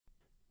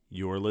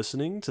You're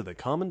listening to the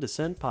Common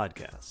Descent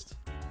Podcast.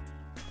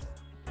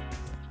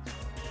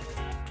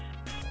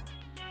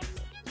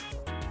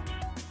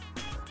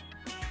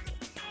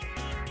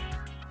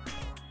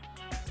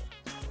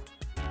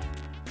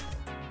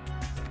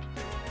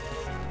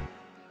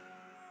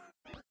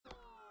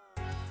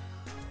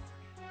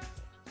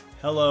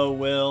 Hello,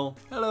 Will.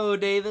 Hello,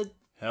 David.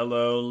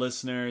 Hello,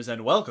 listeners,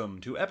 and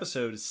welcome to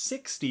episode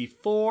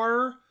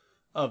 64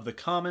 of the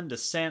Common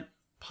Descent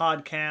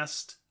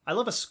Podcast. I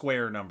love a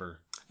square number.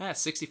 Yeah,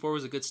 64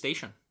 was a good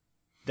station.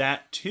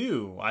 That,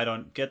 too. I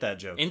don't get that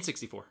joke. In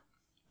 64.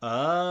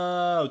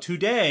 Oh,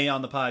 today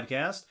on the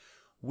podcast,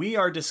 we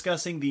are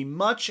discussing the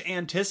much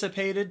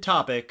anticipated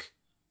topic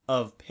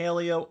of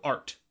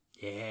Paleoart.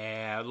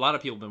 Yeah, a lot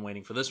of people have been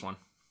waiting for this one.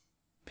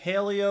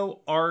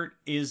 Paleoart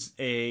is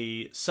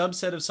a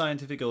subset of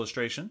scientific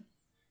illustration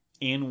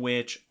in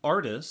which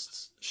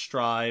artists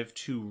strive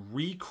to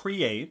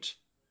recreate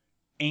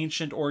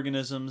ancient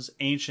organisms,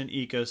 ancient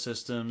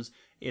ecosystems.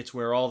 It's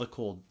where all the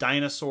cool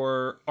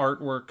dinosaur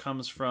artwork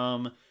comes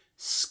from,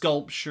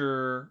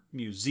 sculpture,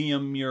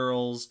 museum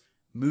murals,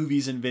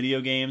 movies and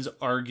video games,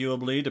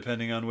 arguably,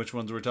 depending on which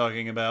ones we're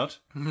talking about.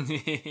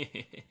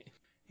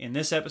 In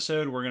this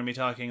episode, we're going to be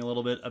talking a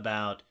little bit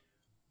about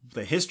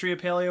the history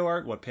of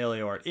Paleoart, what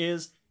Paleoart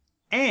is,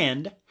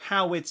 and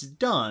how it's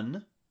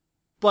done.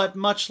 But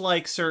much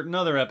like certain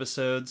other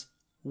episodes,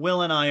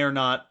 Will and I are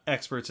not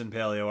experts in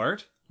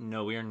Paleoart.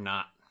 No, we are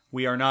not.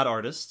 We are not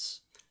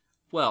artists.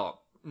 Well,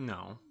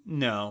 no.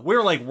 No,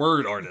 we're like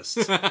word artists.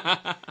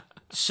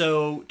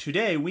 So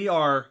today we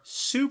are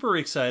super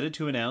excited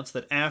to announce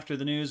that after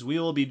the news, we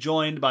will be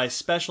joined by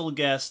special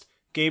guest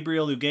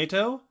Gabriel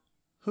Ugueto,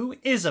 who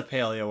is a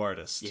paleo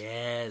artist.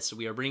 Yes,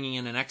 we are bringing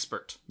in an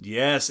expert.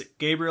 Yes,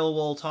 Gabriel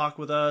will talk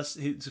with us.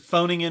 He's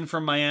phoning in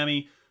from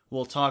Miami.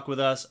 Will talk with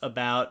us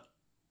about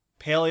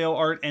paleo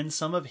art and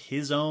some of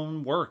his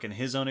own work and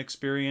his own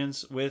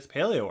experience with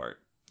paleo art.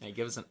 Yeah,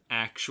 give us an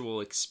actual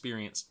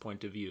experienced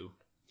point of view.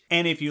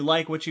 And if you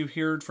like what you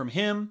heard from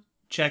him,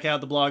 check out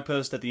the blog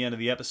post at the end of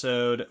the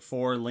episode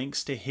for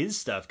links to his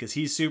stuff, because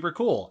he's super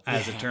cool,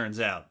 as it turns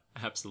out.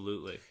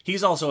 Absolutely.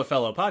 He's also a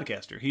fellow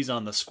podcaster. He's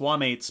on the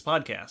Squamates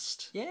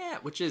podcast. Yeah,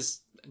 which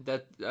is,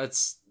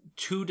 that's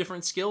two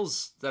different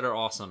skills that are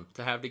awesome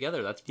to have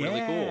together. That's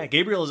really cool.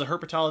 Gabriel is a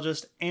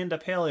herpetologist and a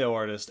paleo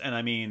artist, and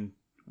I mean,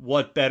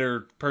 what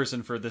better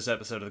person for this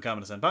episode of the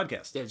Common Descent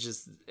Podcast? Yeah,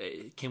 just,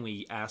 can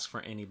we ask for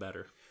any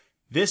better?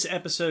 This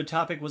episode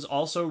topic was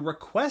also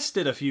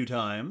requested a few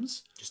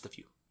times. Just a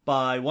few.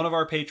 By one of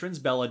our patrons,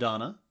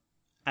 Belladonna,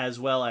 as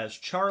well as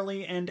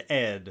Charlie and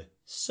Ed.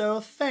 So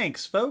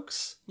thanks,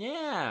 folks.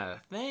 Yeah,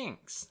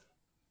 thanks.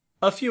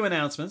 A few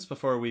announcements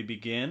before we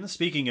begin.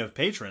 Speaking of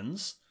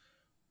patrons,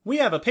 we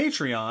have a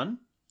Patreon,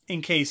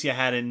 in case you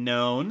hadn't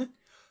known.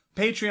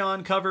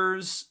 Patreon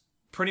covers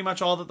pretty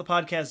much all that the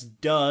podcast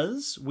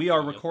does. We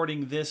are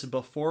recording this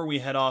before we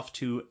head off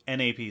to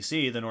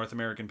NAPC, the North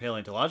American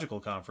Paleontological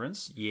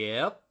Conference.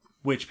 Yep.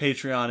 Which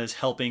Patreon is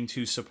helping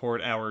to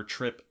support our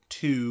trip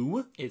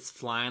to. It's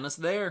flying us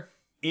there.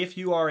 If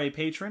you are a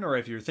patron, or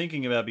if you're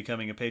thinking about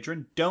becoming a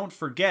patron, don't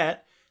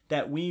forget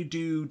that we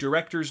do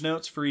director's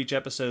notes for each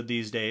episode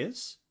these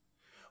days.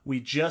 We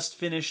just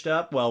finished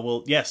up,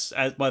 when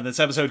this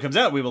episode comes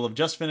out, we will have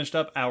just finished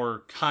up our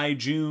Kai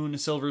June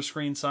Silver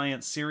Screen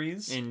Science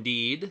series.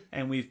 Indeed.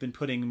 And we've been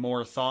putting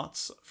more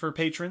thoughts for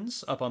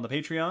patrons up on the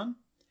Patreon.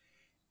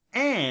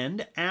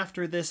 And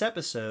after this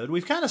episode,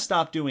 we've kind of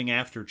stopped doing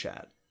After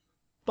Chat.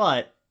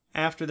 But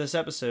after this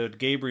episode,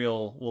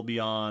 Gabriel will be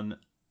on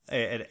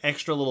an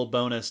extra little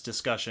bonus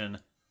discussion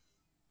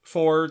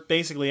for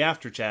basically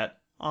After Chat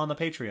on the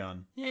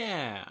Patreon.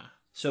 Yeah.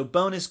 So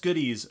bonus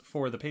goodies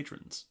for the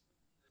patrons.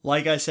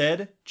 Like I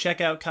said,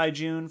 check out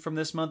Kaijun from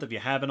this month if you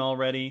haven't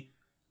already.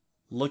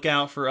 Look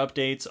out for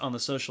updates on the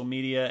social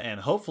media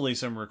and hopefully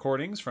some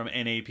recordings from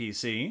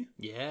NAPC.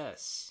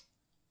 Yes.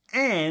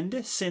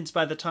 And since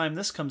by the time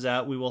this comes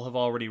out, we will have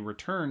already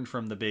returned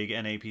from the big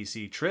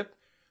NAPC trip,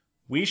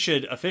 we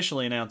should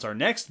officially announce our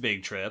next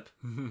big trip.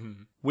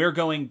 We're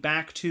going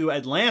back to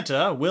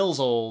Atlanta, Will's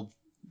old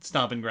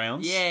stomping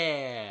grounds.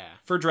 Yeah.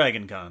 For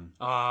DragonCon.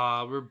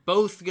 We're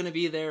both going to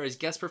be there as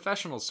guest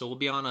professionals, so we'll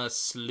be on a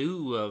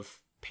slew of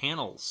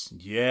panels.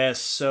 Yes,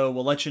 so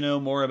we'll let you know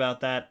more about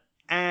that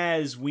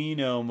as we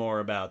know more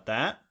about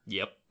that.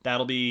 Yep.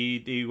 That'll be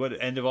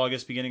the end of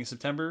August, beginning of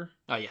September?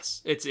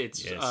 Yes. It's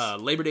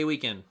Yes. Labor Day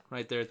weekend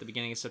right there at the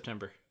beginning of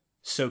September.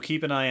 So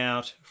keep an eye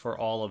out for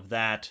all of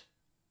that.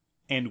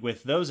 And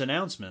with those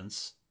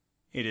announcements,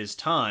 it is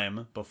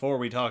time, before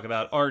we talk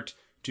about art,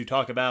 to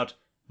talk about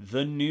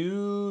the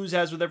news.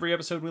 As with every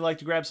episode, we like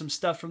to grab some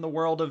stuff from the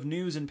world of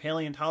news in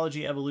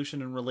paleontology,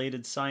 evolution, and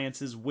related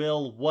sciences.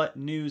 Will, what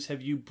news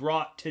have you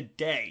brought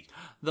today?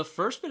 The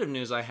first bit of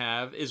news I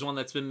have is one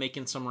that's been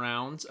making some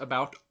rounds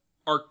about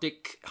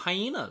Arctic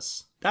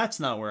hyenas. That's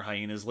not where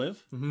hyenas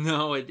live.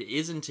 No, it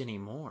isn't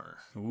anymore.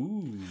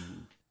 Ooh.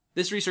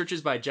 This research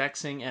is by Jack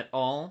Singh et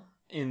al.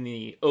 In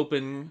the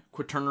Open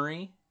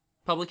Quaternary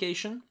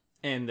publication,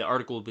 and the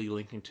article we'll be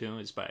linking to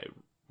is by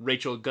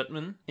Rachel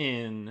Gutman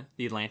in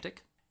The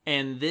Atlantic.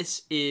 And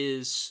this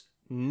is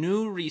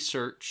new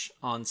research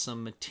on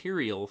some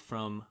material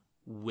from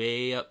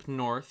way up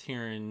north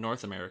here in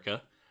North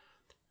America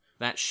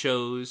that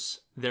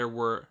shows there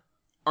were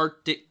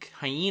Arctic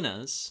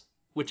hyenas,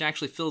 which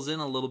actually fills in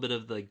a little bit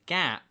of the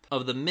gap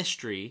of the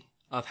mystery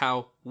of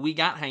how we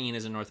got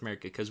hyenas in North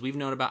America, because we've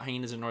known about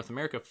hyenas in North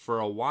America for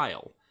a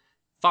while.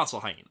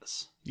 Fossil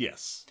hyenas.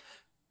 Yes.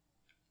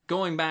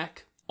 Going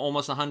back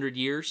almost 100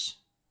 years,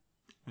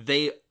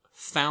 they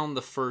found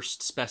the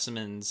first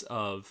specimens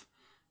of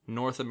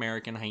North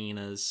American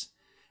hyenas.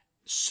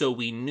 So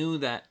we knew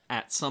that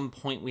at some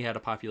point we had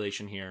a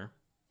population here.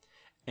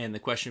 And the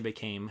question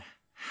became,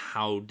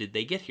 how did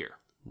they get here?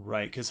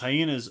 Right, because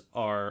hyenas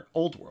are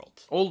Old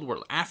World. Old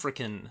World.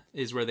 African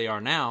is where they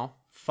are now.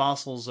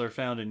 Fossils are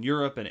found in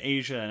Europe and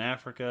Asia and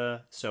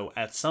Africa. So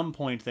at some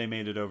point they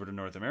made it over to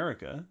North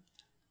America.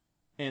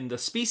 And the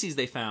species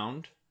they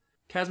found,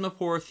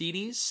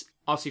 Chasmoporthides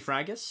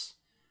ossifragus.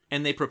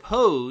 And they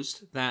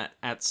proposed that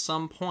at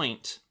some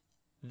point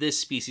this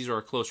species, or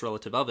a close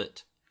relative of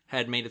it,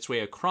 had made its way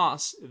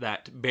across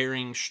that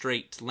Bering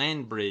Strait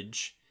land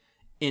bridge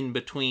in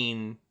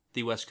between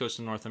the west coast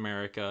of North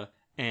America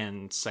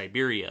and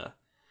Siberia.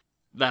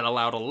 That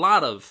allowed a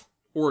lot of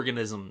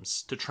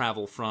organisms to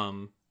travel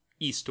from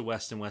east to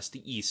west and west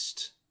to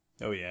east.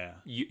 Oh, yeah.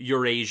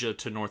 Eurasia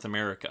to North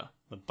America.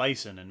 The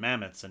bison and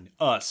mammoths and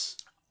us.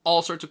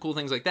 All sorts of cool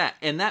things like that.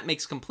 And that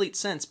makes complete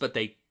sense, but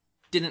they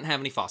didn't have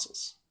any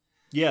fossils.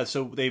 Yeah,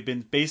 so they've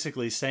been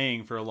basically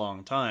saying for a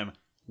long time,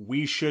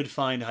 we should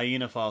find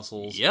hyena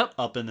fossils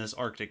up in this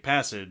Arctic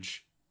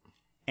passage.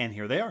 And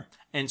here they are.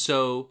 And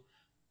so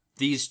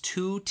these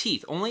two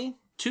teeth, only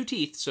two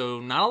teeth, so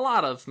not a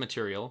lot of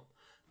material,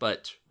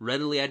 but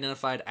readily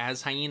identified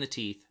as hyena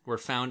teeth, were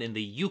found in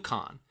the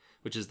Yukon,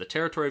 which is the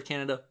territory of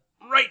Canada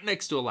right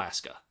next to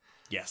Alaska.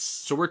 Yes.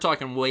 So we're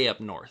talking way up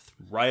north.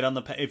 Right on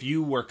the... If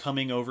you were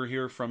coming over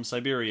here from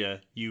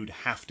Siberia, you'd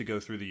have to go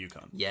through the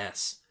Yukon.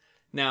 Yes.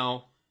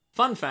 Now,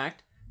 fun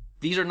fact,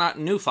 these are not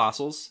new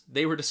fossils.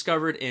 They were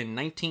discovered in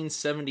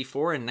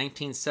 1974 and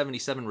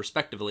 1977,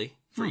 respectively,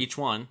 for each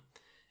one,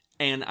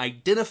 and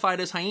identified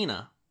as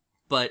hyena,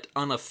 but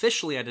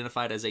unofficially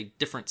identified as a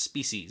different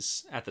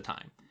species at the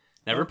time.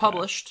 Never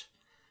published,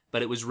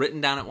 but it was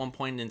written down at one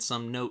point in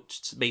some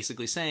notes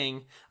basically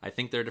saying, I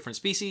think they're a different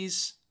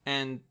species,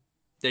 and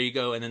there you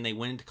go. And then they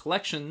went into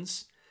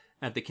collections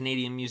at the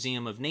Canadian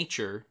Museum of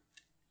Nature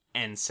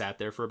and sat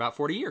there for about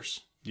 40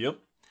 years. Yep.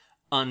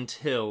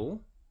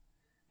 Until,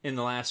 in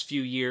the last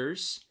few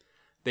years,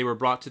 they were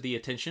brought to the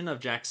attention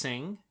of Jack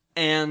Singh,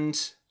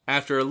 and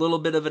after a little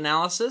bit of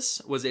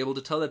analysis, was able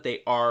to tell that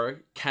they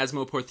are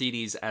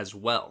Chasmoporthides as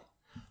well.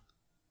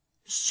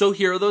 So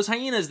here are those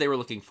hyenas they were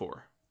looking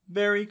for.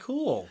 Very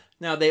cool.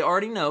 Now, they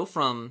already know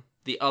from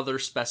the other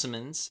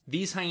specimens,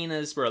 these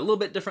hyenas were a little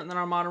bit different than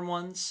our modern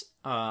ones,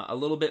 a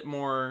little bit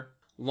more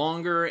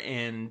longer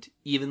and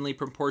evenly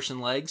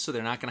proportioned legs, so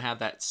they're not going to have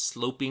that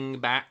sloping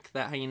back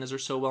that hyenas are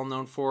so well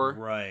known for.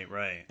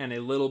 Right. And a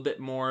little bit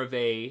more of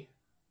a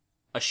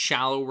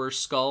shallower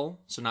skull,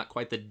 so not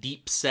quite the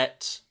deep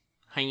set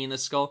hyena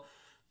skull.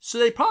 So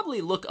they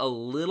probably look a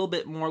little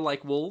bit more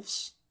like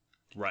wolves.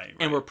 Right.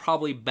 And we're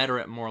probably better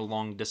at more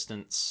long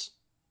distance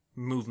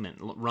movement,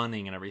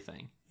 running and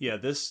everything. Yeah,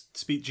 this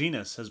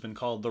genus has been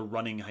called the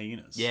running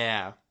hyenas.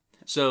 Yeah.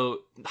 So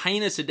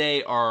hyenas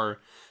today are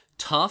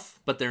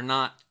tough, but they're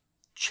not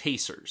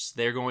chasers.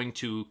 They're going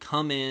to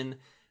come in,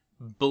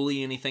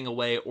 bully anything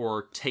away,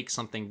 or take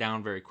something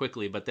down very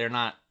quickly, but they're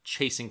not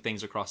chasing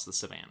things across the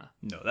savannah.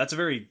 No, that's a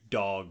very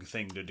dog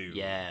thing to do.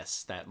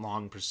 Yes, that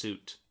long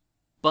pursuit.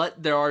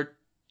 But there are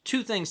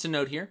two things to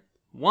note here.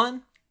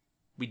 One,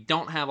 we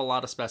don't have a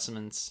lot of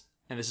specimens,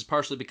 and this is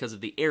partially because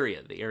of the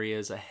area. The area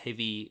is a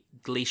heavy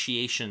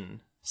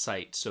glaciation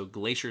site, so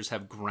glaciers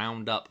have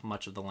ground up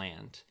much of the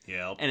land.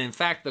 Yep. And in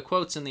fact, the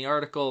quotes in the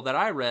article that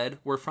I read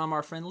were from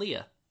our friend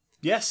Leah.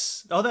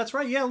 Yes. Oh, that's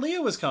right. Yeah,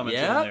 Leah was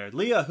commenting there.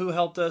 Leah, who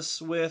helped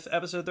us with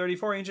episode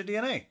 34, Ancient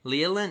DNA.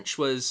 Leah Lynch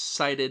was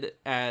cited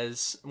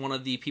as one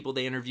of the people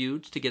they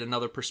interviewed to get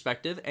another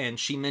perspective, and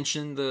she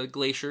mentioned the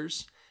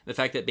glaciers, the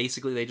fact that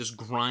basically they just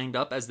grind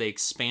up as they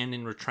expand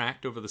and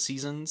retract over the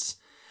seasons,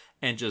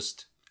 and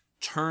just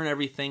turn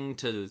everything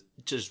to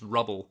just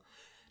rubble.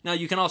 Now,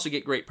 you can also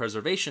get great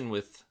preservation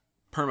with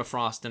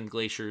permafrost and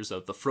glaciers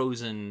of the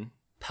frozen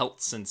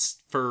pelts and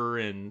fur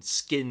and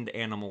skinned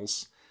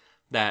animals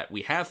that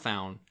we have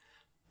found.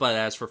 But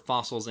as for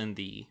fossils in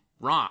the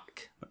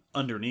rock,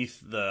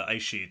 underneath the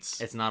ice sheets,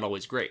 it's not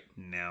always great.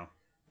 No.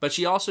 But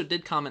she also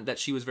did comment that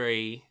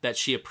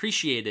she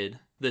appreciated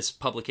this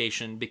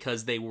publication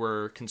because they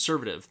were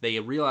conservative. They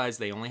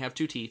realized they only have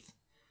two teeth,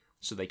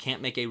 so they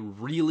can't make a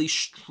really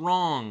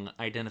strong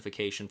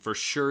identification. For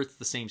sure it's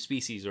the same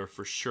species, or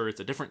for sure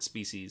it's a different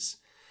species.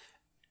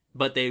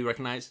 But they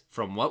recognize,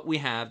 from what we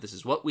have, this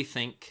is what we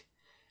think.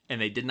 And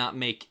they did not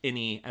make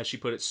any, as she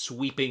put it,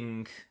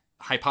 sweeping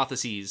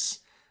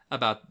hypotheses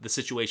about the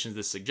situations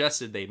this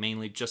suggested. They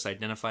mainly just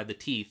identified the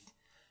teeth,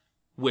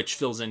 which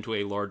fills into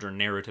a larger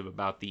narrative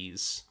about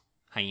these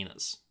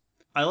hyenas.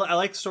 I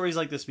like stories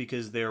like this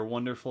because they're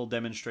wonderful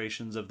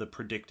demonstrations of the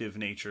predictive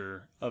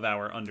nature of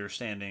our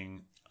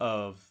understanding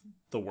of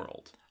the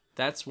world.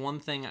 That's one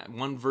thing,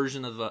 one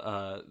version of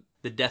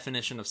the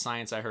definition of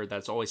science I heard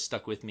that's always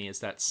stuck with me is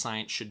that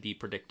science should be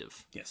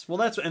predictive. Yes. Well,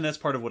 that's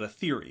part of what a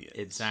theory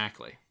is.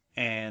 Exactly.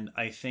 And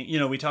I think,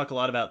 we talk a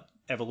lot about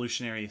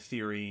evolutionary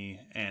theory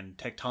and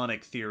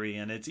tectonic theory,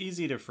 and it's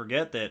easy to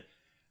forget that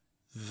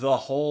the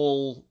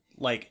whole,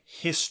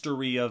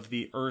 history of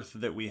the Earth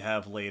that we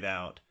have laid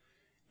out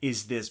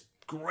is this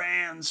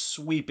grand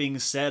sweeping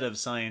set of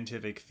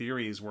scientific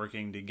theories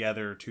working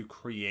together to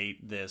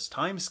create this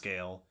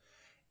timescale.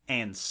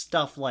 And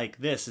stuff like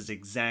this is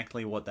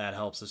exactly what that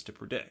helps us to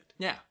predict.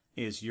 Yeah.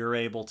 Is you're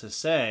able to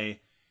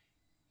say,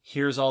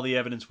 here's all the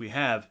evidence we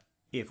have.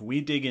 If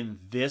we dig in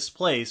this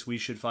place, we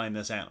should find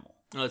this animal.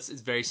 Well, it's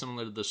very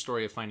similar to the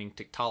story of finding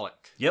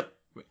Tiktaalik. Yep.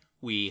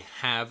 We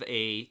have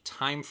a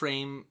time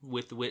frame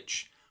with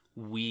which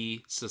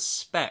we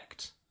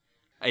suspect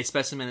a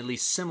specimen at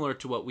least similar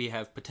to what we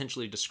have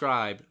potentially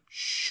described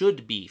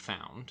should be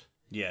found.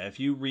 Yeah, if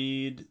you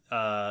read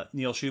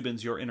Neil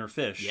Shubin's Your Inner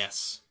Fish,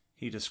 yes,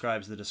 he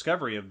describes the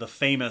discovery of the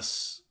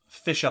famous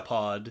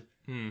fishapod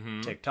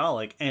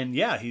Tiktaalik. And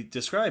yeah, he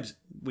describes,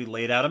 we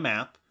laid out a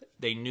map.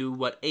 They knew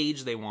what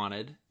age they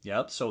wanted.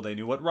 Yep, so they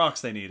knew what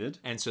rocks they needed.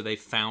 And so they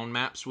found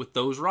maps with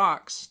those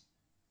rocks.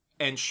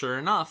 And sure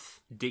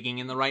enough, digging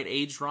in the right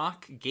aged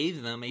rock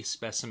gave them a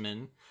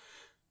specimen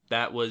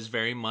that was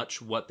very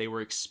much what they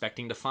were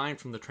expecting to find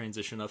from the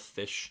transition of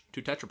fish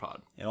to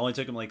tetrapod. It only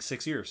took them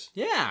 6 years.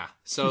 Yeah.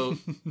 So,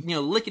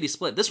 lickety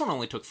split. This one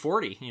only took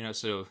 40,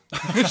 so.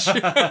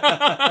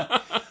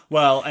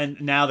 Well, and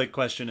now the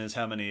question is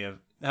how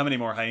many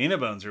more hyena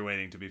bones are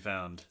waiting to be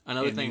found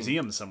in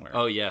museums somewhere.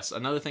 Oh, yes.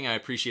 Another thing I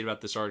appreciate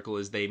about this article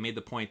is they made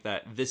the point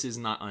that this is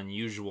not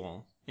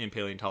unusual in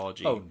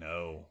paleontology. Oh,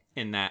 no.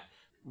 In that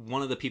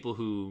one of the people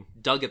who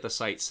dug at the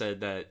site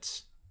said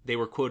that they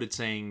were quoted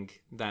saying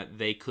that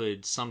they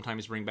could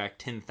sometimes bring back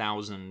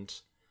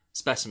 10,000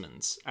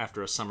 specimens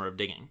after a summer of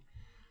digging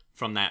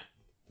from that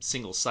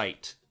single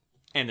site.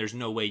 And there's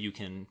no way you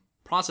can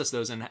process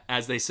those. And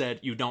as they said,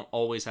 you don't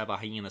always have a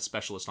hyena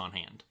specialist on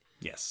hand.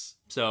 Yes.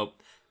 So,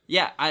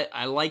 yeah,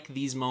 I like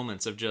these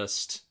moments of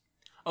just,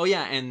 oh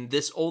yeah, and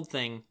this old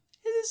thing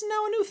is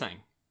now a new thing.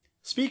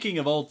 Speaking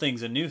of old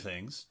things and new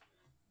things,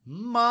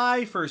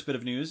 my first bit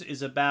of news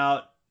is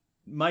about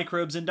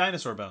microbes in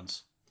dinosaur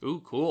bones.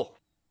 Ooh, cool.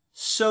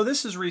 So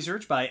this is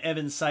research by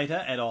Evan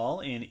Saita et al.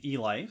 In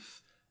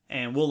eLife,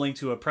 and we'll link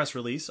to a press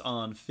release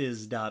on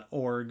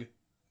phys.org.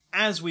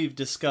 As we've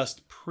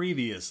discussed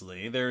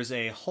previously, there's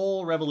a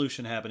whole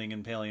revolution happening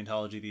in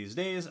paleontology these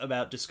days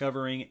about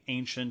discovering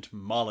ancient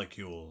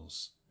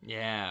molecules.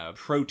 Yeah.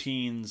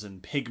 Proteins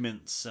and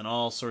pigments and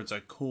all sorts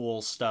of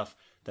cool stuff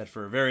that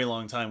for a very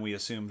long time we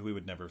assumed we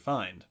would never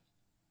find.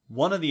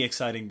 One of the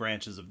exciting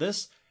branches of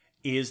this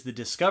is the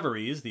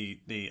discoveries,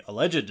 the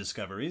alleged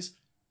discoveries,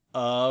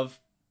 of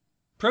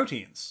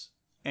proteins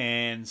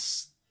and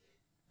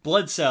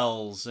blood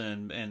cells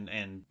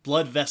and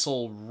blood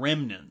vessel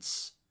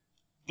remnants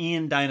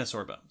in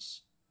dinosaur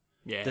bones.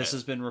 Yeah. This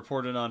has been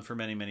reported on for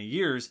many, many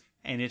years,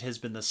 and it has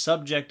been the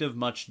subject of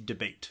much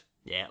debate.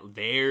 Yeah,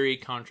 very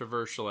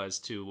controversial as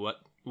to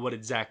what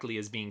exactly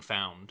is being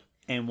found.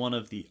 And one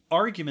of the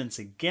arguments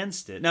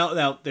against it...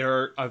 Now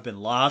there have been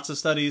lots of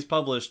studies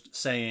published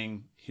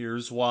saying,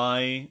 here's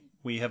why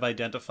we have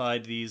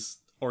identified these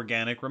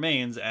organic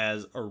remains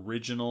as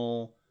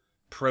original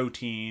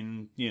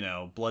protein,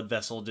 blood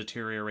vessel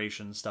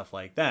deterioration, stuff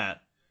like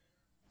that.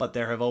 But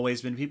there have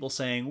always been people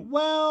saying,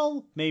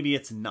 well, maybe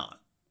it's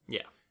not.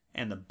 Yeah.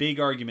 And the big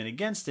argument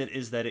against it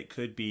is that it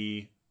could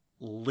be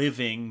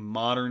living,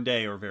 modern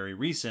day, or very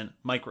recent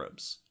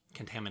microbes.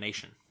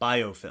 Contamination.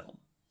 Biofilm.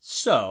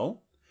 So,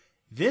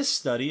 this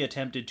study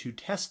attempted to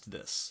test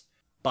this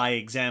by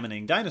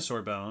examining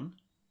dinosaur bone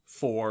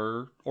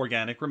for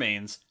organic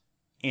remains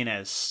in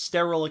as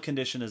sterile a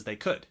condition as they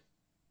could.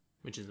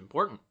 Which is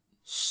important.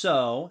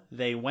 So,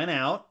 they went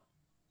out,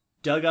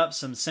 dug up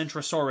some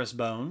Centrosaurus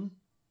bone,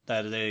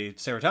 that is a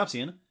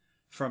ceratopsian,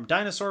 from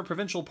Dinosaur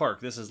Provincial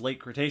Park. This is late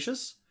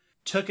Cretaceous.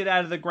 Took it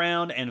out of the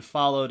ground and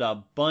followed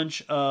a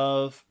bunch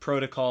of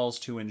protocols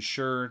to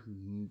ensure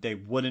they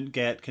wouldn't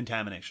get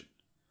contamination.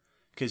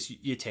 Because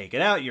you take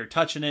it out, you're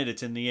touching it,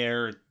 it's in the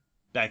air,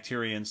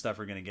 bacteria and stuff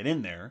are going to get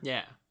in there.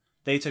 Yeah.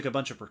 They took a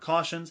bunch of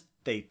precautions.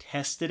 They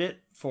tested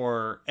it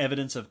for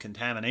evidence of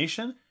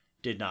contamination.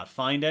 Did not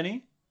find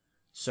any.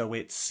 So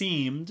it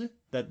seemed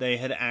that they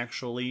had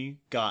actually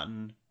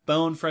gotten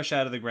bone fresh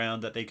out of the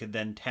ground that they could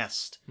then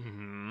test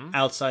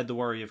outside the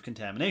worry of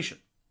contamination.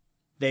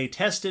 They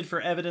tested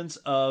for evidence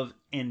of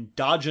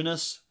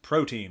endogenous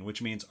protein,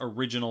 which means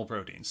original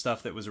protein,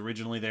 stuff that was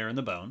originally there in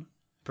the bone.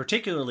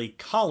 Particularly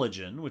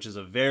collagen, which is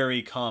a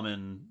very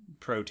common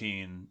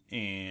protein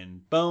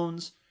in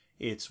bones.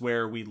 It's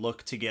where we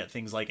look to get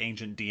things like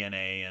ancient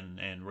DNA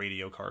and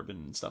radiocarbon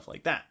and stuff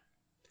like that.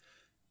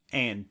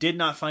 And did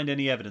not find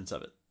any evidence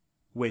of it,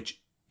 which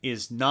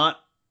is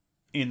not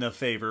in the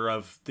favor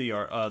of the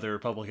other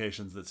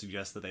publications that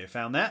suggest that they have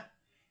found that.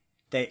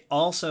 They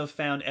also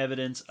found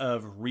evidence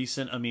of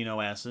recent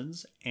amino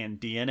acids and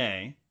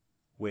DNA,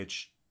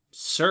 which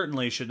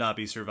certainly should not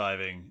be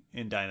surviving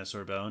in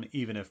dinosaur bone,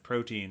 even if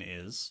protein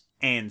is.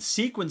 And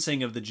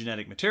sequencing of the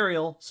genetic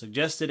material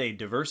suggested a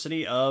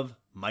diversity of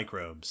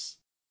microbes.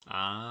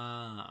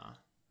 Ah.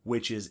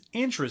 Which is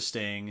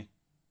interesting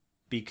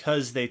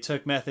because they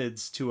took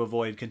methods to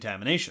avoid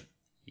contamination.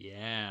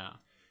 Yeah.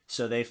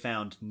 So they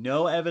found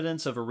no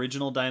evidence of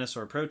original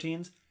dinosaur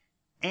proteins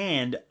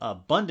and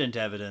abundant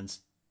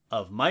evidence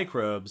of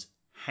microbes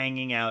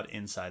hanging out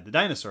inside the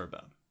dinosaur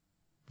bone.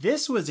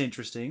 This was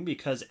interesting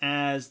because,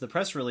 as the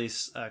press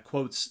release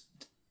quotes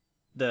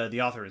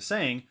the author is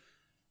saying,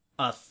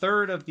 a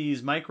third of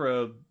these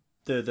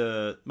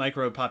the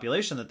microbe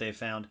population that they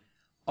found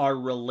are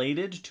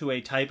related to a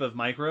type of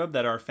microbe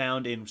that are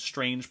found in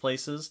strange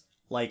places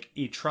like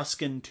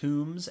Etruscan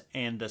tombs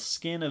and the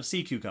skin of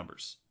sea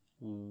cucumbers.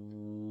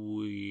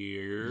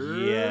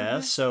 Weird. Yeah,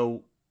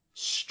 so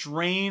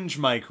strange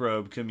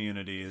microbe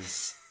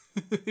communities.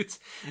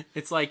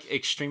 it's like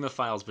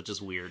extremophiles, but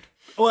just weird.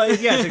 Well,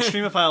 yeah, it's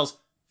extremophiles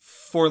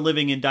for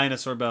living in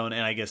dinosaur bone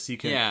and I guess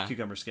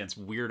cucumber skin. It's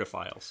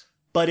weirdophiles.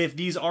 But if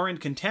these aren't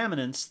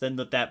contaminants, then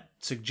what that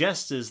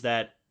suggests is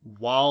that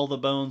while the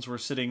bones were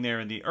sitting there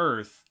in the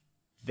earth,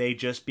 they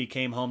just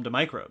became home to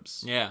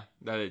microbes. Yeah,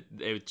 that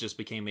it just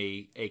became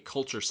a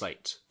culture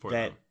site for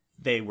that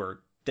them.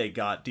 They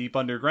got deep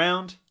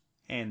underground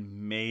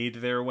and made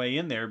their way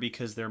in there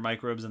because they're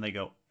microbes and they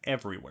go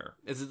everywhere.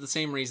 Is it the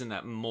same reason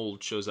that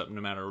mold shows up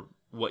no matter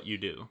what you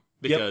do?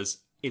 Because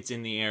it's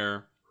in the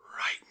air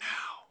right now.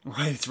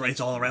 Right, it's right.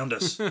 It's all around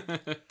us.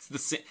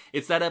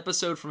 It's that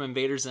episode from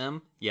Invader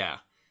Zim. Yeah,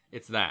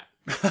 it's that.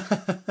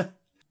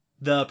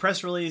 The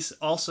press release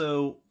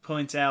also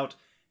points out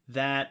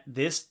that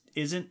this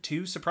isn't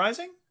too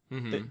surprising.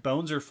 Mm-hmm. That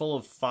bones are full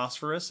of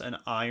phosphorus and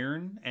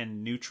iron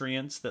and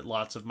nutrients that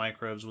lots of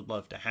microbes would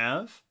love to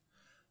have.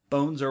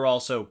 Bones are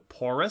also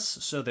porous,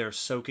 so they're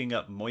soaking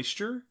up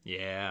moisture.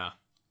 Yeah.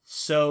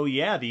 So,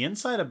 yeah, the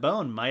inside of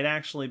bone might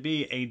actually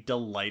be a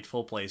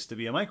delightful place to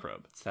be a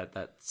microbe. It's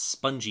that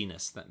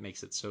sponginess that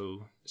makes it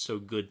so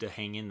good to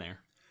hang in there.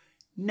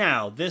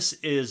 Now, this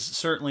is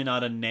certainly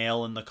not a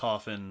nail in the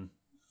coffin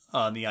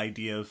on the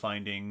idea of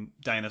finding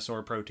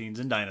dinosaur proteins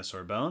in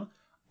dinosaur bone.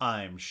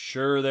 I'm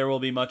sure there will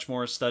be much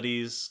more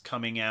studies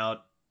coming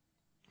out,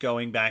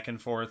 going back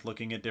and forth,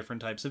 looking at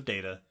different types of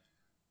data.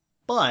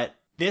 But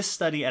this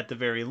study, at the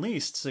very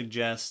least,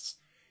 suggests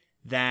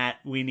that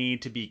we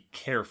need to be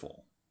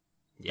careful.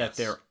 Yes.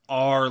 That there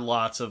are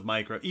lots of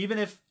even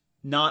if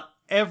not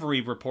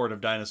every report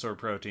of dinosaur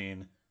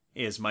protein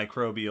is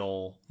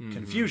microbial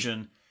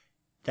confusion,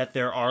 that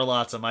there are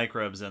lots of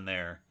microbes in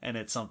there, and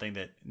it's something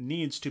that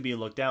needs to be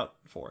looked out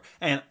for.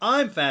 And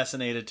I'm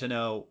fascinated to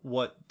know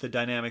what the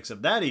dynamics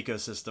of that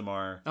ecosystem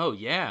are. Oh,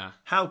 yeah.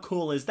 How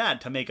cool is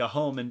that to make a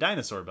home in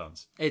dinosaur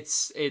bones?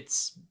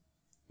 It's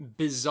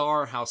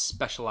bizarre how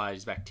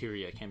specialized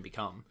bacteria can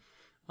become.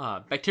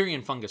 Bacteria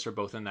and fungus are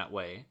both in that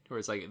way, where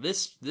it's like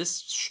this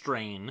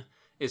strain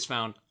is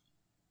found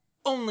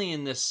only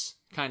in this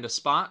kind of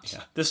spot.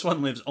 Yeah, this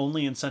one lives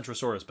only in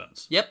Centrosaurus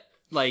bones. Yep,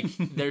 like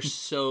they're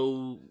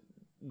so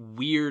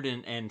weird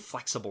and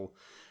flexible,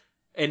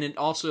 and it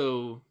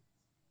also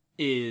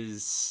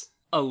is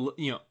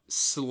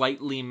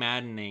slightly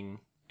maddening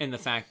in the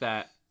fact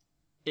that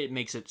it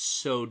makes it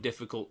so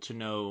difficult to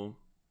know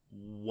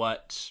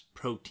what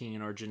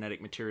protein or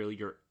genetic material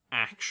you're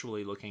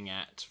actually looking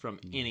at from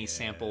any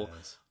sample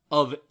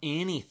of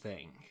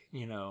anything.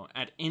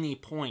 At any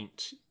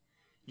point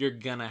you're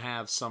gonna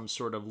have some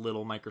sort of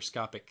little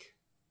microscopic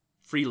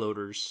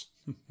freeloaders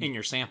in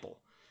your sample.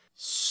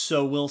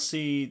 So we'll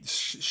see.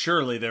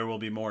 Surely there will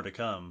be more to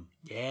come.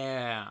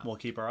 Yeah. We'll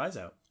keep our eyes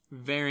out.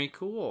 Very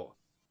cool.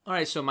 All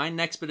right, so my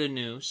next bit of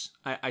news,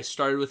 I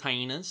started with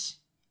hyenas,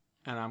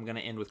 and I'm going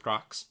to end with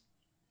crocs.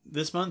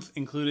 This month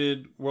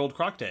included World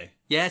Croc Day.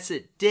 Yes,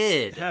 it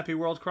did. Happy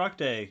World Croc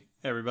Day,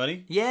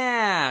 everybody.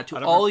 Yeah,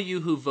 to all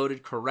you who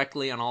voted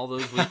correctly on all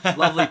those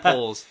lovely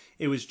polls.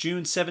 It was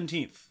June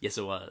 17th. Yes,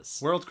 it was.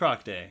 World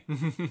Croc Day.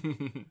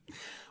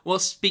 Well,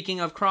 speaking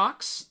of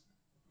crocs,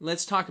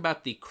 let's talk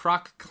about the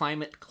Croc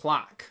Climate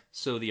Clock,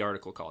 so the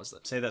article calls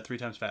it. Say that 3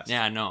 times fast.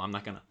 Yeah, no, I'm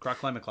not going to. Croc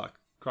Climate Clock.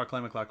 Croc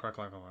Climate Clock. Croc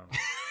Climate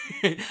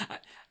Clock.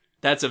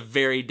 That's a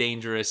very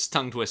dangerous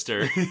tongue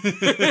twister.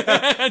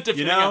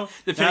 Depending on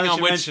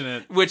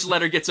which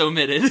letter gets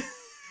omitted.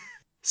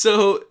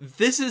 So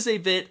this is a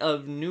bit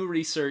of new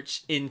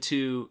research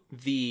into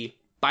the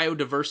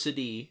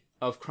biodiversity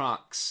of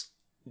crocs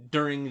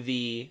during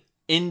the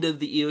end of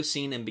the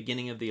Eocene and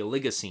beginning of the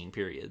Oligocene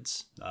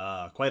periods.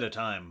 Quite a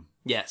time.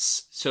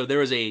 Yes. So there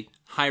was a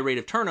high rate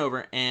of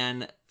turnover,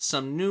 and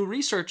some new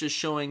research is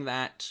showing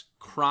that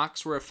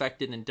crocs were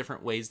affected in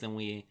different ways than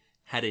we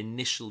had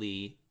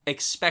initially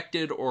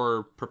expected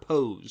or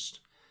proposed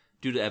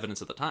due to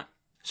evidence at the time.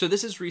 So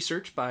this is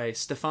research by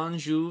Stéphane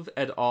Jouve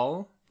et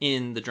al.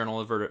 In the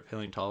Journal of Vertebrate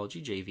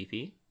Paleontology,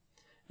 JVP.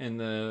 And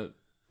the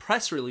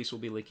press release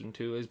we'll be linking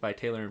to is by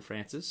Taylor and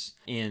Francis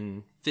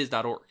in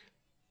phys.org.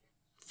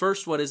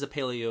 First, what is a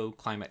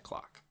paleoclimate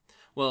clock?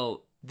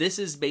 Well, This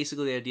is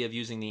basically the idea of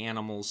using the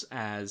animals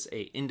as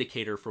a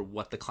indicator for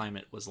what the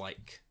climate was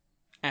like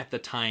at the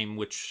time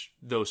which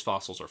those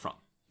fossils are from.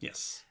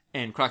 Yes.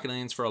 And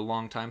crocodilians for a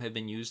long time have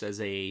been used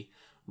as a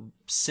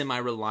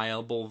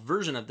semi-reliable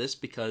version of this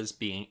because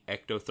being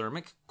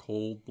ectothermic,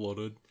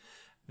 cold-blooded,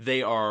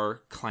 they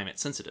are climate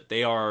sensitive.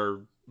 They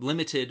are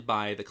limited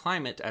by the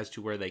climate as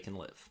to where they can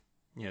live.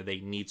 They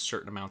need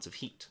certain amounts of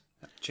heat.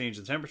 Change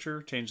the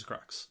temperature, change the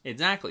crocs.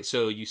 Exactly.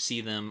 So you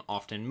see them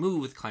often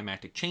move with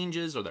climatic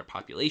changes or their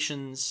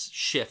populations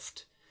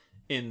shift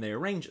in their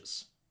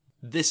ranges.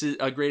 This is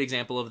a great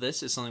example of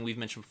this. Is something we've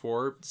mentioned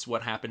before. It's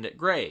what happened at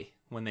Gray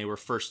when they were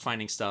first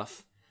finding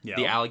stuff. Yep.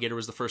 The alligator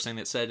was the first thing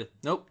that said,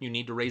 nope, you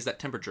need to raise that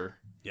temperature.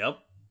 Yep.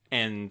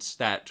 And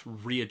that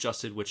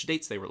readjusted which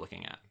dates they were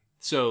looking at.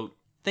 So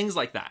things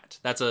like that.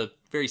 That's a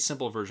very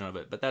simple version of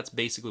it, but that's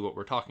basically what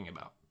we're talking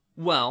about.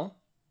 Well,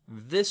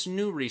 this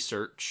new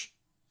research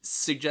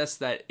suggests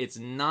that it's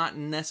not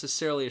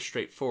necessarily as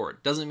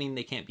straightforward. Doesn't mean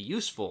they can't be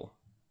useful,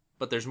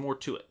 but there's more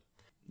to it.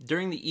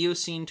 During the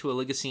Eocene to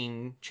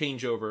Oligocene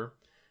changeover,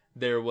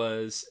 there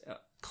was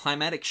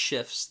climatic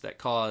shifts that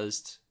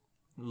caused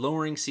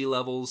lowering sea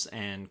levels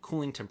and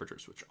cooling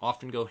temperatures, which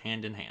often go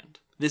hand in hand.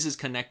 This is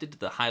connected to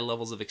the high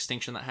levels of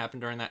extinction that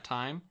happened during that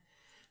time.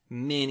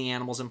 Many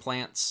animals and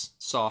plants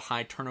saw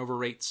high turnover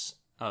rates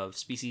of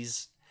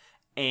species,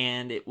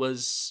 and it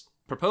was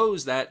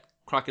proposed that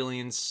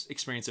crocodilians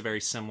experience a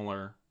very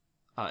similar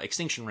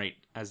extinction rate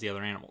as the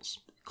other animals.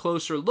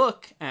 Closer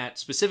look at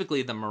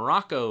specifically the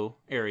Morocco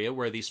area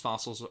where these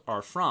fossils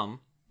are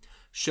from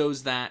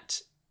shows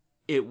that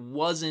it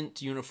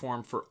wasn't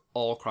uniform for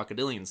all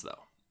crocodilians,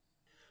 though.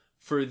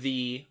 For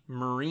the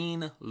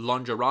marine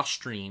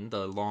longirostrine,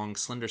 the long,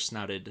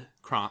 slender-snouted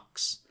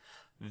crocs,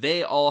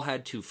 they all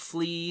had to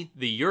flee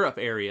the Europe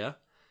area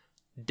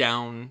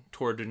down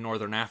toward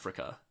northern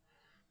Africa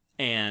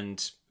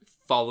and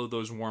follow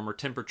those warmer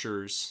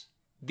temperatures.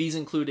 These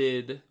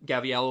included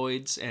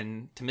gavialoids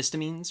and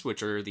temistamines,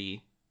 which are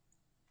the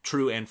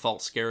true and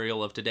false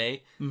gharial of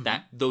today.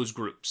 Those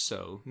groups,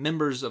 so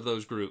members of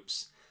those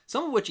groups,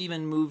 some of which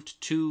even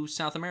moved to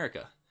South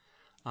America.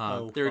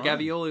 There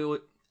are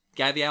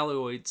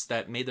gavialoids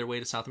that made their way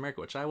to South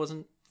America, which I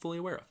wasn't fully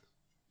aware of.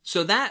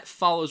 So that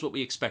follows what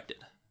we expected.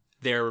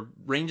 Their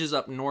ranges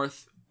up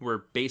north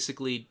were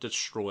basically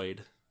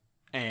destroyed,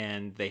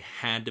 and they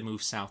had to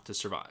move south to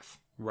survive.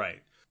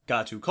 Right.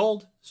 Got too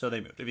cold, so they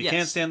moved. If you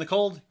can't stand the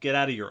cold, get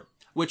out of Europe.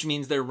 Which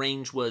means their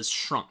range was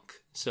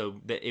shrunk,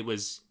 so that it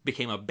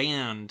became a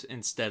band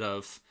instead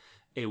of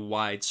a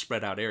wide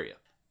spread out area.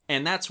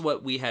 And that's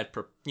what we had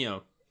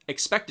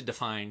expected to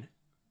find,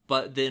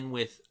 but then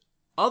with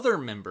other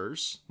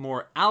members,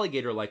 more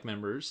alligator-like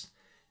members,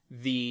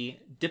 the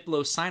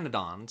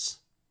diplocynodons,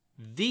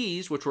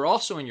 these, which were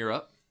also in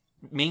Europe,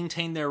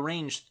 maintained their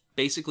range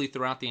basically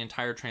throughout the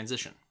entire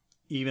transition.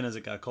 Even as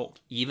it got cold.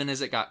 Even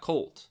as it got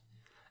cold.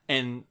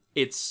 And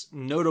it's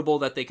notable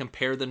that they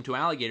compare them to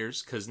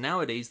alligators, because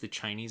nowadays the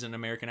Chinese and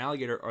American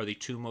alligator are the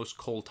two most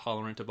cold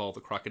tolerant of all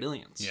the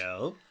crocodilians.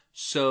 Yeah.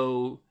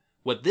 So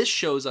what this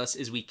shows us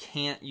is we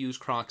can't use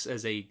crocs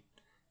as a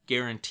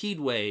guaranteed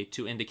way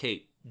to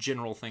indicate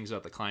general things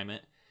about the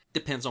climate.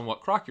 Depends on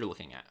what croc you're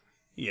looking at.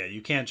 Yeah,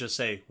 you can't just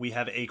say, we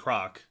have a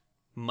croc.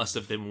 Must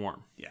have been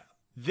warm. Yeah.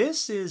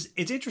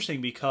 It's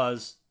interesting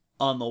because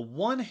on the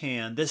one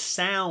hand, this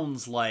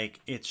sounds like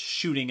it's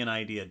shooting an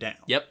idea down.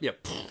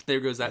 Yep. There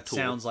goes that tool.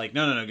 Sounds like,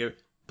 no.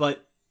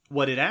 But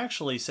what it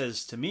actually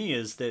says to me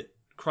is that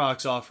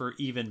crocs offer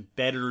even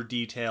better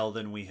detail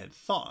than we had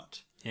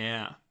thought.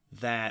 Yeah.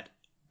 That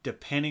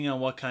depending on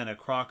what kind of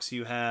crocs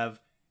you have,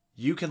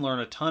 you can learn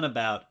a ton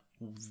about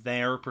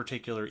their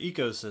particular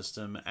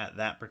ecosystem at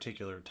that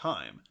particular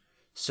time.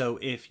 So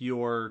if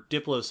your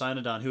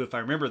diplocynodon, who, if I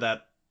remember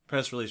that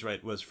press release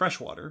right, was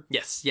freshwater.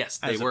 Yes, they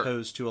as were.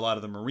 Opposed to a lot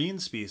of the marine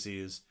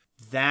species,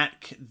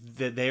 that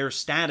their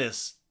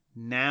status,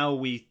 now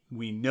we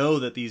know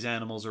that these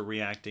animals are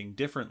reacting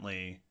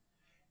differently.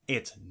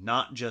 It's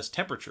not just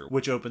temperature,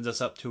 which opens us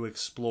up to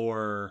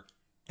explore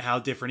how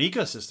different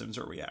ecosystems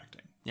are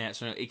reacting. Yeah,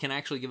 so it can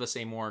actually give us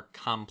a more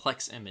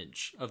complex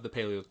image of the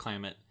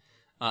paleoclimate,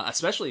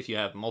 especially if you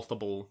have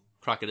multiple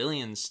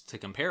crocodilians to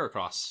compare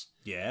across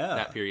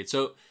that period.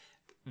 So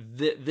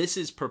this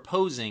is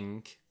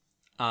proposing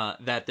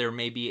that there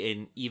may be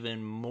an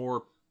even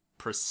more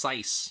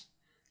precise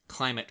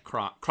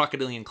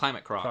crocodilian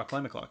climate croc.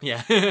 Climate clock.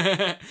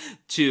 Yeah.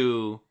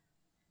 to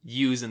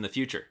use in the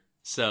future.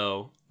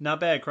 So not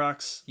bad,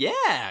 crocs.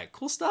 Yeah,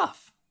 cool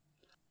stuff.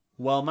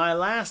 Well, my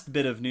last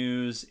bit of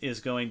news is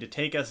going to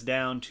take us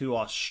down to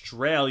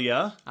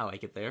Australia. I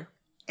like it there.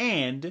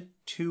 And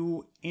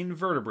to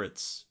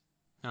invertebrates.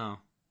 Oh.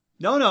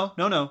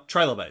 No.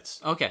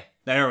 Trilobites. Okay.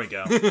 There we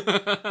go.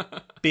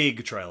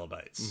 Big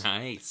trilobites.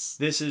 Nice.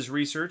 This is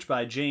research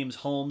by James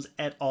Holmes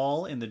et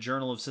al. In the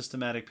Journal of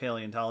Systematic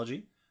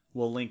Paleontology.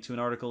 We'll link to an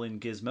article in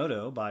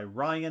Gizmodo by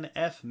Ryan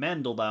F.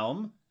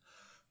 Mandelbaum.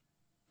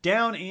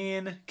 Down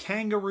in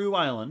Kangaroo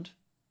Island,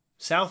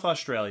 South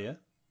Australia,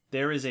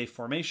 there is a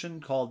formation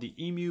called the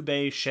Emu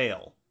Bay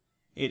Shale.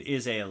 It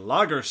is a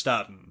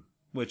Lagerstätten,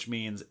 which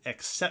means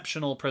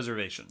exceptional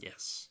preservation.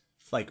 Yes.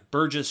 Like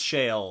Burgess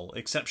Shale,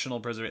 exceptional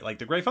preservation, like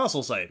the Gray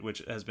Fossil Site,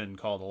 which has been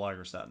called a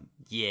Lagerstätten.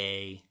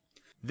 Yay.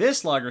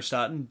 This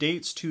Lagerstätten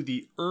dates to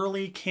the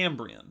early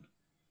Cambrian.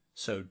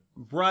 So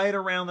right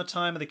around the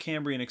time of the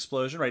Cambrian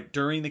explosion, right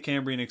during the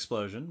Cambrian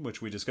explosion,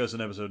 which we discussed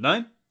in episode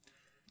 9,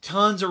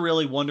 tons of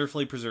really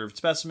wonderfully preserved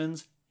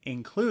specimens,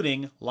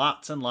 including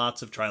lots and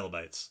lots of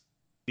trilobites.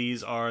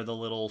 These are the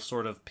little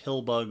sort of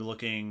pill bug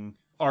looking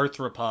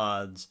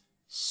arthropods,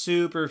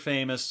 super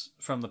famous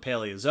from the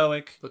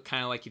Paleozoic. Look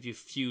kind of like if you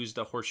fused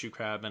a horseshoe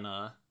crab and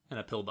a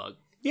pill bug.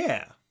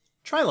 Yeah,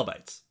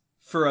 trilobites.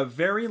 For a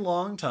very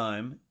long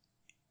time,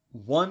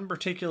 one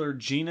particular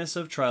genus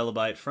of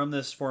trilobite from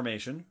this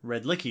formation,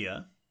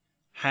 Redlickia,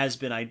 has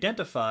been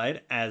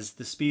identified as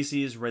the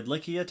species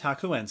Redlickia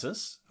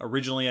tacuensis,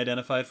 originally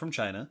identified from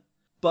China.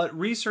 But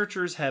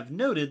researchers have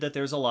noted that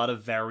there's a lot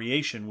of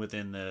variation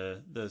within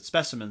the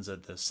specimens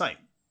at the site,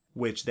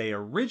 which they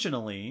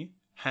originally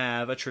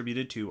have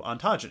attributed to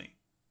ontogeny.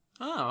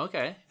 Oh,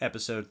 okay.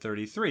 Episode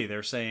 33,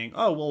 they're saying,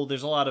 oh, well,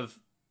 there's a lot of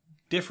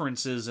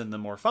differences in the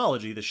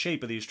morphology, the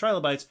shape of these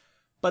trilobites,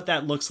 but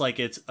that looks like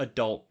it's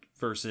adult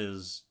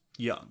versus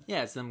young.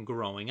 Yeah, it's them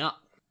growing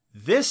up.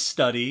 This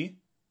study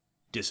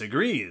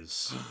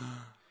disagrees.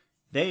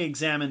 They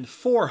examined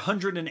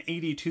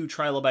 482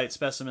 trilobite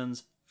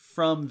specimens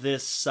from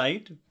this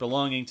site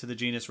belonging to the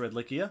genus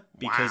Redlickia,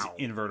 because Wow.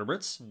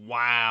 invertebrates.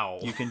 Wow.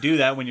 You can do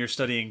that when you're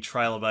studying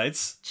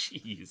trilobites.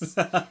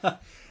 Jeez.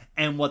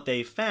 And what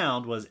they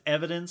found was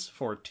evidence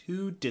for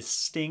two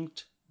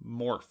distinct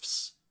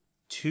morphs,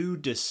 two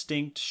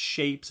distinct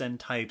shapes and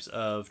types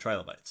of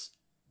trilobites.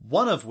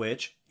 One of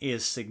which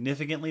is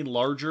significantly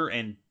larger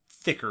and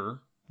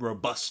thicker,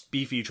 robust,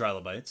 beefy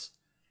trilobites,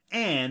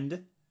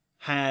 and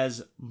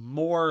has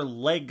more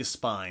leg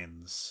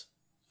spines,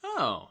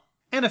 Oh.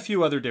 and a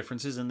few other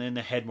differences in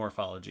the head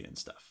morphology and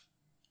stuff.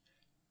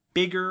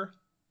 Bigger,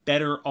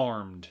 better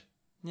armed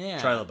Yeah.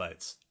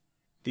 trilobites.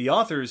 The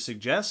authors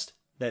suggest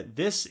that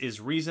this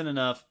is reason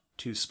enough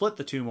to split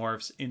the two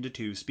morphs into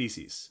two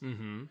species.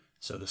 Mm-hmm.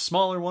 So the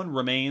smaller one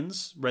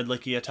remains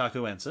Redlickia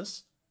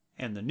tacuensis,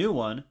 and the new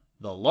one,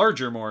 the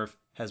larger morph,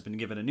 has been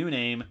given a new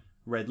name,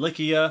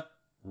 Redlickia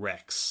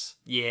rex.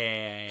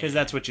 Yeah. Because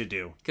that's what you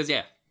do. Because,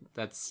 yeah,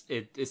 that's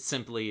it. It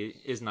simply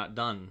is not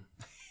done.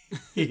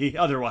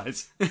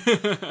 Otherwise.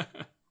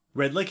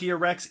 Redlickia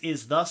rex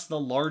is thus the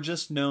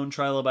largest known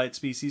trilobite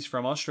species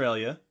from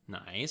Australia,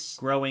 Nice.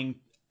 growing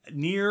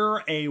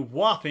near a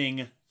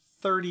whopping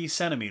 30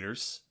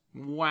 centimeters,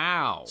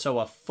 Wow. so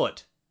a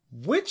foot,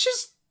 which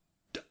is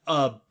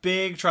a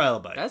big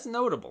trilobite. That's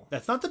notable.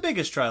 That's not the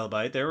biggest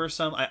trilobite. There were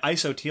some.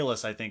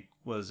 Isotelus, I think,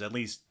 was at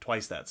least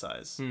twice that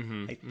size.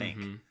 Mm-hmm. I think.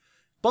 Mm-hmm.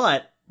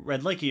 But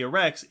Redlickia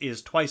rex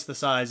is twice the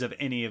size of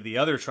any of the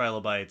other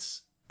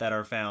trilobites that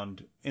are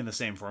found in the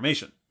same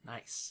formation.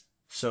 Nice.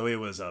 So it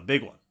was a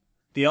big one.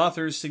 The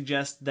authors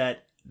suggest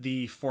that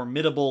the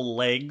formidable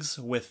legs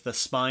with the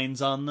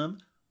spines on them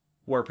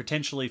were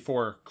potentially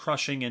for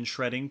crushing and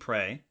shredding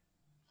prey,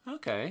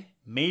 Okay.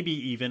 maybe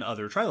even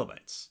other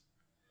trilobites.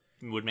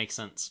 Would make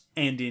sense.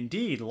 And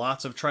indeed,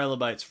 lots of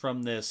trilobites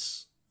from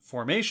this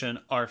formation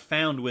are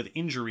found with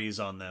injuries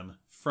on them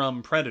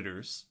from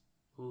predators.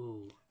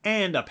 Ooh.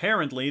 And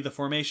apparently, the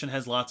formation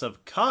has lots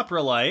of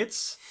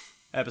coprolites,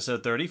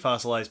 episode 30,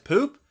 fossilized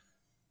poop,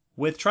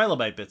 with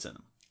trilobite bits in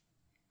them.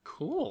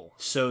 Cool.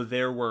 So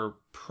there were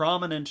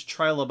prominent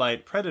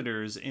trilobite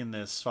predators in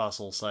this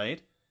fossil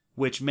site,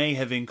 which may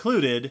have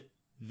included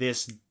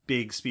this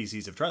big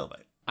species of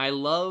trilobite. I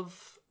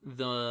love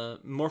the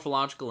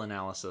morphological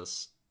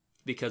analysis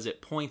because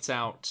it points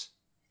out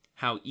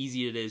how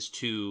easy it is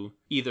to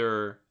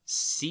either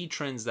see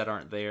trends that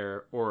aren't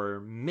there or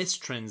miss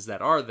trends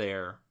that are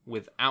there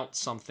without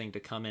something to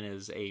come in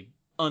as a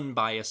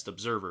unbiased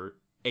observer,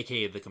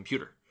 aka the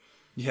computer.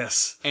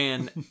 Yes.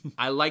 And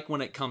I like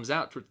when it comes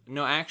out.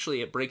 No,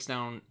 actually, it breaks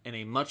down in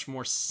a much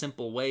more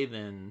simple way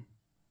than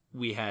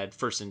we had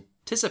first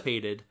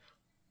anticipated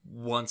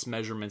once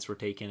measurements were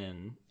taken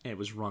and it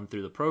was run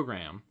through the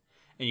program.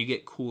 And you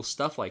get cool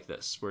stuff like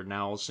this, where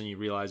now all of a sudden you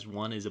realize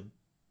one is a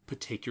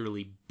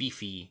particularly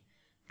beefy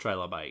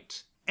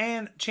trilobite.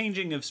 And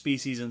changing of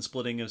species and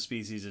splitting of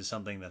species is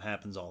something that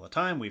happens all the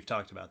time. We've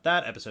talked about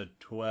that. Episode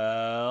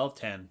 12,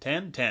 10,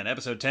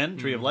 episode 10,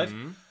 Tree of Life.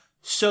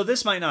 So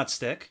this might not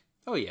stick.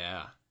 Oh,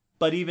 yeah.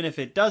 But even if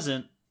it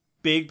doesn't,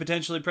 big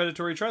potentially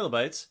predatory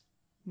trilobites,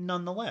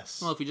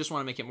 nonetheless. Well, if we just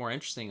want to make it more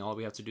interesting, all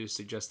we have to do is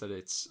suggest that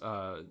it's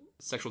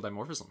sexual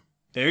dimorphism.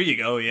 There you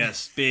go,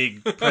 yes.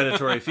 Big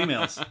predatory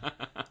females.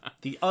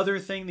 The other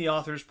thing the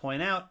authors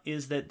point out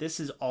is that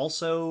this is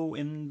also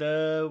in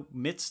the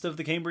midst of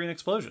the Cambrian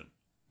explosion.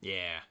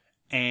 Yeah.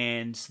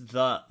 And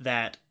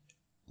that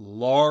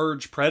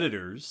large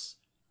predators,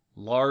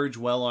 large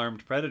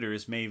well-armed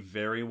predators, may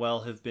very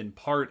well have been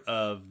part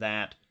of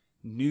that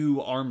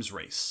new arms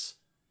race,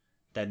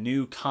 that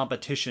new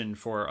competition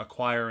for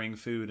acquiring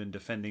food and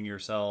defending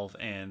yourself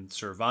and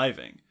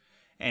surviving.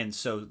 And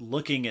so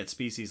looking at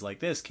species like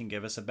this can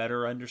give us a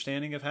better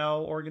understanding of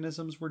how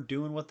organisms were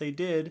doing what they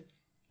did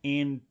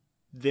in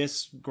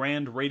this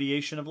grand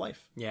radiation of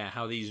life. Yeah,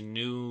 how these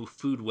new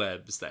food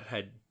webs that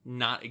had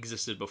not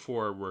existed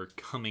before were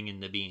coming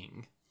into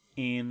being.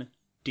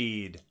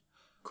 Indeed.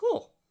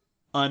 Cool.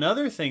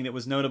 Another thing that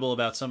was notable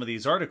about some of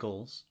these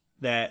articles,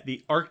 that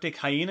the Arctic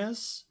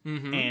hyenas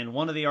and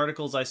one of the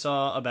articles I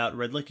saw about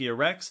Redlickia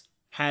rex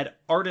had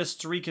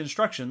artists'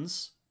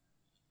 reconstructions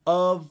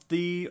of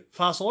the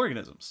fossil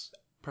organisms.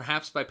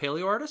 Perhaps by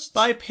paleoartists?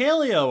 By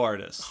paleo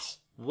artists.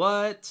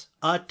 What?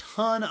 A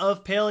ton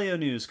of paleo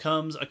news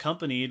comes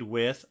accompanied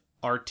with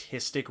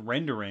artistic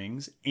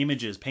renderings,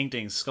 images,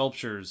 paintings,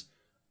 sculptures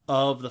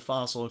of the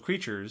fossil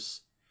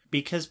creatures,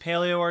 because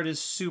paleo art is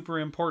super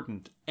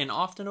important. And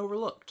often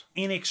overlooked.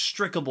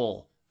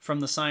 Inextricable from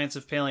the science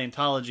of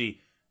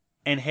paleontology.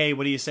 And hey,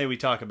 what do you say we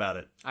talk about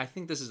it? I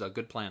think this is a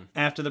good plan.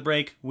 After the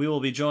break, we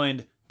will be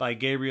joined by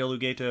Gabriel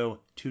Ugueto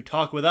to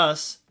talk with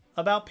us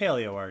about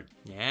paleo art.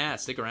 Yeah,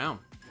 stick around.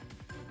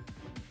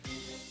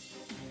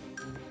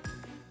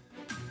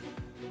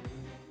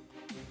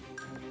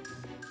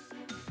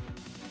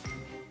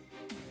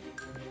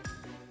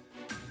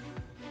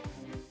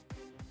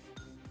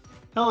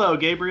 Hello,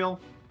 Gabriel.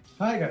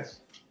 Hi,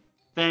 guys.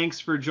 Thanks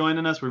for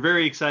joining us. We're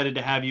very excited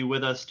to have you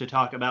with us to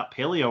talk about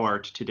paleo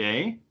art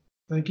today.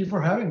 Thank you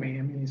for having me.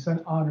 I mean, it's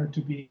an honor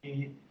to be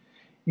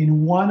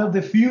in one of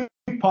the few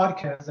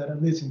podcasts that I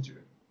listen to.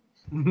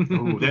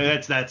 Ooh,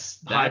 that's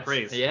high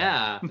praise.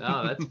 Yeah.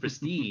 Oh, that's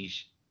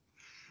prestige.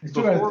 It's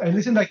true. I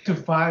listen like to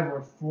 5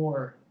 or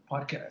 4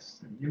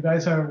 podcasts. And you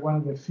guys are one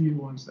of the few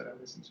ones that I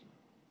listen to.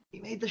 We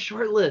made the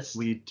short list.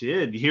 We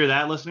did. You hear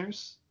that,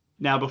 listeners?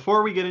 Now,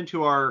 before we get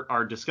into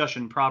our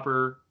discussion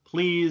proper,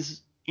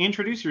 please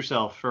introduce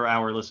yourself for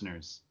our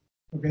listeners.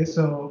 Okay,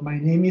 so my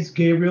name is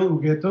Gabriel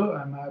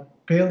Ugueto. I'm a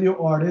paleo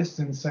artist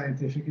and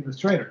scientific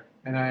illustrator.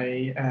 And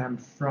I am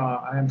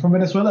from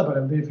Venezuela, but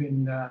I live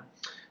in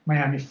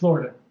Miami,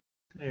 Florida.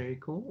 Very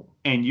cool.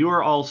 And you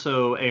are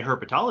also a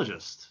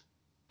herpetologist.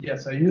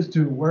 Yes, I used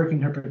to work in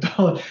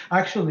herpetology.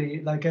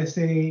 Actually, like I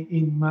say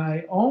in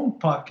my own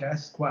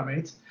podcast,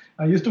 Squamates,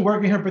 I used to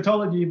work in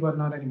herpetology, but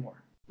not anymore.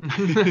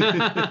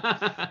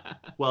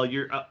 Well,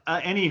 you're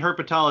any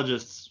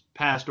herpetologists,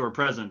 past or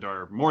present,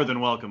 are more than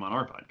welcome on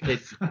our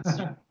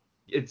podcast.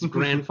 It's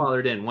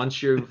grandfathered in.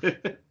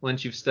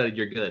 Once you've studied,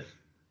 you're good.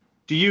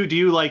 Do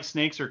you like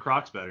snakes or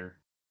crocs better?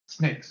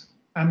 Snakes.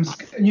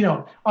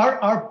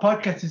 Our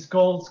podcast is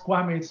called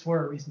Squamates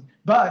for a reason.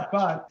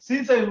 But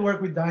since I work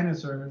with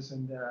dinosaurs,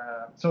 and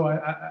so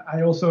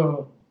I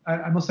also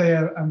must say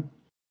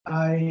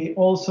I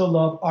also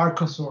love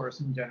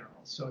archosaurs in general.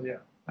 So yeah,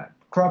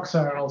 crocs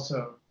are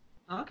also.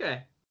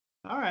 Okay.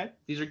 All right.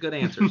 These are good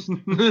answers.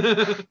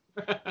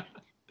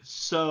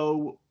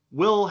 So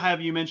we'll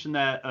have you mention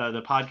that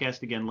the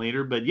podcast again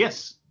later. But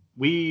yes,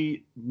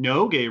 we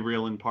know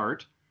Gabriel in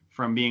part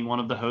from being one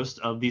of the hosts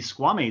of the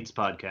Squamates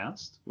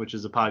podcast, which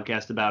is a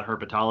podcast about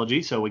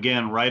herpetology. So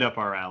again, right up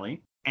our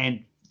alley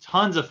and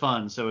tons of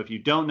fun. So if you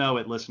don't know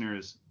it,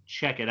 listeners,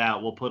 check it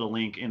out. We'll put a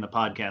link in the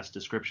podcast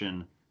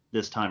description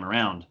this time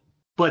around.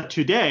 But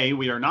today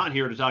we are not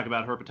here to talk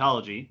about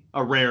herpetology,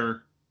 a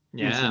rare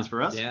instance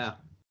for us,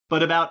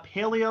 but about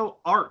paleo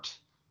art.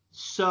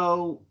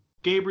 So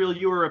Gabriel,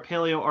 you are a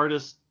paleo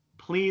artist.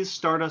 Please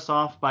start us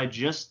off by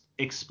just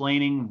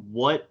explaining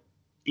what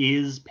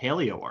is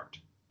paleo art.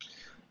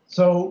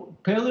 So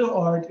paleo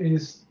art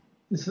is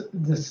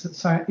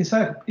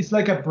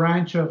like a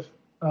branch of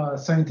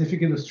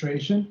scientific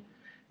illustration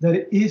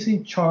that is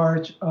in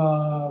charge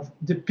of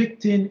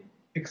depicting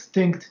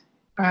extinct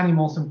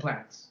animals and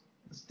plants,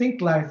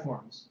 extinct life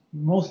forms,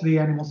 mostly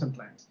animals and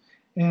plants,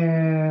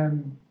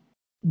 and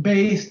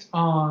based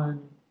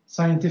on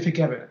scientific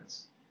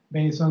evidence,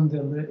 based on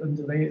the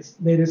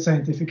latest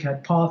scientific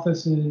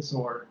hypothesis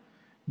or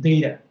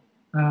data.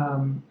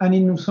 And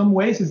in some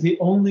ways, it's the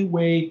only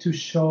way to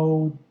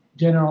show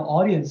general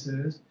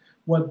audiences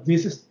what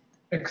these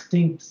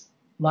extinct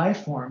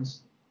life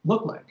forms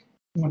look like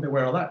when they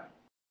were alive.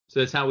 So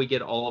that's how we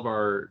get all of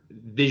our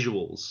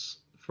visuals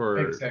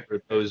for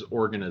those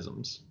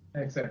organisms.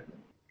 Exactly.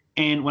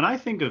 And when I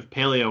think of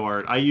paleo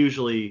art, I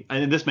usually,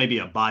 and this may be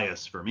a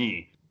bias for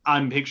me,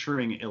 I'm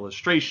picturing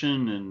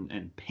illustration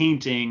and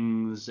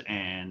paintings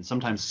and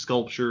sometimes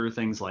sculpture,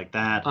 things like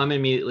that. I'm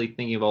immediately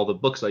thinking of all the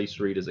books I used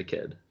to read as a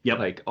kid. Yep.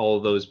 Like all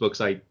of those books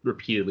I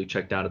repeatedly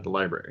checked out at the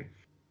library.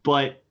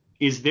 But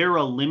is there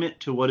a limit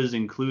to what is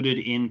included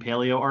in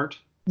paleo art?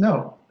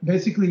 No.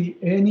 Basically,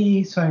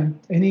 any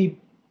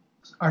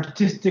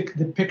artistic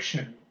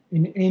depiction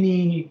in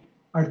any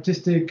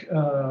artistic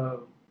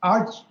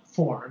art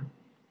form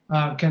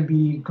can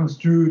be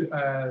construed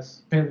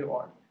as paleo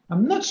art.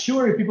 I'm not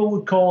sure if people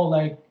would call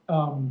like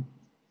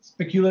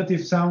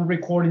speculative sound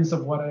recordings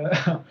of what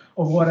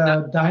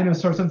a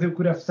dinosaur or something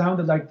could have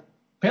sounded like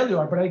paleo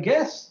art, but I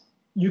guess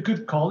you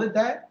could call it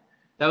that.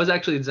 That was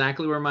actually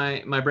exactly where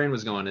my brain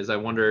was going. Is I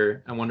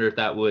wonder if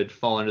that would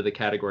fall under the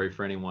category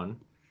for anyone.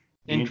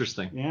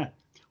 Interesting. Yeah.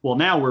 Well,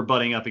 now we're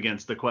butting up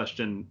against the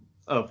question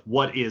of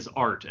what is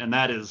art, and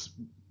that is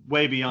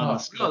way beyond Oh, the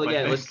scope. I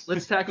yeah, think.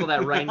 let's tackle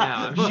that right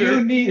now. I'm sure.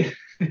 You need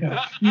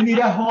you need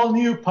a whole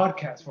new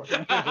podcast for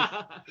it.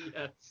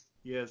 Yes.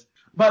 Yes.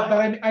 But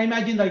I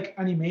imagine like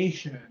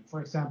animation,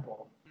 for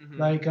example,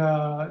 like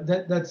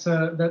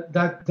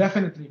that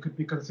definitely could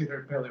be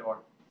considered paleoart.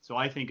 So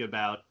I think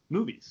about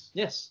movies.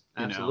 Yes,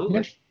 You know,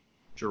 absolutely.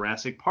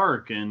 Jurassic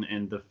Park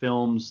and the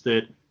films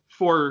that,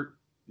 for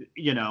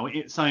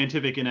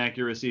scientific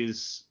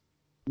inaccuracies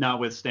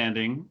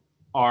notwithstanding,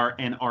 are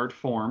an art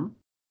form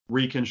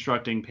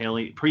reconstructing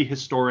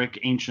prehistoric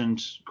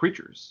ancient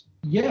creatures.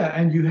 Yeah,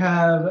 and you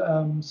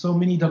have so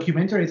many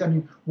documentaries. I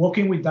mean,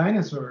 Walking with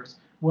Dinosaurs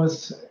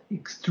was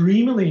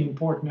extremely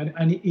important,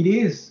 and it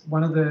is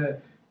one of the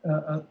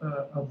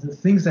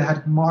things that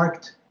had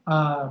marked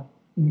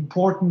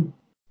important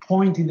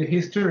point in the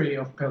history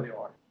of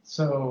paleoart.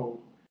 So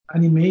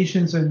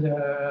animations and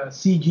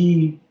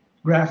CG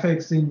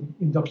graphics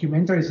in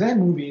documentaries and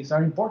movies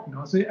are important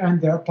also,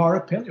 and they're part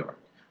of paleoart,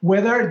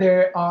 whether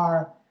they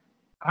are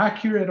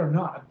accurate or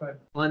not. But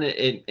Well, and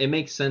it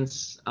makes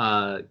sense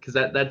because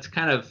that's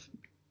kind of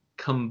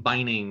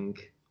combining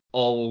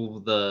all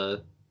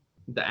the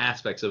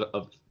aspects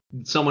of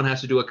someone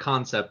has to do a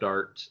concept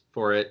art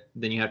for it,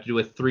 then you have to do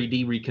a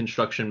 3D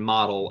reconstruction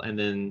model, and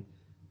then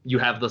you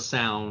have the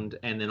sound,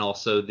 and then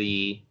also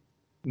the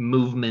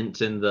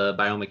movement and the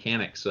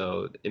biomechanics.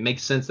 So it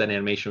makes sense that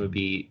animation would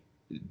be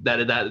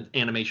that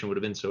animation would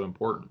have been so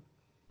important.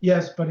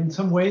 yes, but in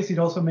some ways it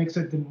also makes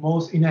it the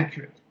most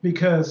inaccurate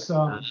because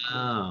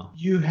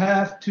you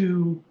have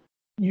to.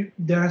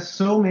 There are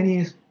so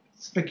many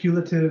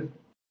speculative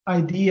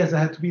ideas that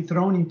have to be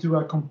thrown into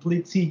a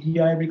complete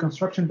CGI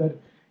reconstruction that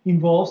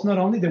involves not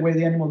only the way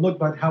the animal looked,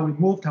 but how it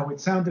moved, how it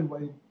sounded,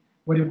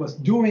 what it was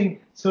doing.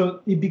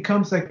 So it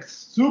becomes like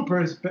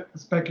super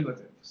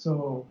speculative.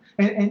 So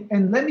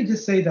and let me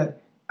just say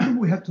that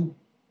we have to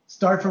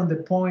start from the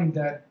point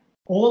that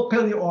all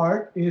paleo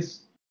art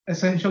is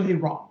essentially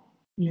wrong.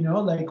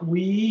 Like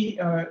we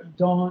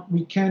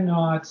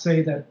cannot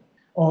say that,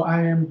 oh,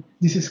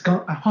 this is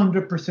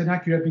 100%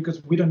 accurate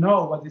because we don't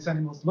know what these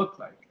animals look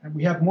like. And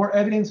we have more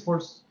evidence for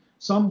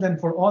some than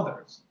for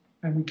others.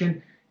 And we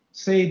can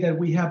say that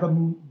we have a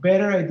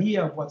better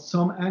idea of what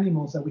some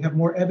animals that we have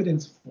more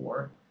evidence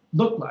for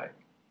look like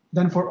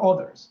than for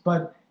others.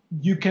 But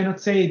you cannot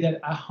say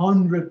that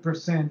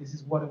 100% this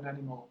is what an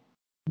animal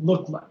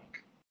looked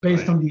like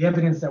based on the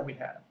evidence that we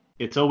have.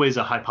 It's always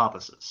a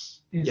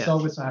hypothesis. It's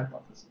always a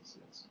hypothesis,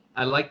 yes.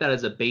 I like that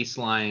as a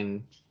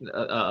baseline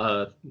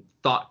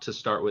thought to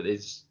start with.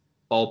 Is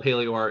all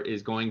paleo art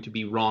is going to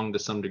be wrong to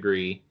some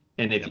degree,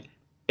 and if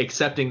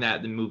accepting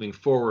that, then moving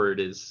forward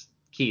is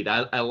key.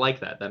 I like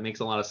that. That makes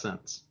a lot of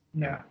sense.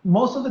 Yeah,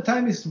 most of the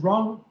time it's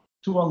wrong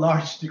to a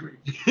large degree.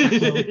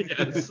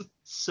 Yes.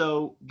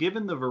 So,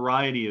 given the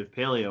variety of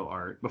paleo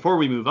art, before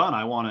we move on,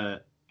 I want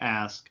to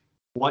ask,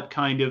 what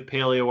kind of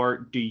paleo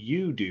art do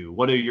you do?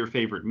 What are your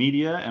favorite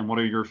media, and what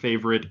are your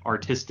favorite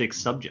artistic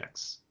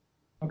subjects?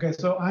 Okay,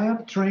 so I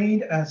am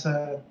trained as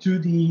a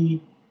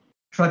 2D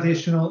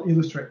traditional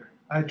illustrator.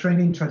 I trained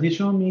in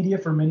traditional media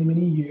for many,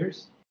 many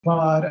years,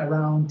 but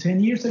around 10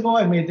 years ago,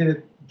 I made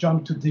the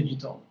jump to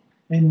digital.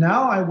 And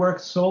now I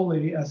work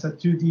solely as a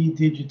 2D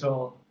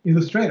digital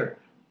illustrator.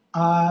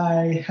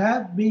 I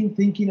have been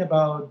thinking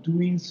about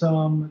doing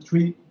some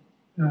 3D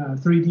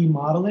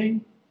modeling,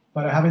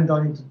 but I haven't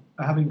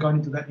gone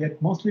into that yet,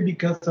 mostly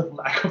because of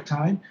lack of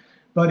time.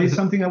 But it's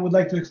something I would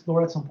like to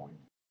explore at some point.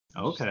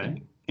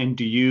 Okay. And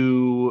do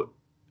you,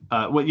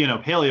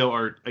 paleo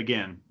art,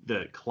 again,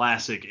 the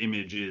classic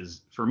image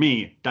is, for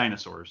me,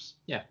 dinosaurs.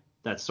 Yeah.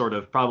 That's sort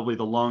of probably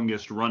the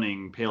longest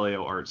running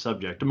paleo art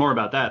subject. More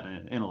about that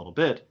in a little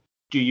bit.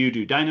 Do you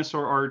do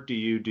dinosaur art? Do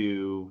you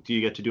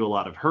get to do a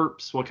lot of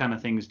herps? What kind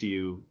of things do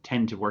you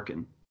tend to work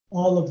in?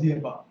 All of the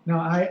above. Now,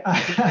 I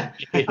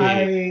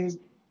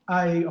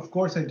of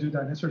course I do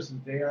dinosaurs,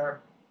 and they are,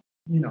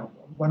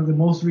 one of the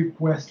most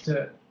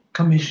requested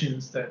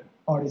commissions that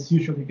artists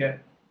usually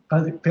get,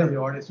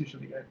 paleo artists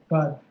usually get.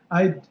 But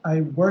I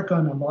work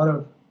on a lot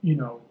of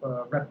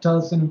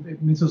reptiles and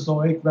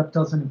Mesozoic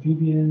reptiles and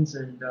amphibians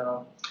and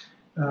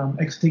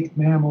extinct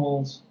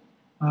mammals.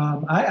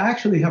 I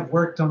actually have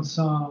worked on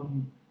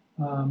some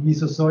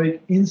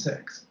Mesozoic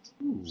insects,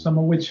 some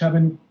of which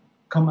haven't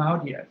come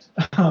out yet.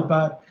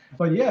 but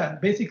yeah,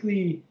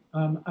 basically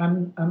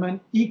I'm an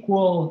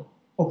equal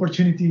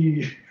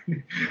opportunity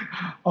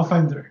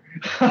offender.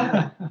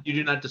 You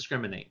do not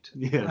discriminate.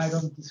 Yes. I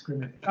don't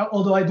discriminate.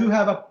 Although I do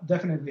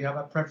definitely have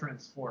a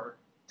preference for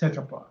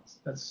tetrapods.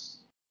 That's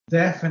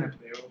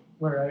definitely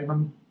where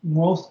I'm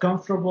most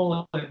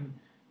comfortable and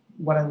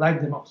what I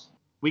like the most.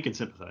 We can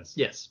sympathize.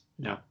 Yes.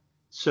 Yeah.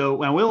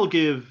 So, and we'll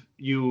give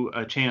you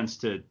a chance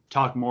to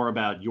talk more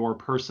about your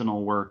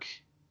personal work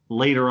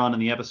later on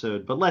in the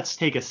episode, but let's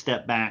take a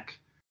step back.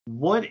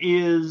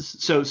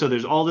 So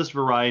there's all this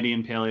variety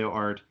in paleo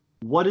art.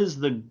 What is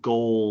the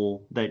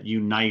goal that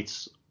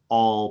unites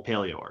all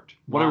paleo art?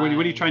 What are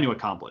you trying to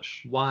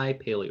accomplish? Why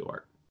paleo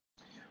art?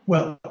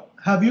 Well,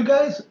 have you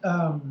guys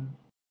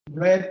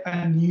read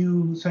a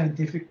new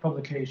scientific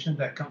publication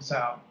that comes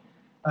out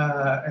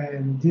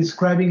and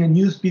describing a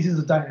new species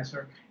of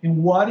dinosaur.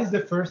 And what is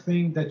the first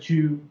thing that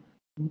you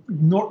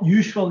not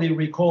usually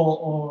recall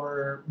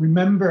or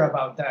remember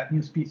about that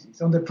new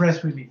species on the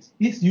press release?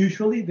 It's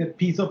usually the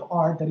piece of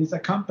art that is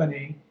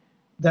accompanying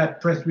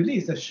that press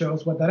release that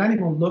shows what that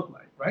animal looked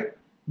like, right?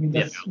 I mean,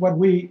 that's what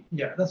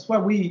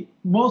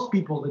most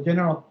people, the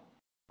general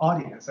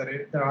audience that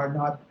are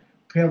not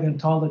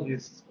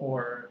paleontologists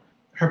or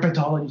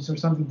herpetologists or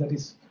something that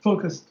is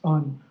focused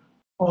on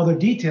other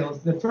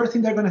details, the first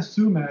thing they're going to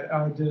assume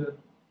are the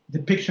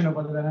depiction of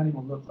what that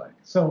animal looked like.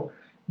 So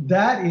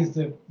that is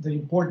the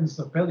importance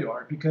of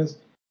paleoart, because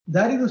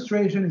that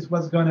illustration is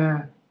what's going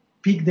to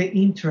pique the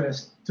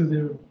interest to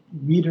the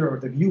reader or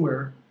the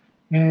viewer,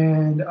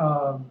 and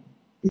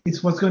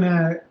it's what's going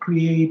to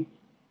create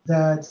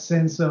that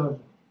sense of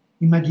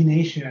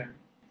imagination,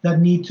 that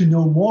need to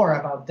know more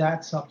about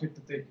that subject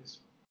that they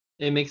just.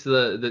 It makes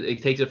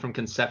it takes it from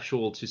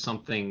conceptual to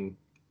something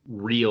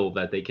real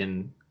that they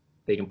can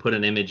put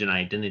an image and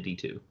identity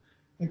to.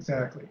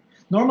 Exactly.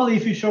 Normally,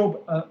 if you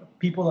show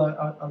people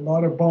a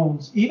lot of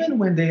bones, even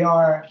when they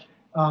are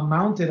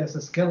mounted as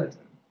a skeleton,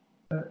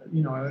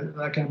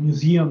 like a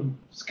museum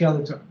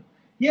skeleton,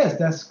 yes,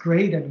 that's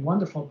great and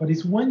wonderful. But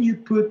it's when you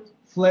put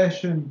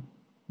flesh and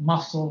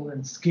muscle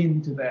and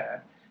skin to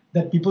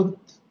that people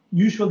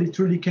usually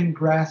truly can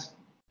grasp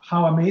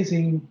how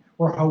amazing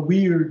or how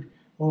weird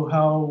or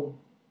how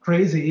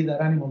crazy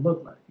that animal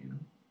looked like.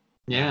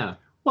 Yeah.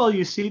 Well,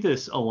 you see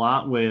this a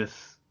lot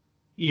with,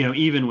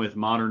 even with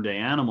modern day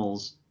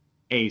animals.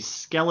 A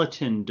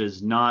skeleton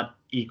does not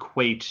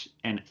equate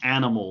an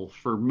animal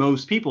for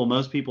most people.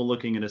 Most people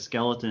looking at a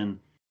skeleton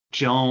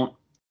don't,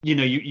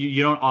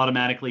 you don't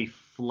automatically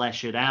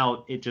flesh it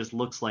out. It just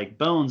looks like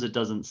bones. It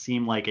doesn't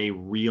seem like a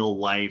real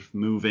life,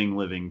 moving,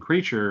 living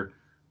creature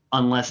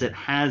unless it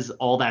has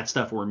all that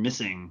stuff we're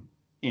missing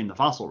in the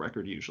fossil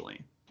record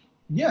usually.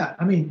 Yeah,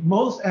 I mean,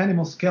 most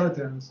animal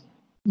skeletons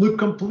look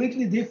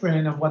completely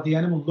different of what the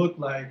animal looked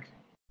like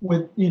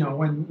with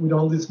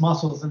all these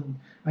muscles and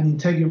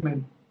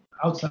integument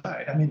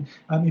outside. I mean,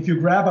 if you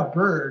grab a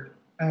bird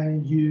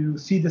and you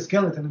see the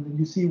skeleton and then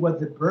you see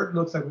what the bird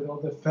looks like with all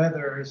the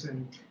feathers,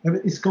 and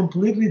it's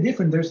completely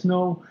different. There's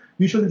no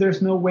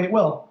way.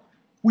 Well,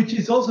 which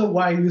is also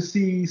why you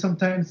see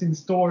sometimes in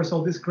stores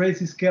all these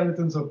crazy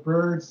skeletons of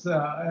birds.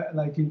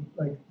 Like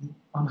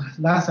on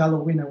last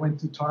Halloween, I went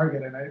to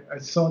Target and I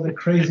saw the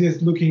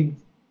craziest looking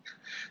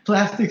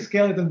plastic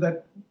skeletons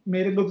that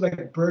made it look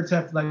like birds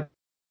have like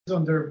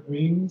on their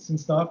wings and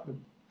stuff,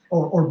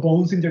 or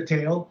bones in their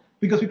tail,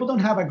 because people don't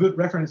have a good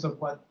reference of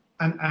what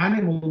an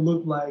animal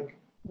looked like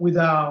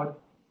without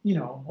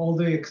all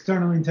the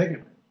external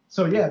integument.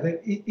 So yeah,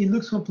 it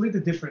looks completely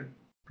different,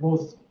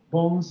 both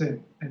bones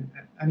and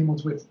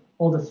animals with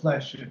all the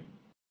flesh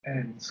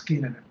and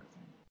skin and everything.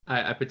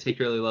 I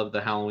particularly love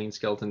the Halloween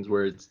skeletons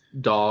where it's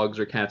dogs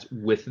or cats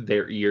with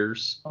their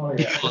ears on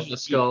the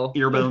skull.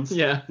 Ear bones.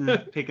 Yeah.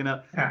 Picking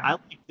up. Yeah. I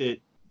like that,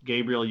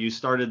 Gabriel, you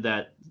started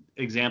that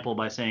example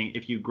by saying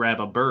if you grab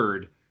a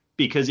bird,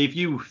 because if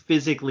you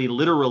physically,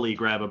 literally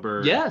grab a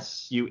bird,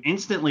 yes, you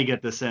instantly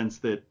get the sense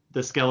that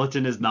the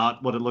skeleton is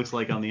not what it looks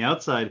like on the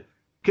outside.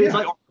 Because it's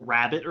like a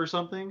rabbit or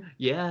something.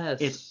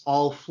 Yes. It's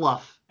all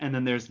fluff, and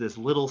then there's this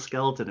little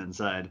skeleton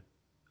inside.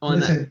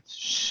 Listen,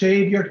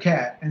 shave your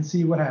cat and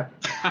see what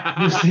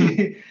happens.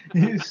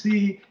 you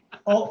see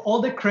all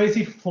the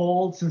crazy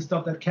folds and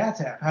stuff that cats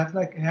have.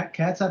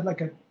 Cats have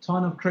like a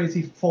ton of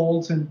crazy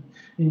folds and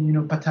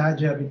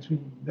patagia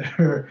between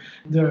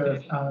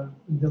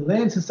the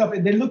lens and stuff.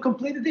 They look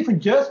completely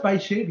different just by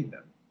shaving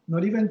them,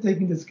 not even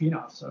taking the skin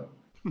off. So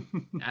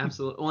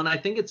absolutely. Well, and I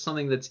think it's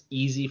something that's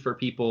easy for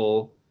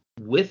people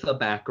with a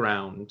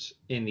background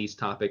in these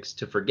topics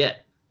to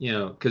forget.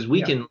 Because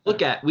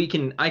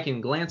I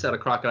can glance at a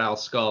crocodile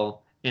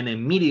skull and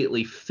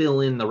immediately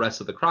fill in the rest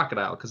of the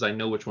crocodile because I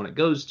know which one it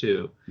goes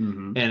to.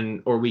 Mm-hmm.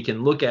 Or we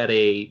can look at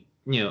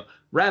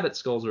rabbit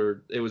skulls,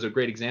 or it was a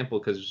great example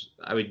because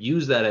I would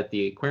use that at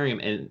the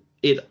aquarium and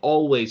it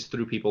always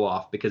threw people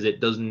off because it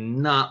does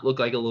not look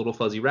like a little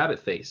fuzzy rabbit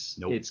face.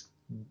 Nope. It's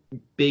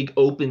big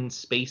open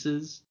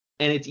spaces,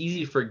 and it's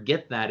easy to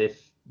forget that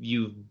if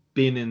you've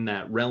been in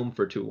that realm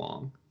for too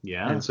long.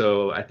 Yeah. And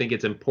so I think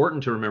it's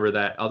important to remember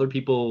that other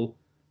people,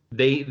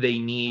 they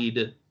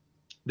need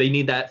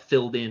that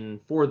filled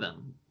in for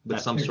them with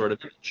some sort of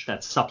image.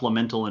 That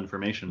supplemental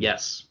information.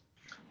 Yes.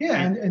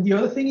 Yeah, and the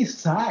other thing is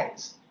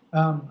size.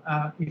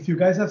 If you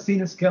guys have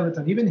seen a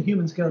skeleton, even a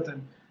human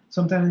skeleton,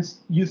 sometimes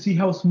you see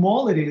how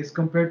small it is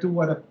compared to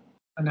what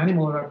an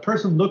animal or a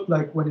person looked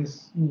like when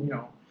it's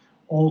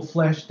all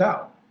fleshed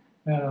out.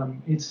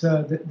 There's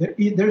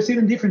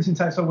even difference in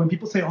size. So when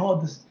people say, "Oh,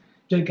 this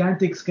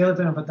gigantic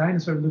skeleton of a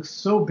dinosaur looks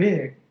so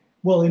big,"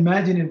 well,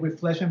 imagine it with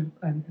flesh and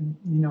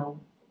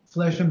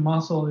flesh and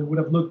muscle. It would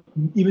have looked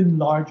even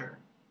larger.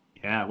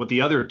 Yeah, with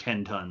the other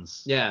 10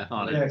 tons. Yeah.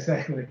 On it. Yeah,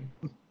 exactly.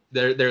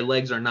 Their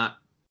legs are not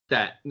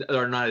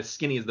as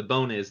skinny as the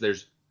bone is.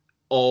 There's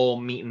all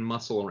meat and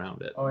muscle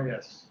around it. Oh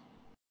yes.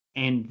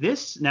 And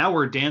now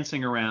we're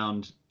dancing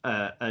around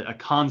a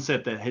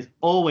concept that has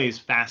always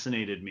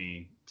fascinated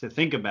me to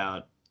think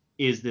about,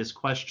 is this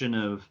question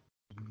of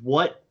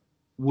what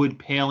would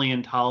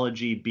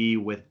paleontology be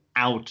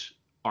without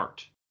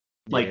art?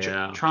 Like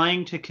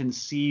trying to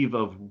conceive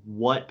of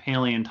what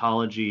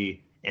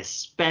paleontology,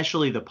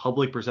 especially the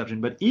public perception,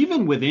 but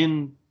even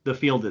within the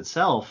field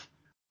itself,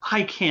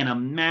 I can't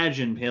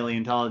imagine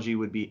paleontology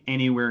would be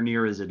anywhere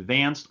near as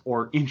advanced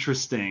or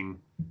interesting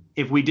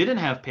if we didn't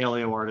have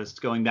paleo artists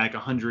going back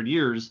 100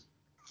 years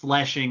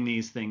fleshing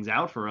these things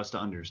out for us to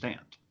understand.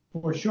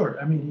 For sure.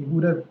 I mean,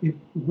 it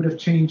would have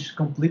changed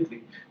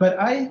completely. But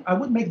I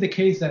would make the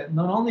case that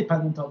not only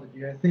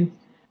paleontology, I think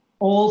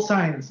all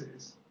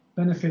sciences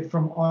benefit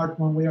from art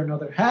one way or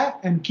another, have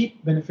and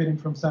keep benefiting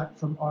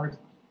from art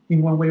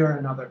in one way or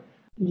another.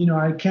 You know,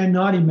 I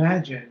cannot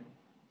imagine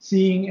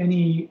seeing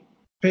any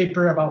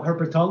paper about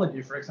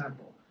herpetology, for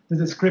example. The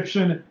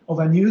description of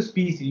a new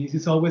species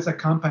is always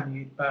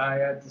accompanied by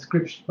a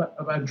description,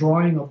 of a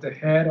drawing of the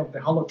head of the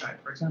holotype,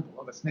 for example,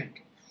 of a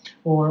snake,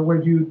 or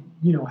where you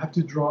have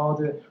to draw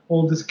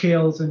all the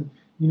scales, and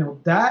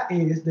that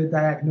is the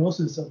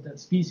diagnosis of that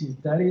species.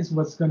 That is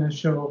what's going to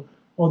show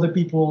other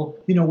people,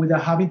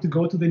 without having to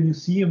go to the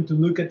museum to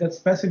look at that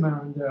specimen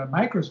under a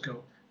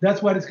microscope.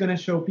 That's what it's going to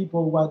show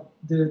people what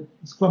the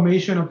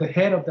exclamation of the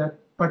head of that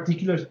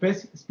particular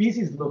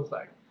species looks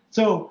like.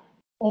 So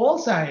all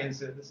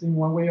sciences, in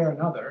one way or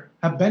another,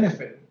 have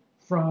benefited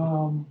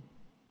from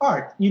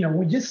art.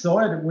 We just saw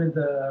it with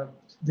the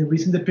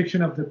recent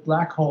depiction of the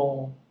black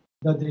hole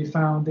that they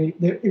found.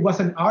 It was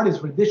an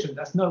artist's rendition.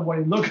 That's not what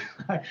it looked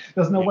like.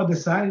 That's not what the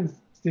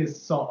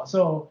scientists saw.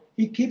 So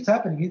it keeps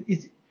happening.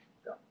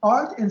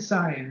 Art and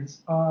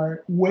science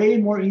are way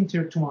more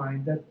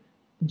intertwined than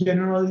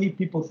generally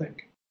people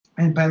think.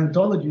 And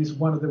paleontology is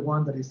one of the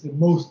ones that is the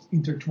most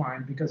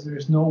intertwined, because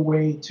there's no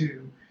way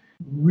to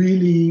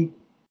really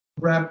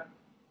grab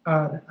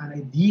an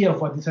idea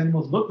of what these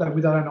animals look like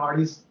without an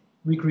artist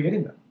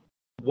recreating them.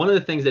 One of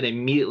the things that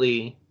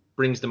immediately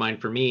brings to mind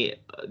for me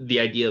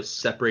the idea of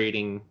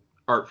separating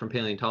art from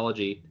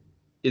paleontology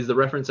is the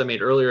reference I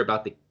made earlier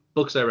about the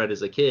books I read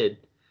as a kid,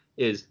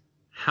 is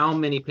how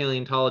many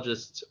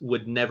paleontologists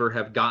would never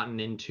have gotten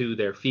into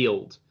their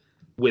field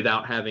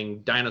without having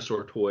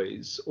dinosaur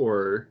toys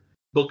or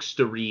books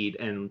to read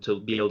and to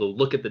be able to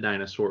look at the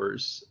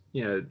dinosaurs.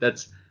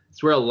 That's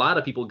where a lot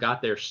of people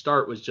got their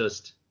start, was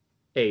just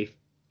a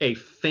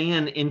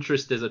fan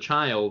interest as a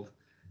child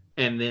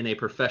and then a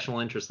professional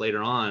interest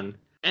later on.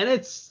 And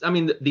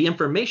the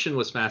information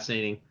was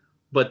fascinating,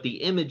 but the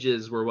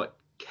images were what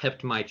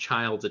kept my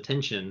child's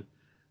attention,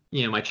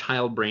 my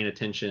child brain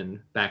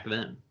attention back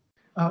then.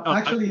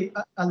 I've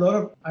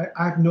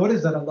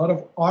noticed that a lot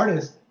of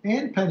artists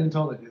and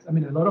paleontologists, a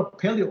lot of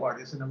paleo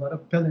artists and a lot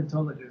of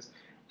paleontologists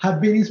have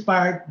been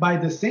inspired by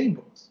the same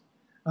books.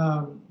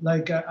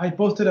 I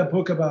posted a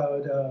book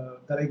about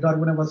that I got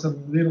when I was a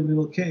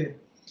little kid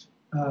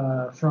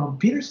from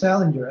Peter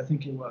Salinger, I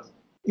think it was.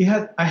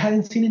 I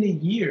hadn't seen it in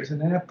years, and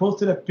then I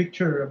posted a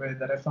picture of it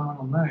that I found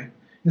online.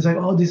 It's like,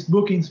 oh, this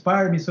book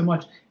inspired me so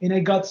much, and I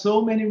got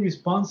so many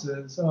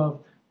responses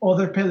of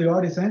other paleo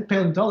artists and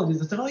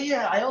paleontologists that said, oh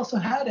yeah, I also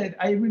had it,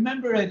 I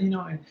remember it,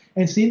 and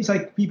it seems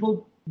like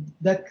people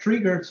that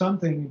triggered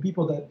something in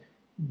people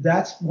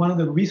that's one of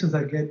the reasons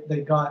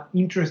they got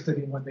interested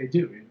in what they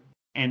do.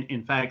 And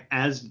in fact,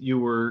 as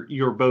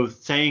you're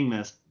both saying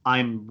this,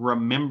 I'm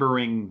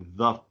remembering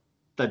the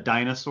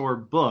dinosaur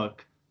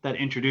book that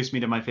introduced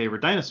me to my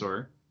favorite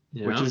dinosaur,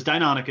 which is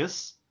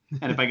Deinonychus.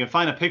 And if I can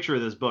find a picture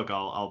of this book,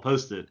 I'll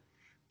post it.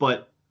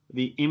 But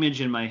the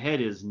image in my head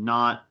is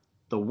not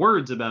the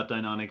words about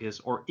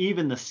Deinonychus or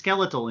even the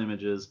skeletal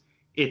images.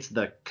 It's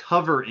the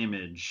cover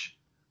image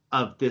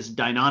of this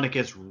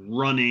Deinonychus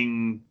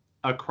running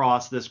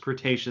across this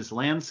Cretaceous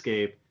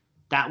landscape.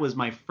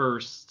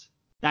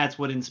 That's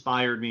what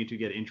inspired me to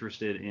get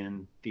interested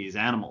in these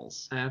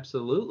animals.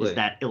 Absolutely. Is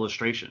that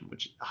illustration,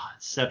 which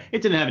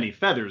it didn't have any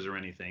feathers or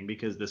anything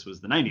because this was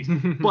the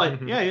 90s.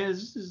 But yeah,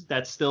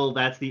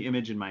 that's the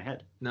image in my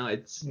head. No,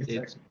 it's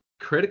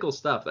critical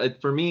stuff.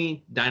 For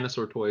me,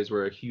 dinosaur toys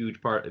were a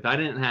huge part. If I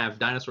didn't have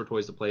dinosaur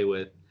toys to play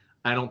with,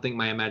 I don't think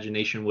my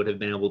imagination would have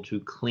been able to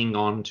cling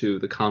on to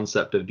the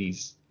concept of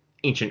these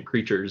ancient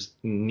creatures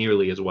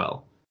nearly as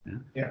well. Yeah.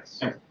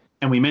 Yes.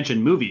 And we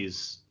mentioned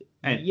movies.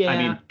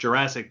 And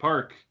Jurassic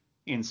Park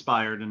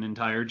inspired an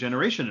entire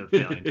generation of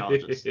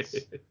paleontologists.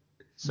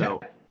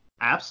 So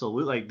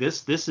absolutely,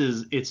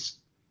 it's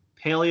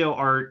paleo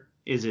art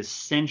is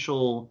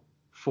essential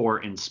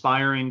for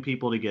inspiring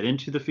people to get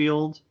into the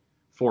field,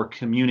 for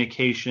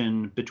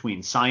communication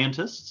between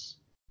scientists,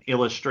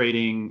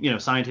 illustrating,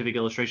 scientific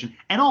illustration,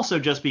 and also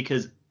just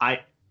because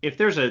if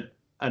there's an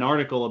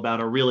article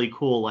about a really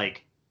cool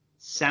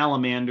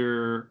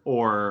salamander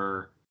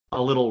or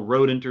a little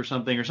rodent or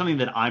something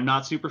that I'm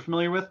not super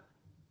familiar with,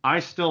 I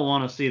still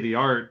want to see the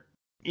art,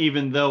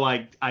 even though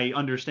I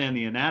understand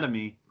the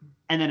anatomy,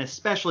 and then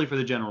especially for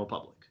the general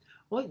public.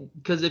 Well,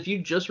 because if you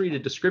just read a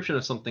description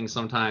of something,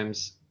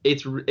 sometimes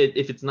if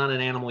it's not an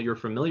animal you're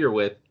familiar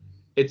with,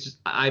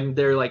 I'm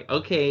there like,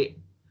 okay,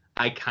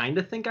 I kind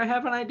of think I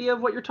have an idea of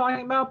what you're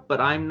talking about,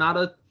 but I'm not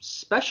a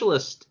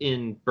specialist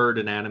in bird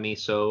anatomy,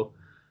 so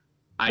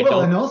I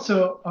Well, don't. and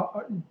also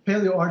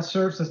paleo art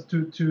serves as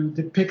to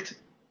depict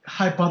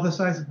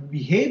hypothesized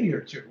behavior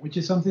too, which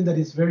is something that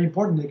is very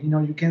important. Like,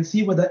 you can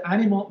see what the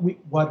animal,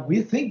 what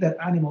we think that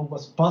animal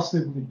was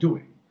possibly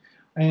doing,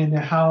 and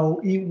how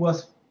it was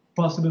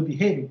possibly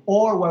behaving,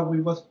 or what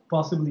we was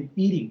possibly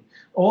eating.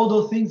 All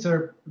those things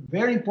are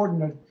very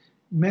important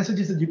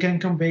messages that you can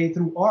convey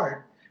through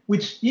art.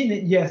 Which,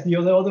 yes, the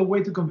other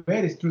way to convey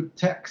it is through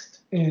text,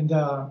 and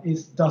it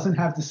doesn't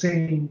have the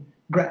same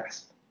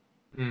grasp.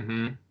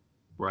 Mm-hmm.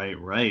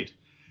 Right.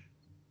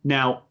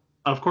 Now,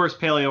 of course,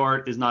 paleo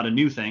art is not a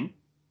new thing.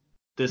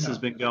 This has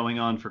No. been going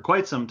on for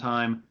quite some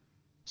time.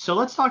 So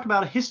let's talk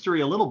about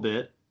history a little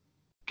bit.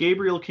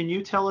 Gabriel, can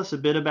you tell us a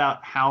bit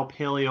about how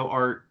paleo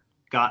art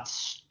got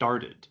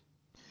started?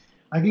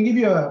 I can give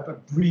you a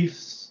brief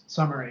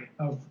summary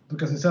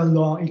because it's a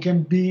long, it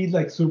can be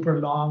like super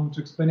long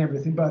to explain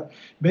everything, but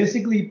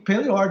basically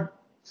paleo art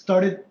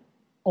started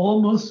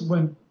almost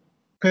when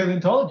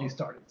paleontology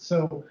started.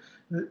 So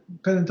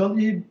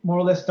paleontology more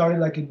or less started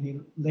like in the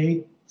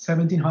late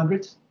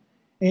 1700s.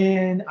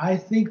 And I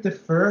think the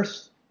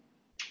first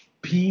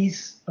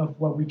piece of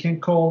what we can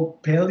call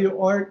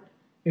paleo art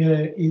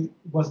it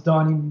was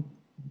done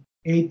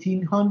in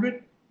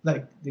 1800,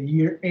 like the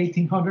year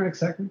 1800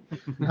 exactly.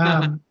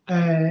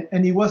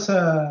 And it was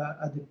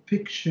a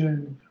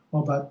depiction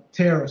of a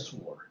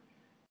pterosaur.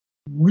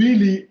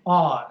 Really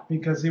odd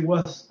because it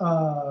was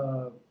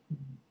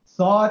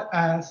thought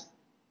as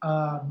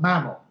a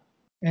mammal.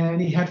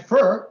 And it had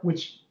fur,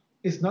 which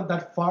is not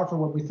that far from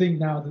what we think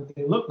now that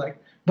they look like,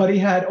 but it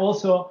had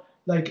also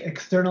like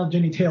external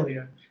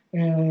genitalia.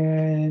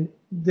 And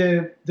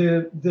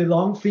the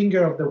long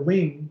finger of the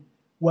wing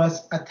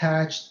was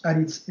attached at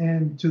its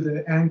end to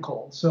the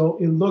ankle. So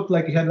it looked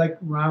like it had like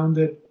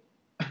rounded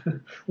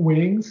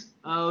wings.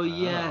 Oh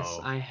yes,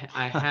 Oh. I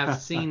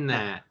have seen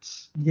that.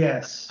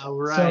 Yes. All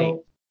right.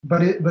 So,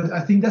 but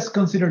I think that's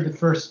considered the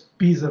first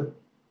piece of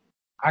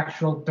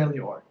actual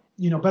paleo art.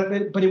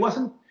 But it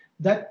wasn't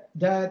that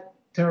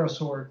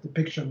pterosaur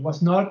depiction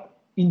was not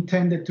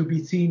intended to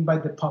be seen by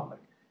the public.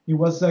 It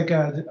was like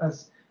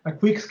a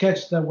quick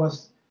sketch that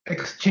was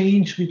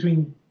exchanged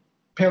between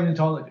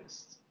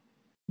paleontologists,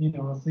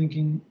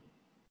 thinking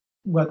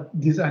what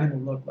this animal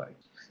looked like.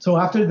 So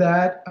after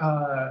that,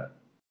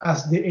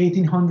 as the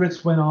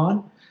 1800s went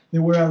on,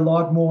 there were a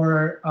lot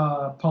more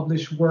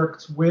published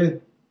works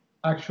with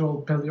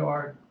actual paleo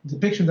art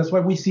depiction. That's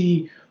why we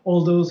see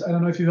all those. I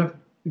don't know if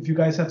you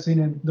guys have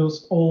seen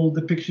those old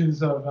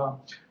depictions of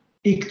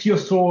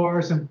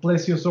ichthyosaurs and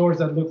plesiosaurs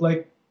that look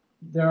like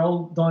they're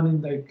all done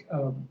in like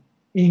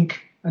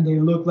ink, and they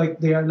look like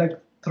they are like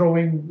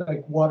throwing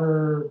like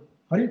water.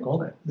 How do you call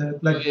that?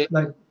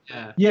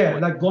 Yeah.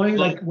 Like glowing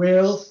like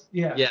whales.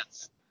 Yeah.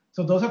 Yes.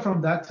 So those are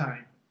from that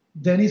time.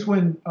 Then is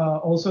when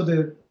also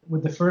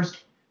with the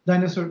first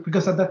dinosaur,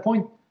 because at that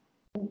point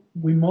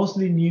we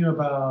mostly knew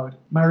about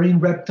marine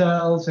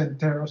reptiles and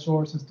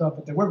pterosaurs and stuff,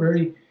 but they were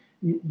very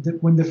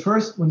when they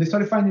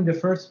started finding the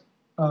first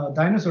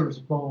dinosaurs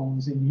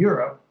bones in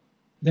Europe.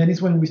 Then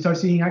is when we start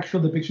seeing actual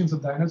depictions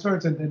of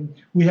dinosaurs, and then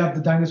we have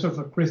the dinosaurs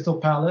of Crystal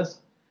Palace,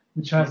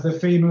 which has the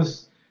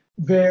famous,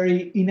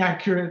 very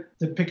inaccurate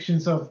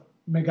depictions of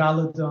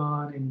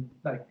megalodon in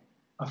like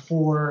a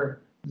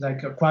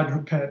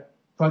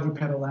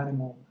quadrupedal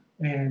animal,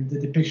 and the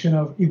depiction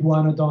of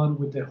iguanodon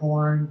with the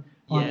horn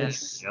on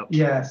its. Yep.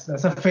 Yes,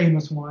 that's a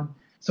famous one.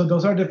 So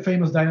those are the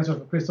famous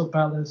dinosaurs of Crystal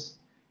Palace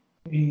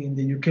in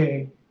the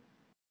UK.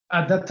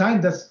 At that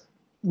time,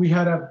 we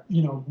had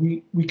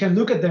we can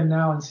look at them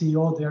now and see,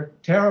 oh, they're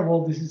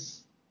terrible.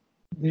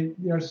 They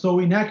are so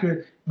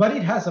inaccurate, but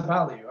it has a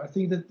value. I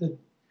think that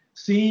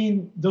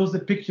seeing those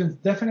depictions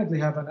definitely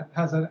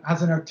has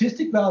an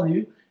artistic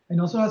value and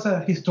also has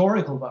a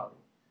historical value.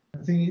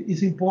 I think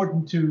it's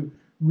important to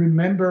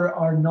remember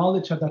our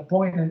knowledge at that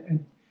point,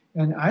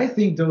 and I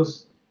think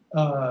those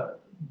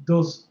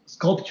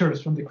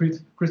sculptures from the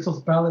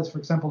Crystal Palace, for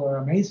example, are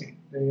amazing.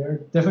 They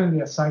are definitely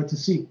a sight to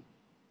see.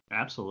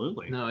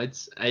 Absolutely. No,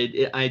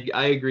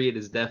 I agree. It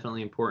is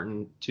definitely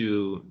important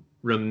to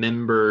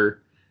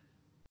remember,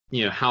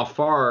 how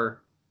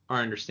far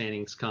our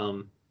understandings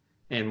come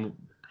and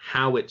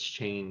how it's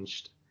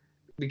changed,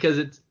 because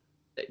it's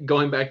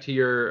going back to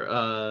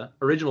your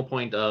original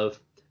point of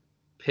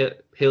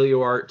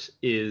paleo art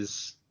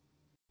is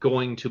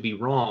going to be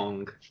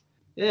wrong.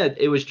 Yeah,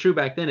 it was true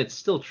back then. It's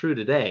still true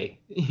today.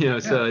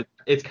 So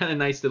it's kind of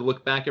nice to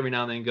look back every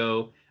now and then and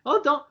go,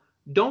 oh,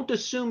 don't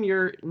assume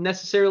you're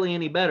necessarily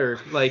any better.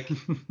 Like,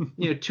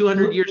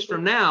 200 years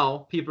from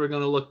now, people are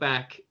going to look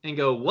back and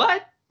go,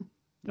 what?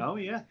 Oh,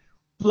 yeah.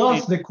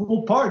 Plus, the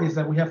cool part is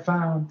that we have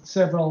found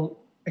several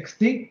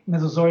extinct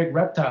Mesozoic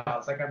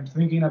reptiles. Like I'm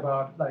thinking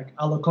about like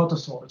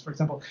Alocotosaurs, for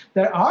example,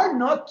 that are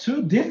not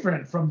too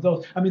different from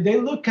those. I mean, they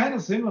look kind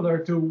of similar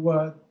to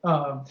what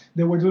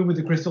they were doing with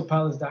the Crystal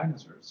Palace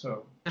dinosaurs.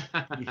 So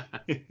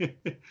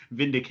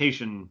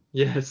Vindication.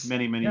 Yes.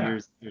 Many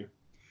years later.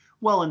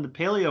 Well, and the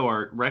paleo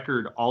art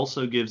record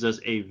also gives us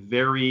a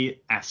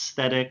very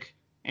aesthetic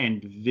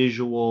and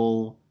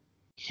visual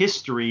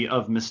history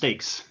of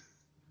mistakes.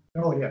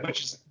 Oh yeah.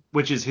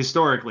 which is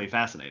historically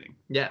fascinating.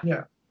 Yeah.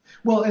 Yeah.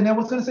 Well, and I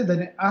was going to say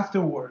that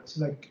afterwards,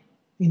 like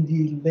in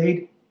the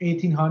late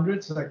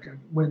 1800s, like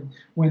when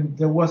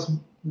there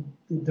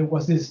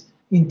was this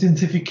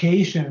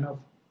intensification of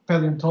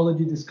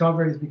paleontology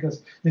discoveries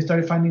because they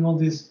started finding all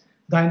these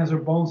dinosaur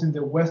bones in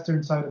the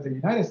western side of the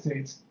United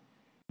States.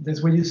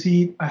 That's when you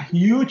see a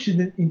huge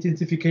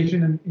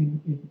intensification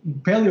in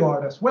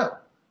paleoart as well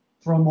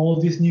from all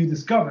these new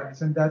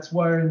discoveries. And that's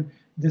where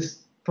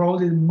this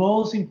probably the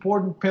most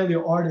important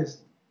paleo artist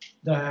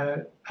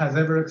that has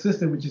ever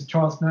existed, which is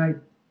Charles Knight,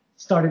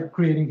 started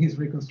creating his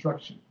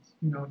reconstructions.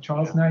 You know,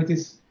 Charles Knight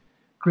is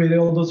created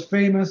all those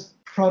famous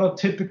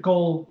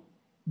prototypical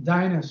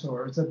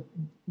dinosaurs that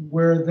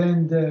were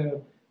then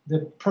the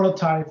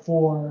prototype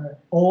for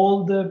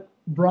all the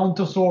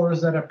brontosaurs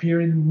that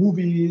appear in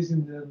movies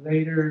in the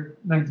later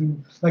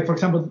 19, like for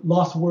example,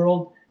 Lost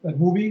World, that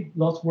movie,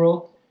 Lost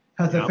World,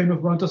 has a famous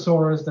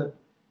brontosaurus that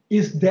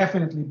is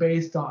definitely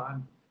based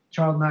on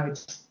Charles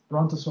Knight's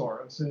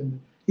brontosaurus. And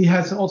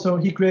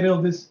he created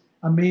all these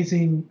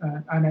amazing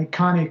and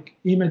iconic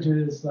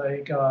images,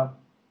 like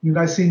you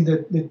guys seen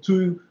the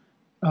two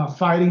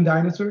fighting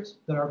dinosaurs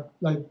that are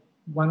like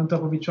one on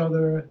top of each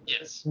other.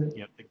 Yes.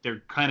 Yeah,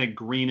 they're kind of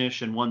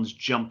greenish, and one's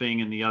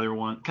jumping, and the other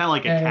one kind of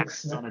like a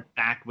cat on its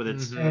back with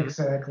its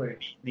exactly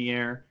feet in the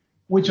air.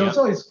 Which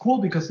also is cool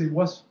because it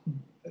was,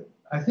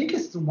 I think,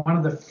 it's one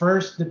of the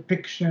first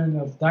depiction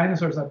of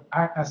dinosaurs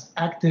as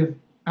active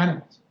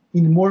animals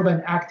in more of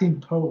an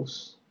acting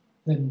pose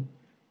than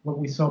what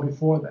we saw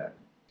before that.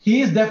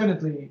 He is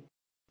definitely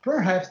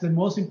perhaps the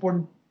most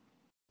important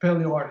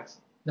paleo artist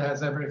that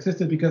has ever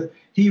existed because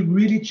he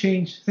really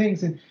changed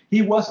things. And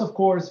he was, of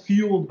course,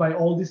 fueled by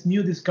all these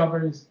new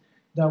discoveries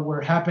that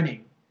were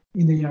happening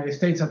in the United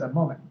States at that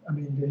moment. I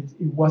mean,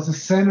 it was the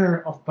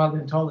center of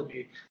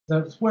paleontology.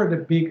 That's where the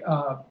big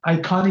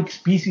iconic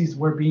species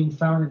were being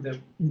found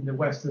in the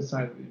western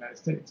side of the United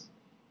States.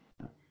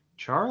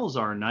 Charles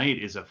R. Knight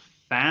is a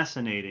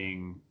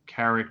fascinating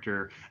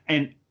character,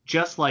 and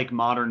just like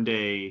modern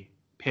day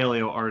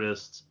paleo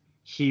artists,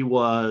 he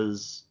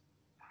was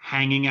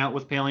hanging out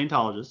with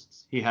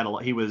paleontologists. He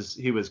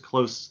was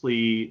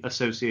closely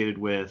associated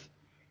with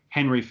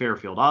Henry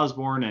Fairfield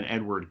Osborn and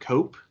Edward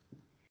Cope,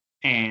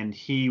 and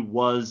he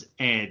was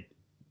an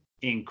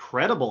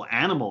incredible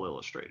animal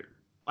illustrator.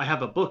 I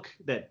have a book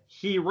that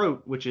he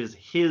wrote, which is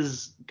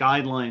his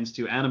guidelines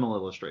to animal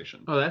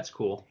illustration. Oh, that's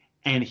cool.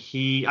 And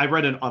I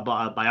read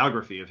a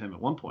biography of him at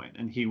one point,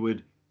 and he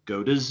would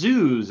go to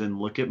zoos and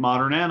look at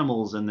modern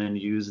animals and then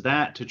use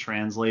that to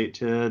translate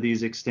to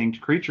these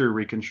extinct creature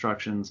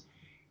reconstructions.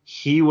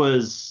 He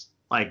was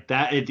like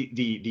that,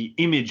 the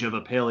image of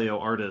a paleo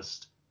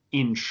artist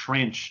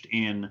entrenched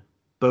in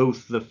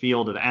both the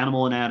field of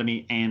animal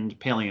anatomy and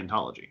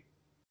paleontology.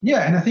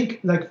 Yeah, and I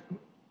think like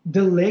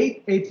the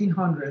late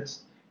 1800s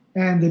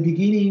and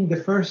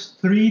the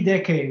first 3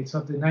 decades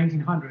of the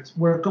 1900s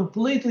were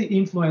completely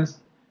influenced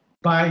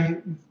by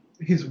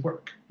his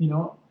work. You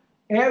know,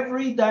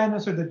 every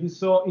dinosaur that you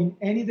saw in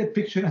any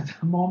depiction at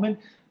the moment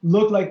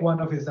looked like one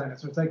of his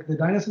dinosaurs. Like the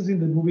dinosaurs in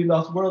the movie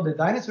Lost World, the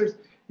dinosaurs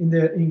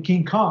in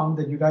King Kong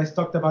that you guys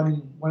talked about in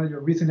one of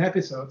your recent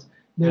episodes,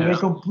 they were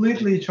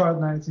completely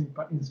Charles Knight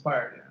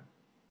inspired.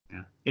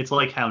 Yeah. It's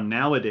like how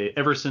nowadays,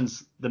 ever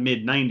since the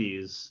mid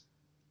 90s,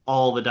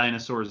 all the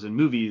dinosaurs in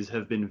movies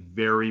have been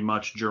very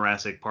much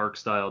Jurassic Park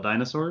style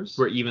dinosaurs.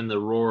 Where even the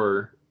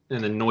roar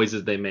and the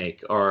noises they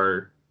make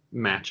are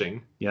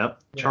matching. Yep.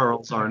 Yeah.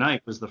 Charles R.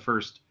 Knight was the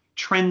first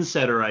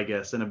trendsetter, I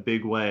guess, in a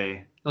big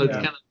way. Well, it's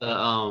kind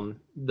of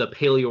the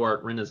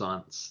Paleoart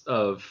renaissance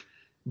of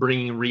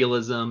bringing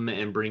realism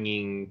and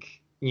bringing,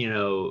 you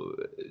know,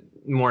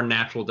 more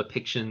natural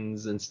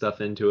depictions and stuff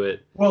into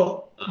it.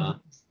 Well, that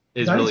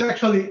is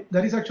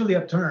actually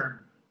a term.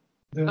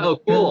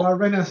 Cool. The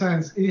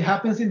Renaissance. It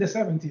happens in the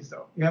 70s,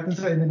 though. It happens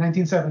in the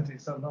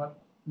 1970s, so not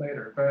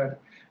later.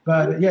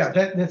 But yeah,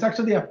 that's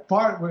actually a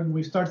part when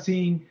we start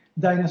seeing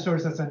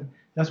dinosaurs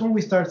that's when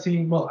we start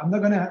seeing. Well, I'm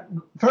not gonna.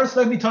 First,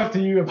 let me talk to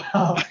you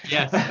about.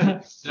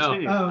 Yes. No.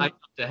 I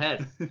jumped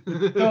ahead.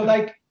 So,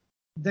 like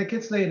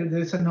decades later,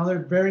 there's another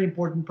very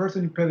important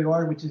person in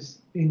paleoart, which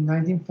is in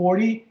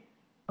 1940,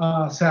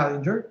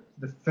 Salinger,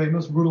 the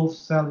famous Rudolf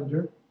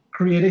Salinger,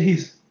 created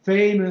his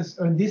famous,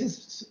 and this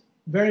is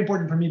very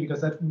important for me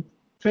because that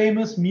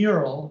famous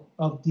mural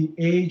of the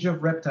Age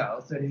of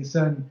Reptiles that is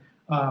in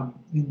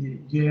the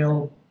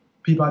Yale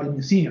Peabody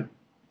Museum.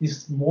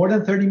 It's more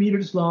than 30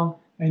 meters long,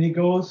 and it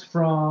goes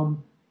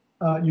from,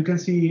 you can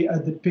see a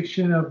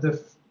depiction of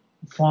the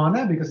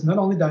fauna, because not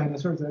only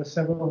dinosaurs, there are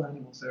several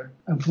animals there,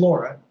 and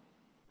flora,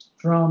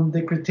 from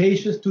the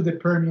Cretaceous to the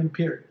Permian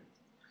period.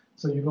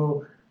 So you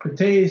go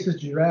Cretaceous,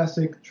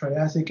 Jurassic,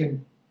 Triassic,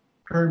 and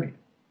Permian.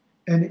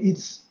 And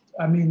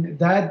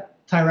that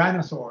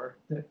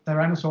the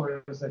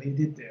Tyrannosaurus that he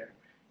did there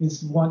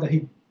is one that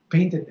he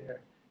painted there.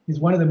 Is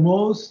one of the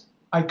most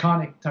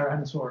iconic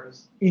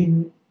Tyrannosaurus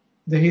in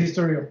the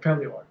history of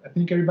paleoart. I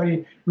think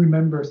everybody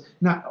remembers.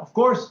 Now, of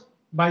course,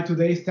 by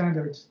today's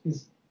standards,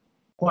 is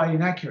quite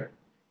inaccurate.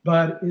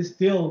 but it's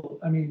still,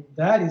 I mean,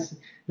 that is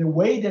the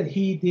way that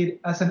he did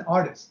as an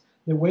artist,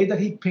 the way that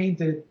he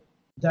painted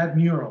that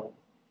mural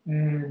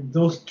and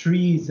those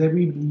trees,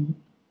 every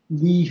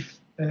leaf,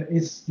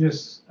 is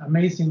just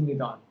amazingly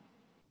done.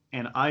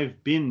 And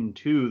I've been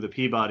to the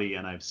Peabody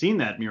and I've seen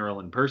that mural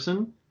in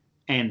person,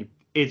 and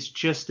it's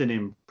just an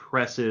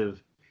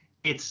impressive.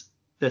 It's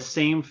the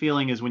same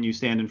feeling as when you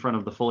stand in front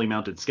of the fully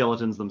mounted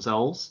skeletons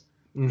themselves.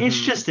 It's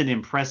just an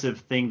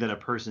impressive thing that a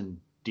person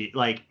did.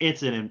 Like,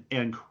 it's an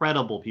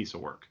incredible piece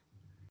of work.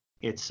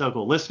 It's so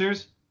cool.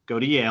 Listeners, go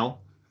to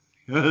Yale,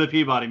 go to the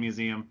Peabody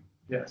Museum.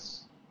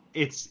 Yes.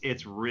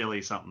 It's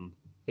really something.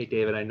 Hey,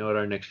 David, I know what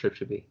our next trip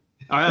should be.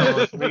 All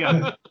right, we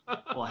got.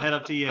 We'll head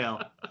up to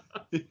Yale.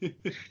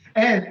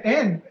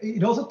 And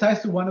it also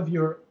ties to one of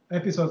your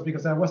episodes,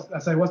 because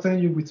as I was telling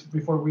you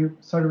before we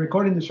started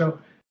recording the show,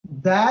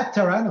 that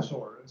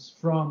Tyrannosaurus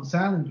from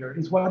Salinger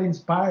is what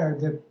inspired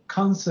the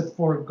concept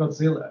for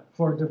Godzilla,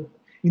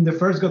 in the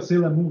first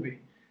Godzilla movie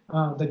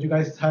that you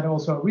guys had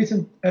also a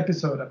recent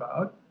episode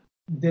about.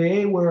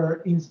 They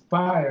were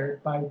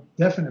inspired by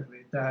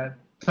definitely that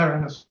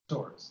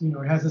Tyrannosaurus.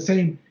 It has the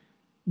same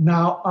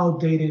now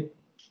outdated,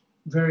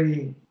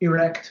 very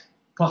erect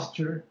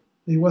posture.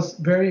 It was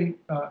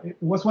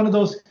one of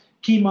those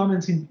key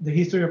moments in the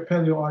history of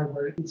Paleoart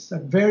where it's a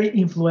very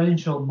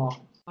influential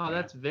moment. Oh,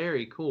 that's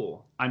very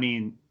cool. I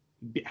mean,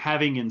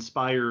 having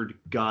inspired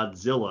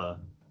Godzilla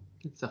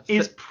It's a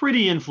is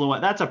pretty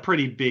influential. That's a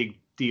pretty big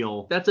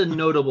deal. That's a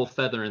notable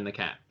feather in the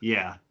cap.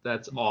 Yeah.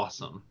 That's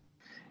awesome.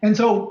 And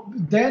so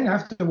then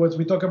afterwards,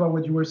 we talk about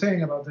what you were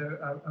saying about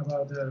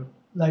the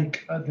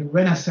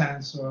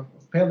Renaissance of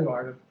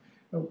Paleoart,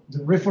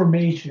 the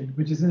Reformation,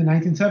 which is in the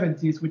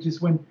 1970s, which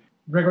is when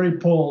Gregory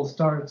Paul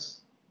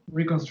starts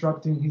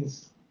reconstructing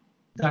his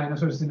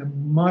dinosaurs in a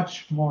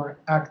much more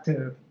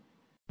active,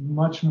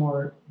 much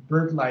more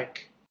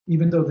bird-like,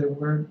 even though they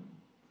were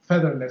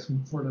featherless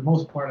for the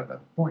most part at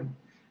that point.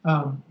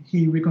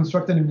 He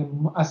reconstructed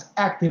them as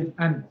active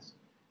animals,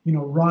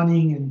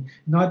 running, and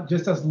not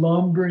just as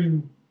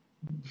lumbering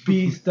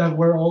beasts that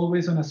were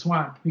always on a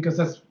swamp, because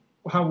that's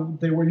how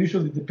they were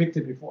usually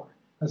depicted before,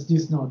 as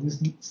these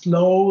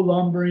slow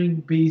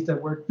lumbering beasts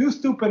that were too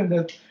stupid, and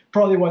that's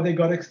probably why they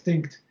got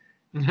extinct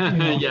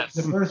Yes.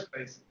 in the first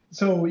place.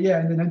 So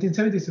yeah, in the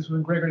 1970s is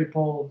when Gregory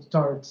Paul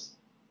starts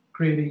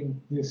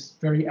creating this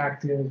very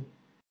active,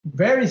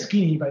 very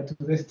skinny, by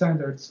today's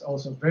standards,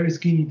 also very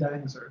skinny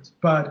dinosaurs.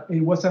 But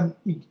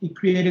it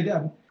created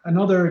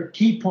another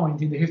key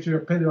point in the history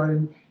of Paleoart,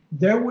 and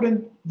there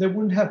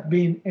wouldn't have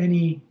been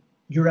any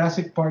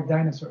Jurassic Park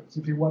dinosaurs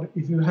if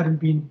it hadn't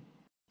been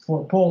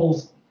for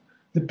Paul's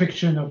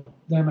depiction of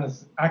them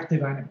as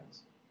active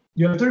animals.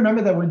 You have to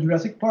remember that when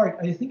Jurassic Park,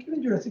 I think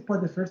even Jurassic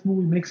Park, the first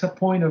movie, makes a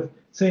point of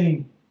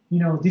saying,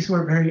 these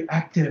were very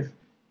active.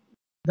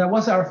 That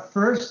was the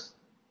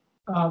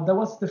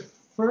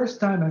first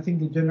time I think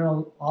the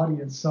general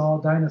audience saw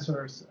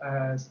dinosaurs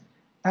as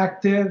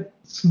active,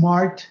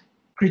 smart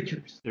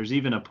creatures. There's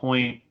even a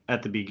point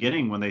at the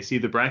beginning when they see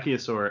the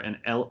brachiosaur, and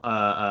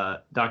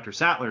Dr.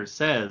 Sattler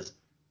says,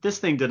 this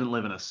thing didn't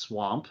live in a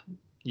swamp.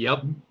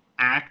 Yep.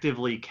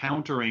 Actively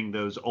countering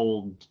those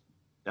old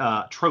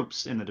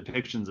tropes in the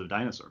depictions of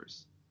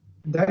dinosaurs.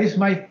 That is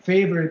my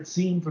favorite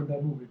scene from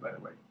that movie, by the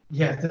way.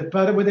 Yes, the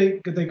part where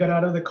they got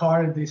out of the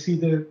car and they see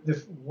the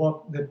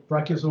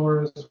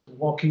brachiosaurus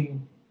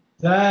walking.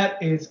 That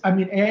is, I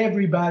mean,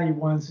 everybody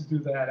wants to do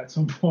that at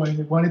some point.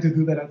 They wanted to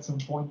do that at some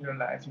point in their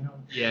life,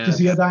 Yeah. To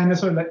see a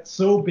dinosaur that's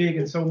so big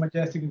and so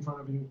majestic in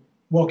front of you,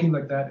 walking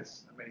like that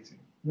is amazing.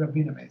 It would have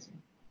been amazing.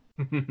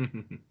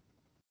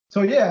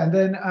 So yeah, and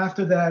then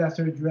after that,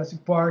 after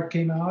Jurassic Park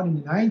came out in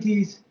the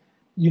 90s,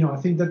 I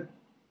think that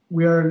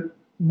we are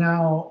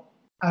now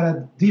at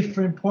a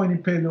different point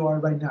in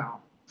Paleoart right now.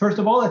 First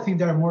of all, I think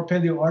there are more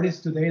paleo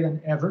artists today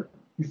than ever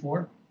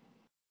before.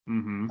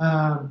 Mm-hmm.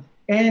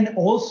 And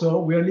also,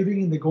 we are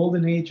living in the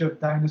golden age of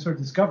dinosaur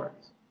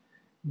discoveries.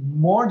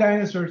 More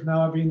dinosaurs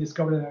now are being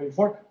discovered than ever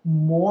before.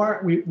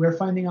 We're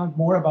finding out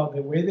more about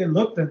the way they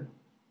look than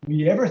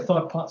we ever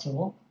thought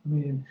possible. I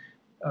mean,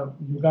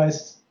 you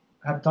guys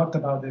have talked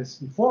about this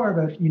before,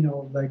 but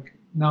like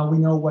now we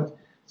know what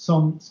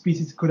some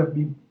species could have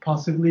been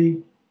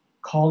possibly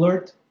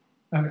colored,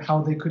 and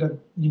how they could have,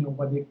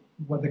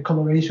 what the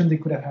coloration they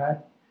could have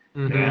had.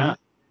 Mm-hmm. Yeah.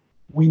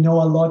 We know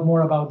a lot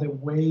more about the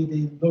way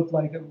they look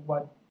like,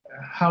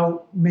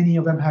 how many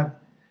of them have,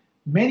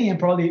 and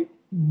probably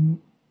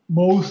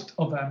most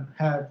of them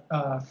have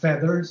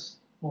feathers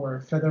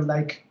or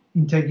feather-like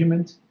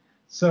integument.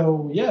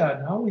 So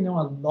yeah, now we know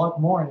a lot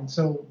more, and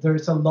so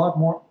there's a lot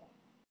more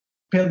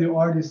paleo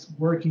artists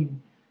working,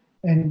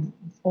 and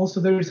also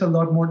there is a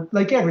lot more,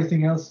 like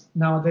everything else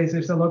nowadays.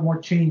 There's a lot more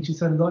change.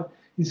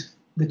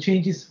 The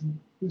change is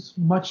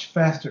much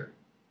faster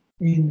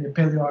in the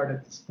paleo art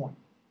at this point.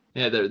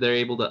 Yeah, they're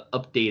able to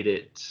update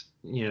it,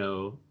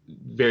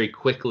 very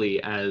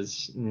quickly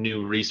as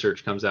new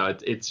research comes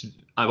out.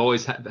 I've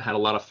always had a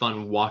lot of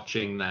fun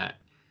watching that,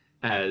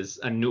 as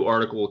a new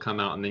article will come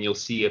out, and then you'll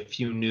see a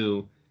few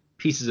new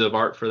pieces of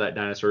art for that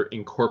dinosaur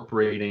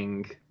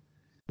incorporating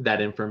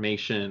that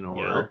information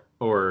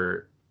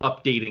or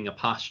updating a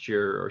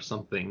posture or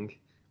something,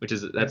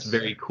 that's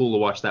very cool to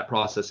watch that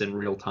process in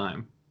real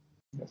time.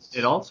 Yes.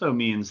 It also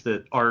means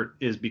that art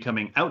is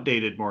becoming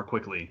outdated more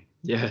quickly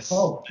Yes.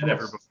 than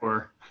ever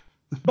before.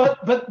 But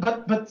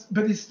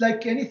it's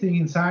like anything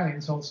in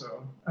science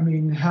also. I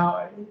mean,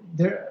 how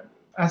there,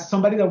 as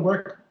somebody that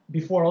worked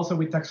before also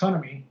with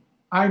taxonomy,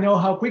 I know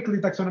how quickly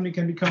taxonomy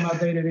can become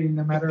outdated in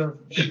a matter of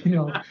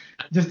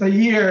just a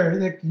year.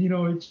 Like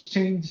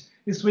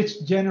it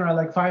switched genera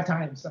like 5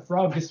 times. A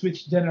frog is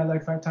switched genera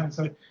like 5 times.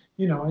 So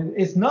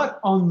it's not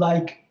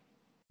unlike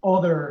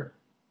other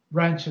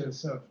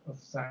branches of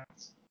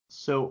science.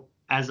 So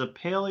as a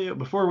paleo,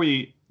 before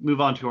we move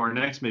on to our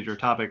next major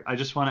topic, I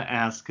just want to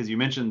ask, because you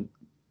mentioned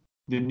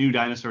the new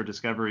dinosaur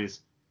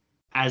discoveries,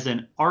 as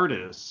an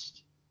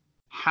artist,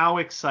 how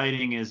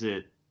exciting is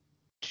it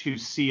to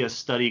see a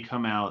study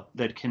come out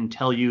that can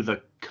tell you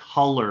the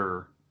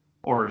color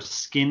or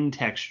skin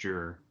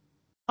texture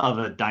of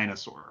a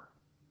dinosaur?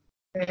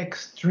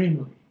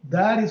 Extremely.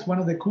 That is one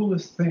of the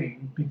coolest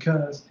things,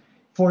 because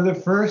for the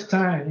first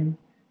time,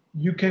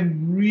 you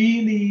can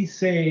really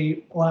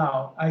say,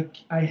 wow,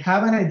 I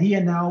have an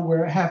idea now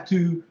where I have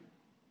to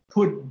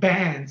put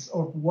bands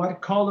of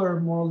what color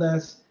more or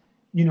less,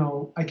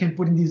 I can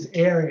put in this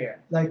area.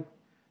 Like,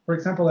 for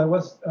example, I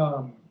was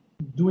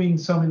doing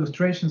some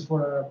illustrations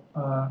for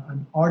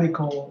an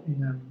article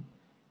in a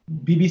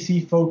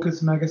BBC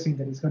Focus magazine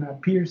that is going to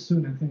appear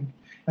soon, I think.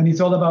 And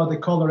it's all about the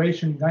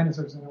coloration in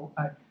dinosaurs.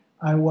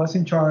 I was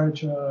in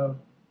charge of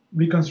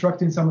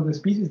reconstructing some of the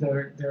species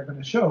that they're going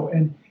to show.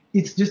 And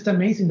it's just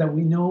amazing that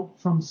we know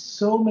from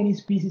so many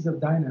species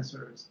of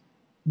dinosaurs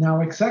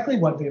now exactly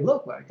what they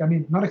look like. I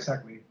mean, not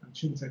exactly, I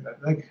shouldn't say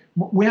that. Like,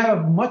 we have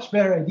a much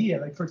better idea.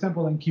 Like, for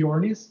example, in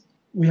Chiornis,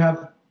 we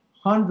have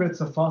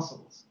hundreds of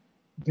fossils,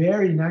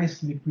 very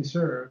nicely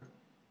preserved,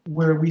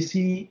 where we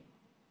see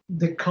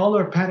the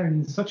color pattern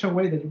in such a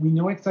way that we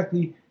know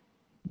exactly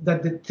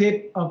that the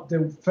tip of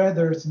the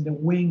feathers and the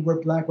wing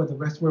were black, while the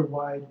rest were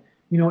white.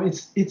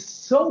 It's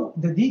so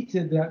the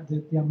detail,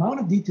 the amount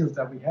of details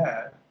that we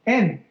have.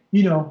 And,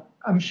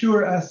 I'm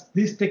sure as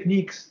these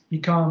techniques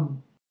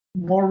become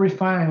more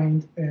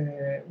refined,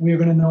 we're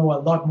going to know a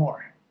lot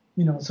more.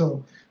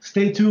 So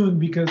stay tuned,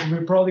 because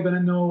we're probably going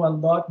to know a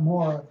lot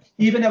more,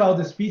 even about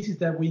the species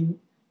that we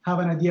have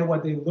an idea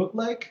what they look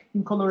like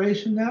in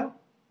coloration now.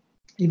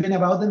 Even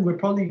about them, we're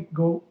going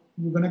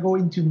to go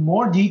into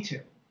more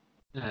detail.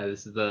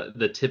 This is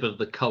the tip of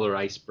the color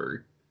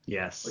iceberg.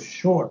 Yes. For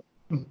sure.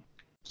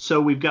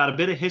 So we've got a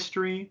bit of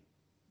history.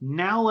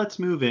 Now let's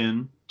move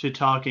in to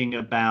talking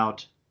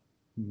about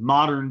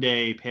modern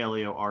day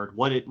paleo art,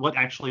 what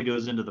actually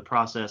goes into the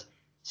process,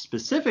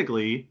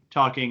 specifically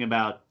talking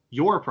about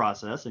your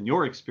process and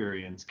your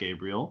experience,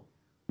 Gabriel.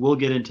 We'll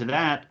get into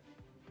that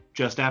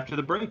just after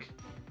the break.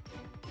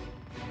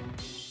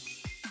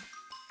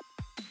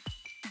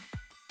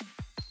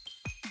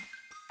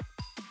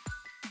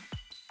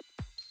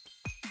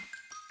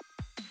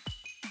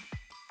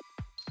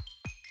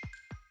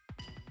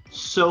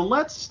 So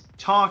let's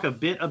talk a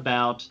bit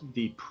about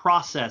the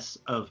process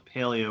of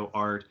paleo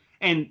art.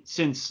 And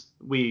since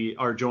we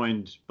are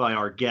joined by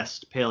our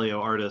guest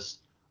paleo artist,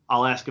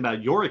 I'll ask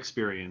about your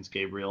experience,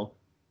 Gabriel.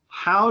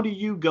 How do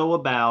you go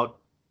about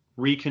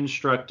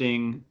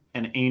reconstructing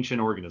an ancient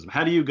organism?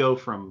 How do you go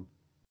from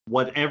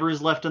whatever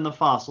is left in the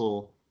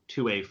fossil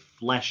to a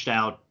fleshed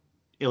out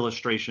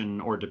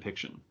illustration or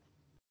depiction?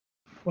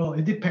 Well,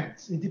 it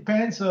depends. It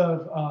depends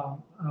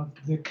of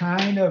the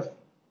kind of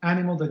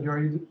animal that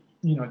you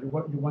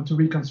want to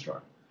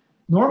reconstruct.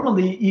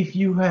 Normally, if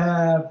you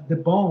have the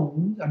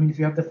bone, if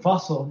you have the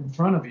fossil in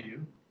front of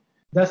you,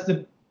 that's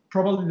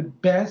probably the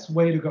best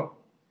way to go,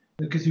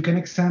 because you can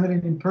examine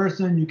it in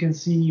person. You can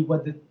see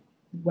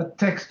what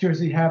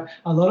textures you have.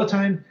 A lot of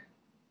time,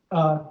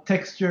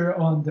 texture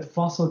on the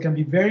fossil can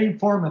be very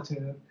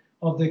informative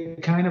of the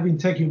kind of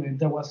integument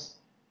that was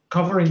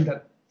covering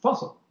that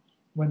fossil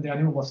when the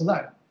animal was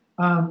alive.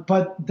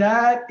 But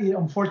that,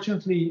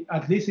 unfortunately,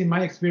 at least in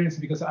my experience,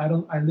 because I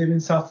live in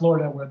South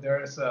Florida, where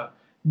there is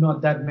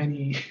not that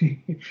many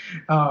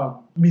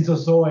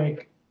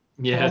Mesozoic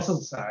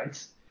fossil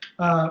sites,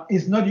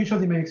 is not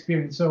usually my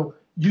experience. So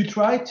you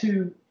try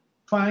to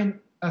find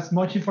as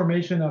much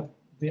information of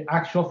the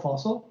actual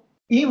fossil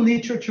in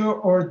literature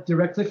or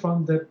directly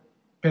from the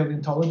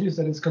paleontologist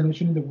that is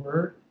commissioning the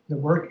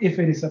work, if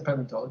it is a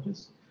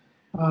paleontologist.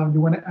 You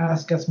want to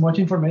ask as much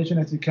information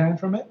as you can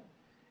from it.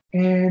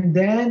 And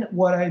then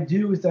what I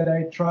do is that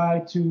I try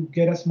to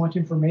get as much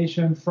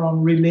information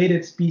from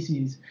related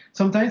species.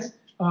 Sometimes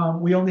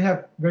we only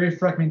have very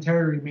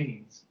fragmentary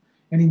remains.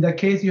 And in that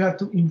case, you have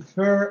to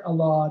infer a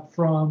lot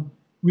from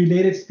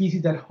related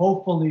species that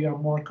hopefully are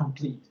more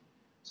complete.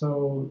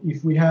 So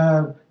if we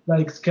have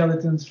like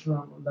skeletons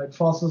like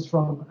fossils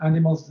from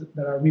animals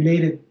that are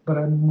related but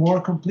are more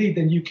complete,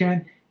 then you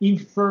can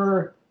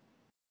infer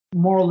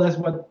more or less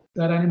what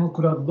that animal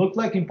could have looked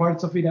like in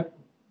parts of it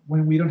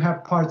when we don't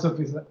have parts of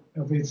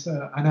its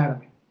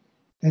anatomy.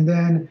 And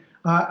then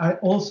I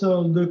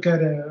also look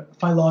at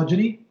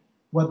phylogeny,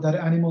 what that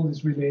animal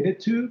is related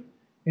to.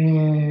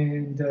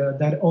 and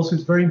that also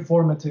is very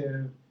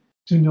informative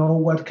to know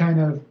what kind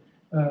of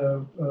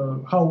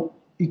how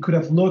it could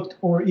have looked,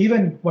 or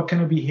even what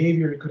kind of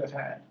behavior it could have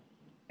had.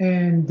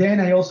 And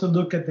then I also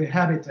look at the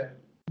habitat.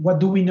 What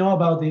do we know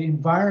about the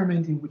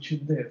environment in which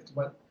it lived?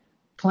 What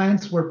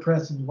plants were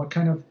present? What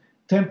kind of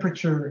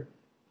temperature,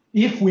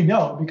 if we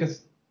know,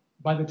 because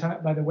by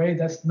the way,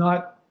 that's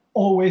not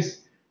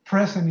always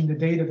present in the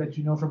data that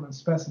you know from a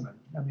specimen.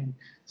 I mean,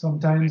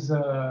 sometimes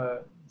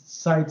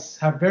sites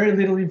have very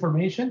little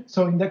information.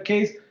 So in that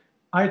case,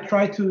 I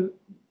try to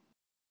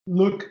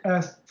look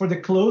as for the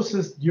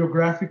closest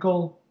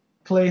geographical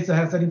place that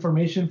has that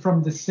information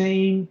from the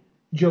same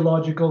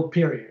geological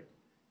period.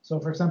 So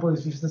for example,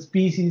 if it's a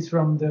species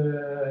from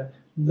the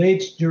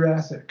late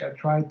Jurassic, I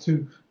try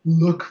to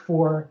look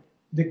for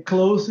the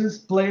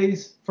closest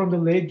place from the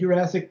late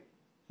Jurassic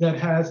that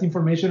has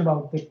information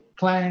about the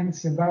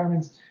plants,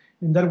 environments.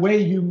 In that way,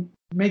 you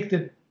make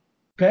the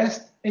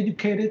best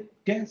educated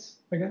guess,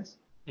 I guess.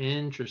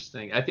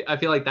 Interesting. I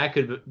feel like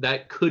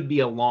that could be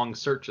a long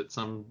search at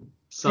some.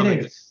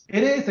 It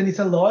is, and it's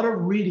a lot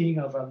of reading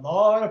of a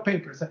lot of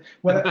papers.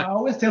 What I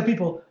always tell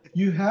people,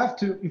 you have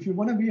to, if you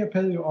want to be a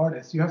paleo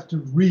artist, you have to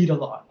read a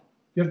lot.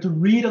 You have to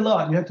read a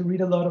lot. You have to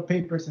read a lot of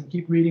papers and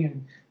keep reading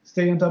and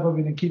stay on top of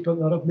it and keep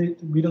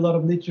read a lot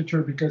of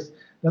literature, because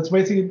that's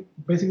basically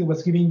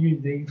what's giving you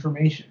the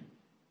information.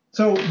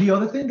 So the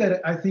other thing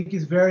that I think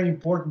is very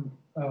important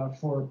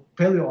for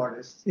paleo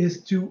artists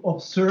is to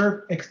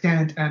observe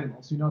extant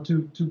animals.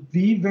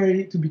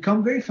 To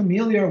become very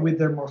familiar with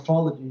their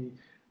morphology,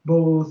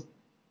 both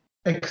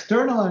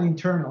external and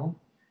internal,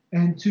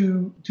 and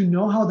to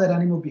know how that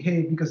animal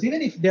behaves. Because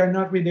even if they're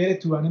not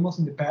related to animals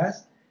in the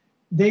past,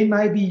 they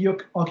might be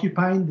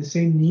occupying the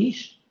same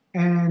niche,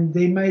 and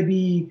they might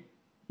be,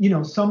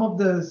 some of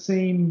the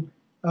same.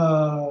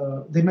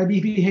 They might be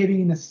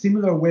behaving in a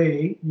similar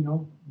way,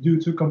 due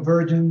to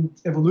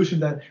convergent evolution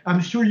that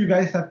I'm sure you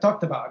guys have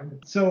talked about.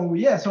 So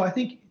I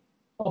think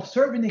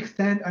observing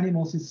extant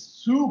animals is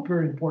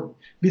super important.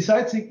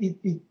 Besides,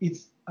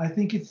 I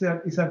think it's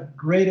a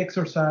great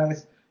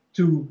exercise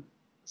to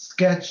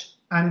sketch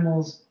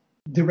animals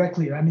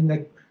directly. I mean,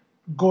 like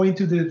going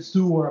to the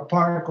zoo or a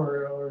park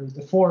or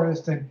the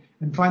forest and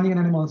finding an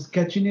animal and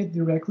sketching it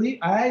directly.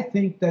 I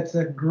think that's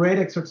a great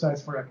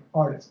exercise for an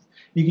artist.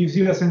 It gives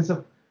you a sense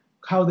of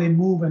how they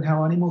move and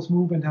how animals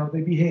move and how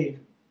they behave.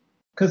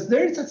 Because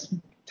there's a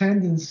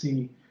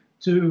tendency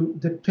to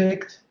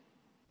depict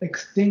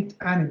extinct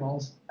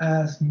animals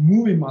as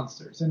movie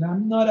monsters, and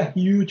I'm not a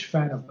huge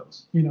fan of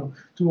those.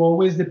 To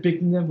always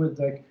depicting them with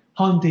like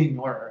hunting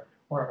or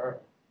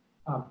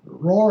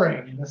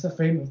roaring. That's a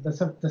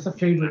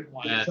favorite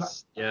one.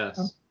 Yes,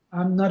 yes.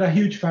 I'm not a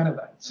huge fan of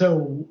that.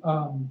 So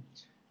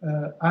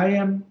I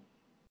am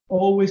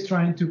always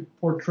trying to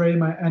portray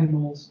my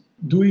animals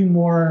doing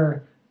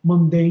more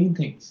mundane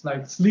things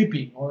like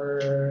sleeping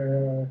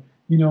or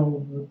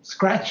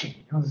scratching,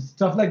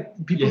 stuff like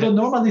people don't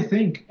normally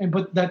think,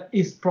 but that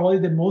is probably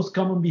the most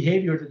common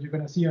behavior that you're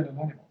going to see on an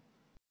animal.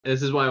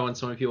 This is why when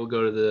so many people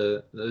go to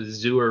the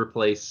zoo or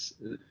place,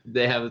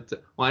 they have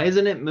why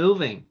isn't it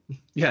moving?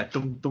 Yeah,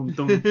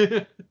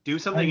 do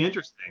something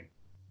interesting.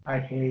 I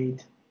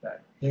hate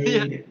that.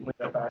 Hate it with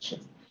a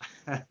passion.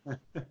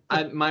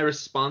 My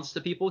response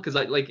to people, because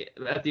I like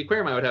at the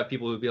aquarium, I would have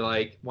people who would be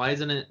like, why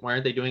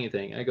aren't they doing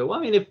anything? I go, well,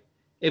 I mean,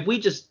 if we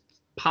just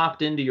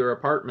popped into your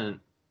apartment,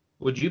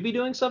 would you be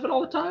doing stuff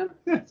all the time?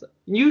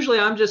 Usually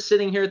I'm just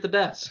sitting here at the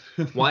desk.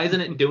 Why isn't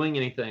it doing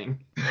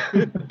anything?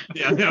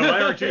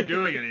 Why aren't you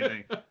doing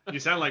anything? You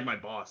sound like my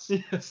boss.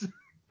 Yes.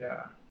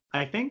 Yeah.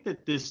 I think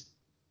that this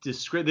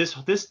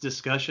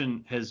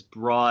discussion has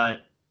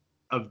brought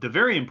the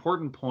very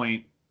important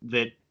point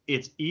that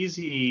it's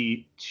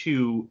easy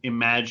to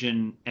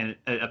imagine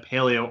a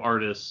paleo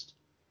artist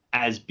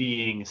as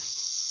being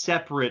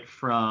separate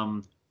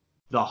from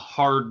the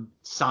hard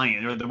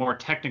science or the more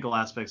technical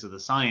aspects of the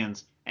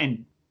science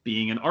and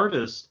being an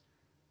artist.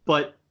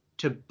 But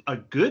a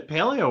good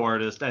paleo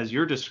artist, as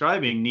you're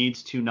describing,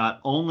 needs to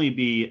not only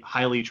be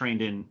highly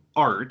trained in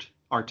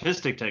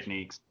artistic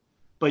techniques,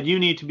 but you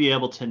need to be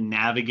able to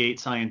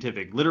navigate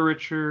scientific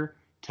literature,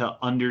 to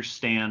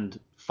understand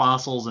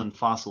fossils and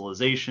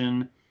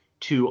fossilization,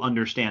 to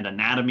understand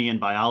anatomy and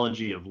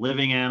biology of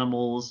living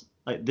animals.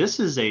 This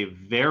is a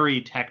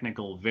very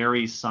technical,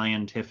 very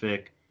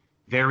scientific,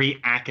 very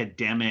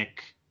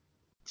academic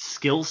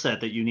skill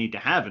set that you need to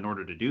have in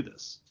order to do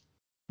this.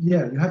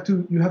 Yeah, you have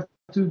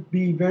to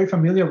be very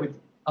familiar with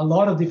a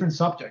lot of different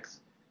subjects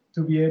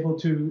to be able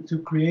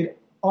to create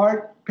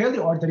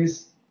paleo art that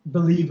is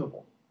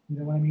believable. You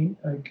know what I mean?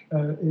 Like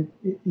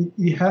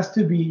it has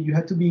to be, you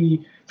have to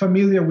be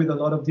familiar with a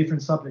lot of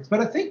different subjects.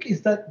 But I think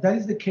that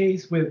is the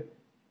case with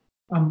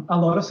a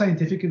lot of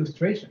scientific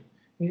illustration.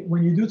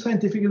 When you do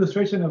scientific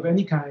illustration of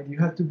any kind, you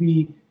have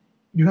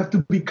to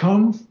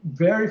become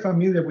very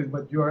familiar with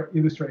what you are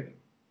illustrating,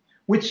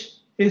 which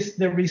is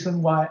the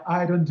reason why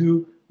I don't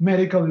do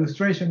medical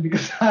illustration,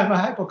 because I'm a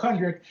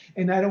hypochondriac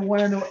and I don't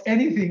want to know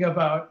anything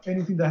about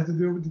anything that has to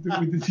do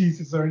with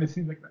diseases or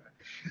anything like that.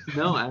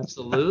 No,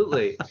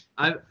 absolutely.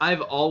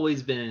 I've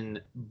always been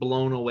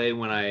blown away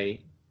when I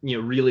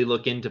really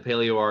look into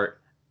paleo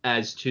art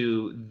as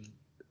to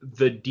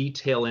the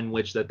detail in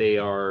which that they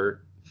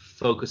are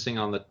focusing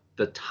on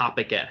the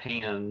topic at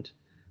hand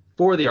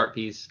for the art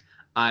piece.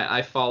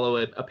 I follow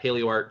a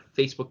paleo art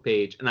Facebook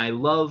page, and I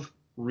love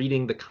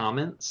reading the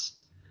comments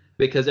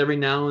because every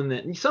now and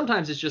then,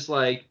 sometimes it's just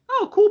like,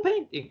 oh, cool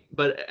painting,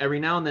 but every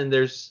now and then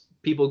there's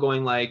people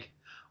going like,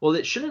 well,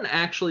 it shouldn't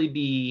actually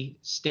be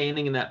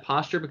standing in that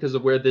posture because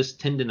of where this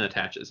tendon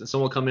attaches. And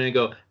someone will come in and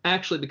go,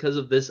 actually, because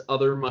of this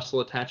other muscle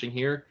attaching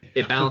here,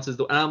 it balances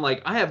the. And I'm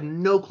like, I have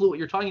no clue what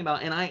you're talking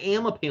about, and I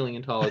am a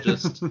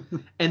paleontologist,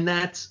 and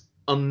that's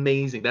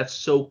amazing. That's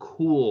so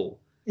cool.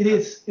 It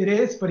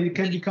is, but it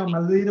can become a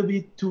little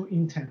bit too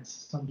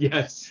intense sometimes.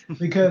 Yes.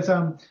 Because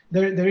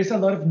there is a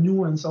lot of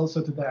nuance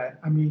also to that.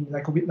 I mean,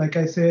 like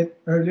I said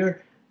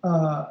earlier,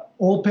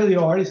 all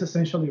paleo art is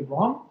essentially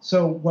wrong.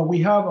 So what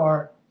we have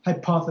are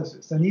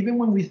hypotheses, and even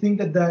when we think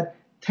that that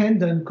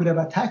tendon could have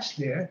attached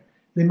there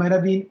might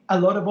have been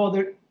a lot of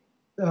other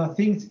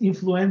things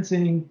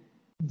influencing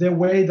the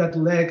way that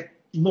leg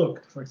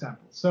looked, for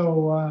example.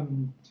 So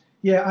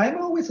yeah,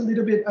 I'm always a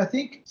little bit. I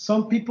think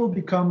some people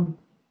become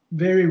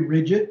very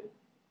rigid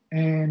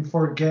and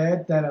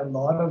forget that a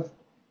lot of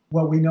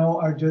what we know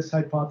are just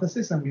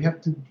hypotheses, and we have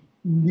to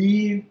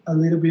leave a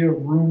little bit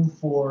of room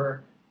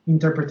for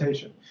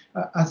interpretation.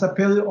 As a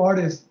paleo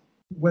artist,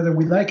 whether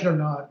we like it or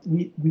not,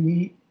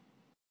 we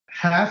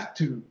have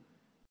to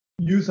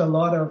use a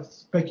lot of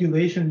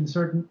speculation in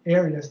certain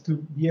areas to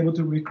be able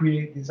to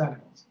recreate these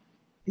animals.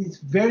 It's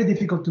very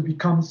difficult to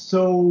become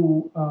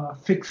so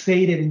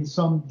fixated in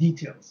some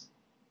details.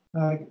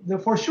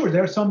 For sure,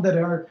 there are some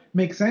that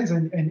make sense,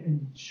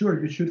 and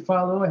sure, you should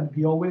follow and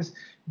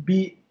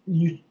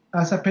you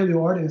as a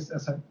paleo artist,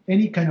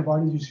 any kind of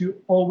artist, you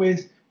should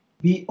always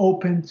be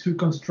open to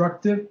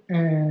constructive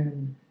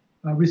and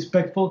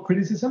respectful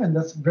criticism, and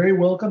that's very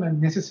welcome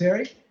and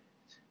necessary.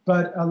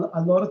 But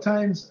a lot of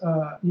times,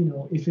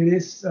 if it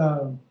is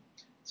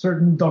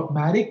certain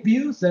dogmatic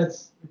views, that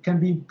can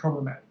be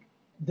problematic.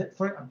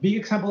 For a big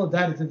example of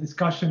that is the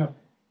discussion of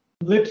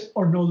lips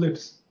or no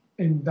lips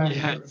in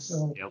dinosaurs. Yes.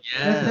 So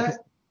Yes.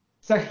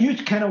 it's a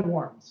huge can of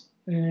worms,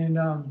 and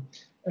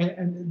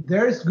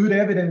there's good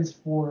evidence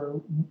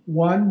for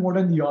one more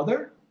than the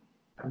other.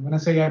 I'm gonna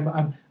say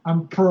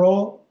I'm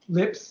pro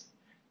lips,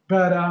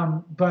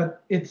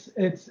 but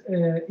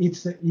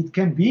it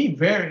can be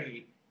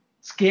very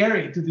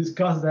scary to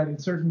discuss that in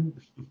certain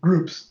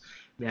groups.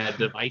 Yeah,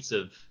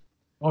 divisive.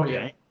 Oh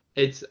yeah.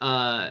 It's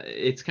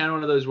kind of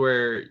one of those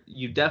where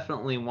you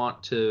definitely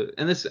want to,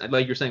 and this,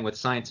 like you're saying with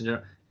science in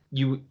general,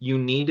 you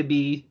need to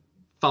be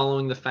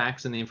following the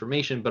facts and the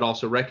information, but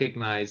also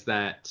recognize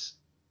that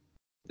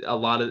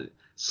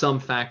some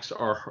facts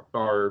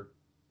are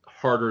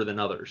harder than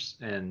others,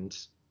 and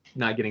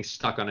not getting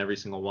stuck on every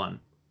single one.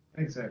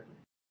 Exactly.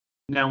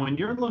 Now, when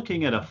you're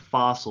looking at a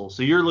fossil,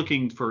 so you're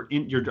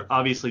you're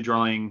obviously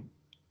drawing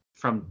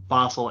from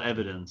fossil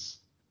evidence.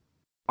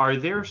 Are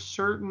there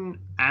certain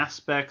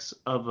aspects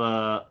of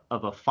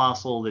a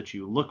fossil that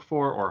you look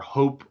for or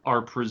hope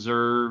are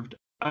preserved?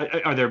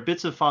 Are there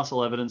bits of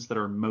fossil evidence that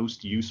are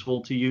most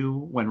useful to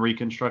you when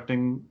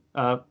reconstructing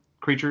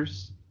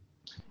creatures?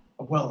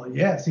 Well,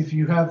 yes. If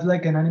you have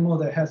like an animal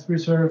that has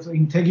preserved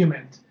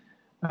integument,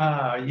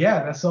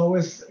 yeah, that's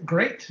always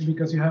great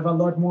because you have a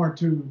lot more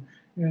to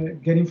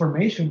get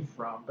information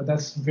from. But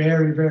that's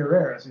very, very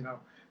rare, as you know.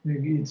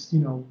 It's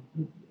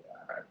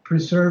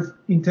preserved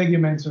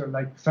integuments or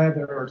like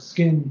feather or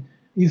skin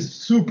is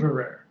super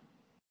rare.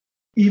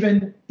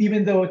 Even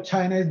though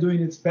China is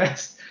doing its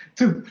best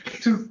to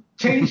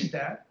change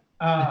that,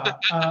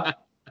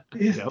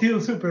 it's still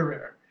super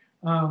rare.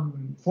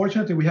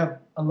 Fortunately, we have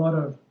a lot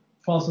of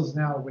fossils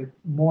now with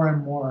more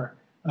and more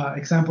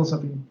examples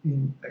of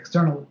in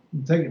external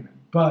integument.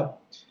 But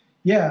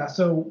yeah,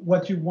 so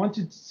what you want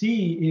to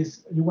see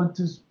is you want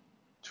to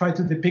try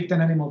to depict an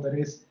animal that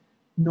is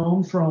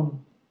known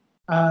from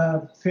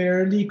a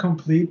fairly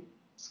complete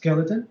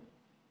skeleton,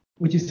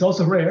 which is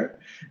also rare,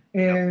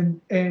 and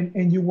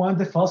you want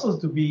the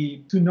fossils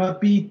to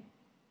not be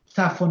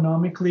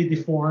taphonomically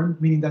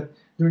deformed, meaning that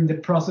during the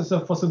process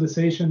of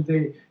fossilization,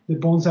 the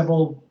bones have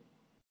all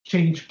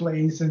changed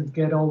place and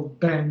get all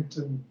bent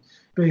and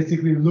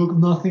basically look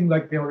nothing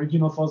like the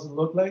original fossil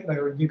looked like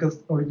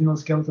original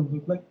skeleton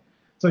looked like.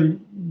 So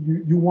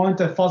you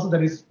want a fossil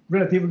that is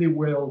relatively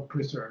well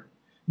preserved,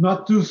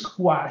 not too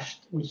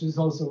squashed, which is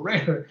also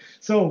rare.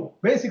 So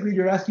basically,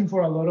 you're asking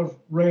for a lot of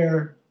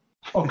rare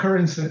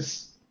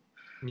occurrences.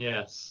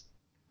 Yes.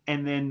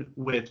 And then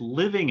with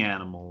living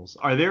animals,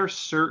 are there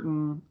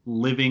certain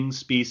living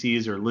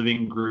species or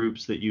living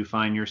groups that you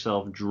find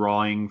yourself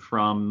drawing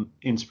from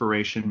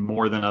inspiration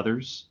more than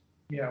others?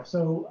 Yeah.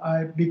 So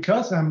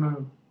because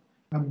I'm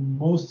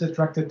most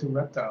attracted to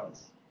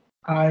reptiles,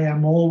 I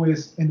am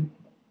always in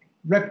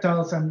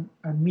reptiles.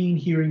 I mean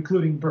here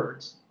including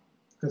birds,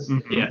 because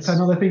it's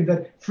another thing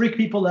that freak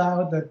people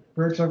out that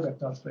birds are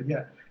reptiles. But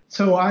yeah,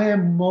 so I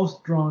am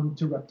most drawn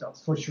to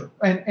reptiles for sure,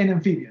 and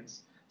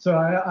amphibians. So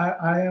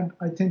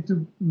I tend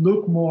to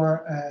look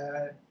more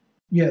at,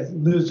 yes,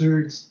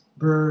 lizards,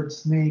 birds,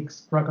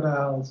 snakes,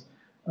 crocodiles,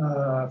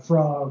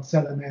 frogs,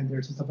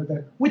 salamanders, and stuff like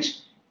that,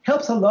 which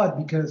helps a lot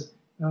because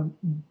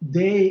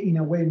they, in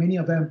a way, many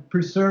of them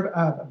preserve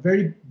a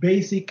very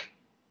basic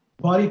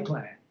body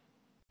plan.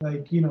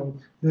 Like,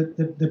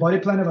 the body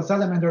plan of a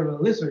salamander or a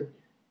lizard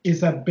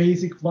is a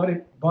basic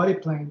body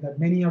plan that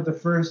many of the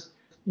first,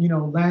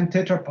 land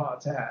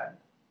tetrapods had.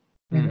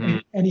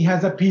 And it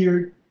has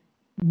appeared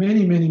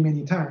many, many,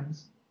 many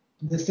times.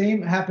 The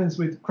same happens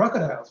with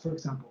crocodiles, for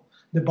example.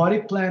 The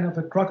body plan of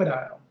a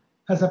crocodile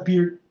has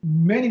appeared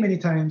many, many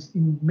times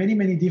in many,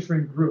 many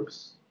different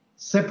groups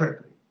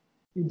separately.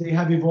 They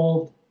have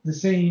evolved the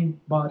same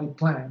body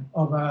plan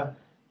of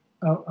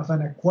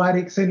an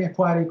aquatic,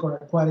 semi-aquatic, or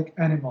aquatic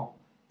animal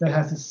that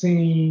has the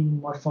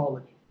same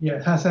morphology. Yeah,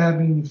 it has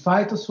happened in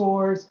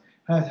phytosaurs,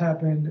 has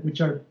happened,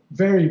 which are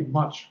very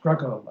much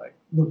crocodile-like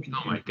looking.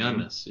 Oh my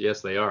goodness,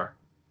 yes, they are.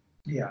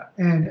 Yeah,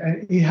 and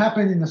it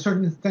happened in a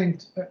certain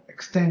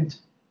extent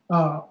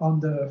on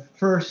the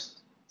first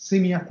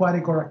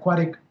semi-aquatic or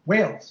aquatic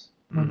whales.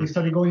 When they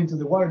started going into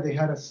the water, they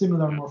had a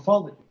similar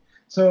morphology.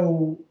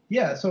 So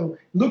yeah, so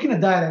looking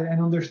at that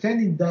and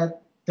understanding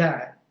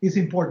that is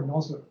important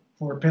also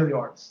for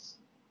paleoartists.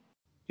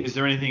 Is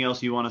there anything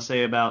else you want to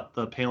say about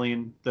the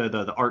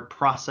the art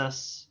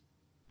process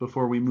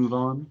before we move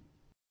on?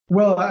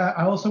 Well,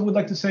 I also would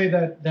like to say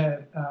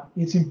that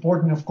it's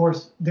important. Of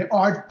course, the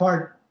art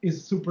part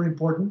is super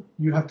important.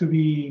 You have to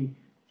be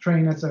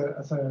trained as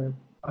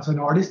an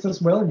artist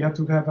as well. You have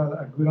to have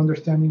a good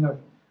understanding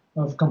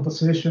of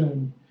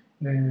composition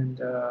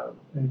and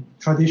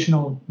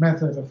traditional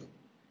method of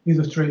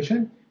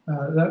illustration.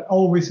 That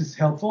always is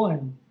helpful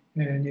and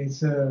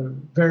it's a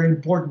very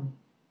important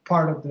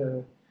part of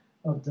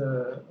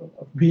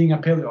being a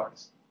paleo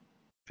artist.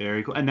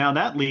 Very cool. And now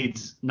that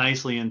leads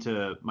nicely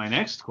into my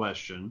next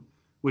question,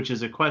 which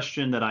is a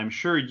question that I'm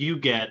sure you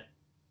get.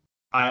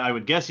 I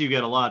would guess you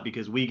get a lot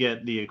because we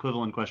get the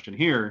equivalent question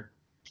here.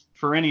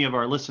 For any of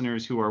our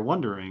listeners who are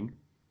wondering,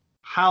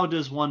 how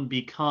does one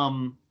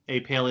become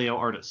a paleo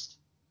artist?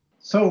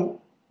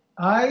 So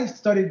I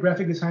studied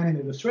graphic design and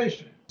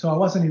illustration. So I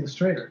was an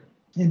illustrator.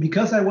 And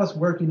because I was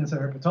working as a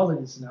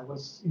herpetologist and I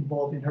was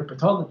involved in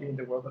herpetology, in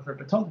the world of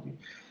herpetology,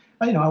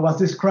 I was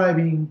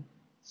describing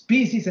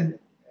species. And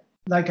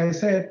like I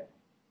said,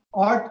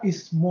 art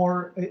is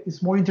more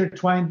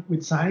intertwined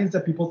with science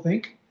than people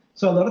think.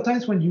 So a lot of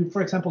times when you,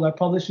 for example, are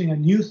publishing a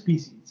new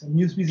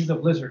species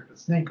of lizard, a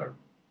snake, or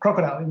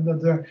crocodile, even though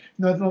there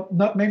are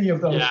not many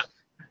of those.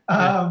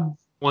 Yeah.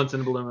 Once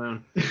in a blue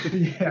moon.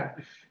 Yeah.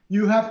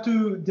 You have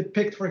to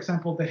depict, for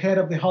example, the head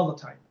of the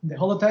holotype. The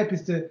holotype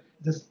is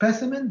the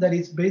specimen that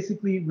is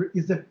basically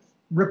is the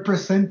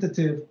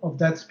representative of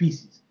that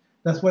species.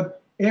 That's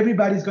what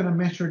everybody's going to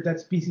measure that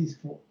species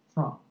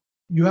from.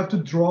 You have to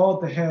draw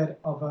the head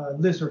of a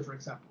lizard, for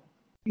example.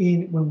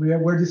 When we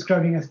were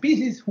describing a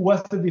species, who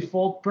was the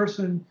default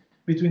person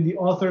between the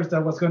authors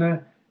that was going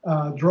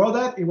to draw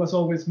that? It was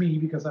always me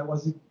because I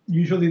was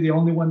usually the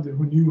only one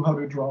who knew how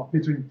to draw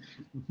between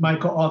my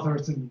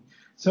co-authors and me.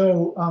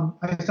 So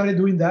I started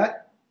doing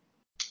that.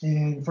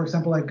 And for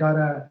example, I got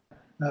a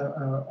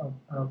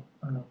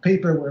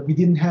paper where we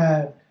didn't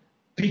have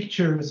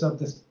pictures of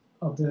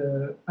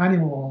the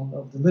animal,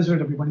 of the lizard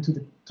that we wanted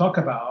to talk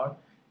about.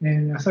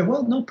 And I said,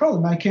 well, no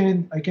problem. I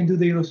can do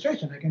the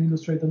illustration. I can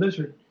illustrate the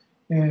lizard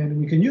and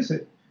we can use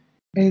it.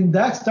 And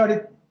that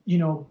started,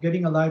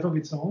 getting a life of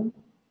its own.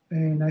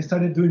 And I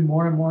started doing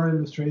more and more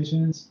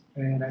illustrations.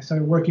 And I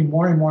started working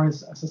more and more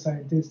as a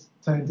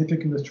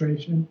scientific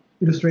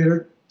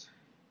illustrator.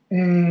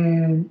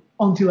 And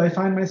until I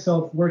find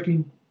myself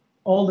working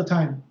all the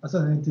time as a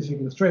scientific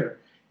illustrator.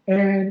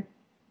 And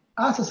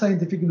as a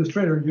scientific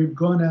illustrator, you're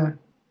gonna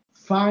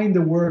find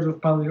the words of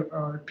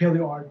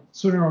paleo art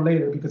sooner or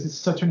later because it's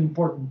such an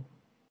important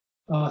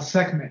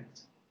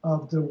segment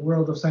of the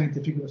world of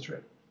scientific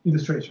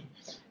illustration.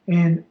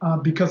 And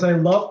because I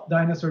loved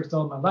dinosaurs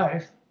all my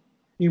life,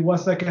 it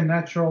was like a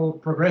natural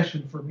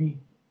progression for me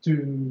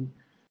to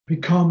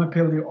become a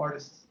paleo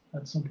artist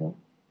at some point.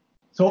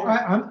 So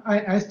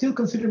I still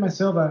consider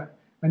myself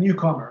a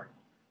newcomer,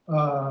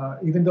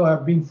 even though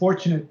I've been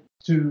fortunate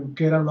to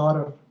get a lot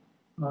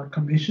of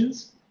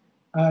commissions.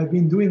 I've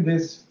been doing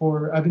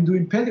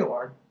paleo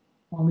art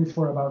only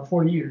for about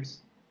 4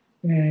 years,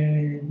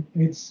 and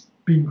it's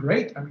been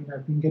great. I mean,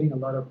 I've been getting a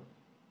lot of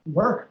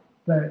work,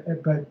 but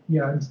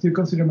yeah, I still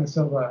consider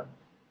myself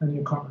a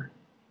newcomer.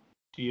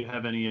 Do you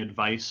have any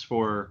advice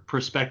for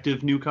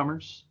prospective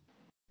newcomers?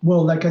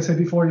 Well, like I said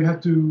before, you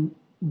have to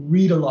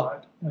read a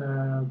lot.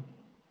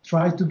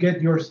 Try to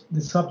get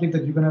the subject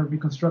that you're going to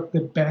reconstruct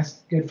the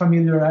best, get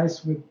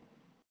familiarized with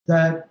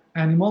that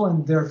animal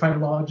and their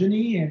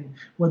phylogeny and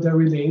what they're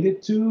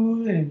related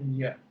to. And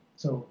yeah,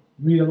 so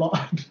read a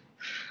lot.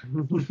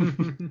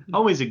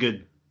 Always a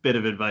good bit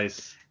of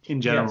advice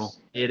in general.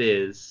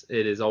 Yes.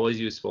 It is always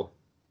useful.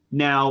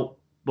 Now,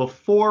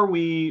 before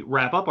we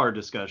wrap up our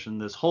discussion,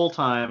 this whole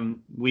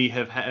time we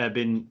have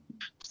been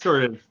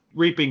sort of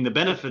reaping the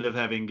benefit of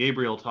having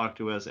Gabriel talk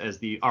to us as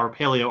our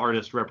paleo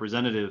artist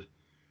representative.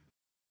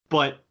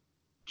 But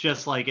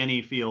just like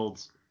any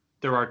fields,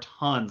 there are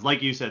tons.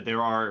 Like you said,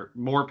 there are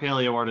more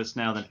paleo artists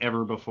now than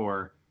ever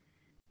before.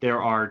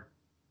 There are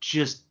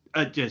just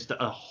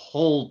a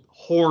whole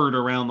horde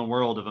around the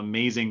world of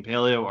amazing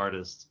paleo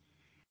artists.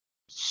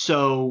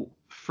 So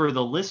for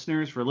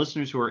listeners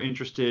who are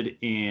interested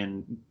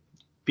in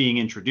being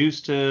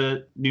introduced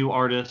to new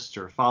artists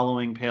or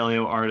following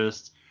paleo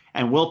artists,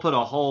 and we'll put a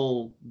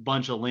whole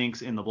bunch of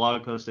links in the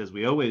blog post as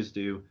we always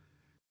do.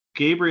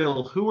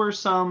 Gabriel, who are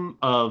some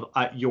of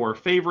your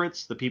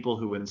favorites, the people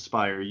who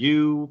inspire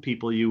you,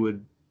 people you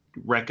would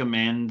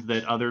recommend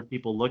that other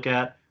people look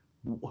at?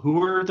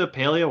 Who are the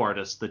paleo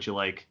artists that you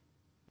like?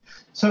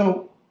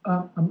 So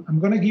I'm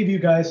going to give you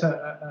guys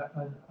a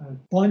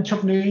bunch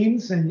of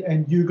names,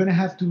 and you're going to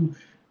have to,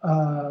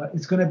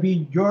 it's going to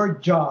be your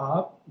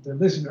job, the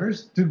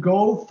listeners, to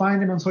go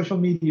find them on social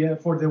media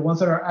for the ones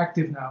that are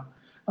active now.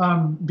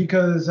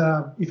 Because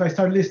if I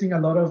start listing a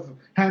lot of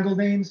handle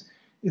names,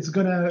 it's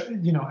going to,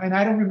 and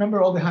I don't remember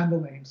all the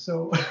handle names.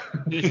 So,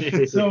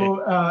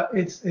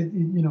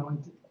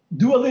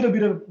 do a little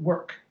bit of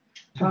work.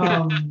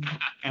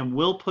 And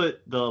we'll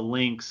put the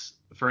links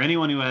for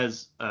anyone who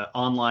has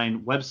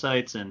online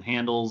websites and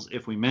handles.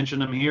 If we mention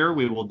them here,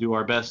 we will do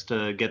our best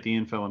to get the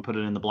info and put it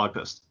in the blog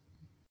post.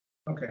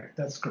 Okay,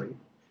 that's great.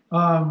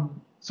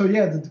 So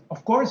yeah,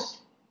 of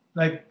course,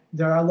 like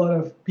there are a lot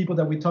of people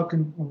that when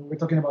we're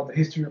talking about the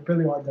history of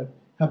Paleoart that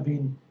have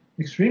been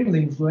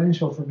extremely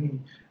influential for me.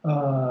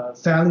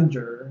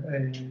 Salinger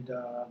and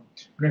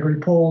Gregory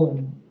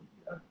Paul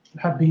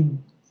have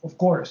been, of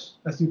course,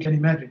 as you can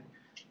imagine,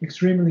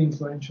 extremely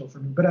influential for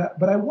me.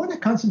 But I want to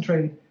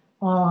concentrate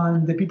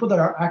on the people that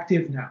are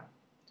active now,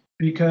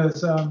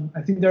 because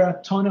I think there are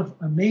a ton of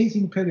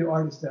amazing paleo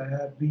artists that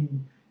have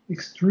been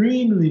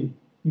extremely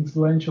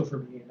influential for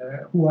me,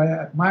 who I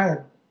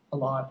admire a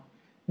lot.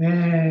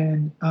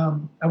 And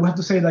I would have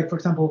to say, like, for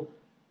example,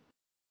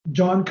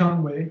 John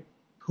Conway,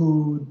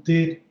 who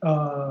did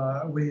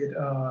with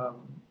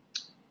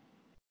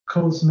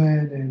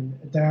Cozeman and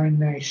Darren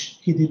Nash,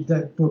 he did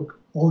that book,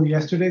 All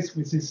Yesterdays,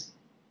 which is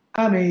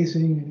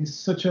amazing and is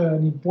such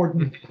an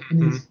important,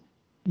 and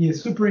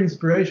is super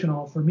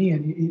inspirational for me.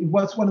 And it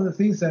was one of the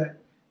things that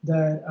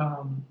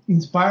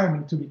inspired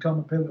me to become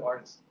a paleo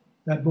artist,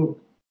 that book.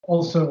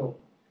 Also,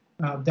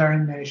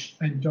 Darren Nash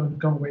and John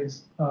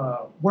Conway's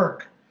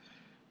work.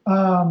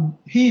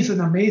 He's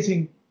an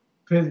amazing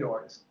paleo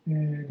artist,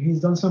 and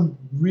he's done some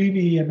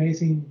really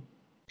amazing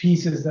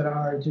pieces that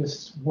are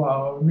just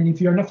wow. I mean,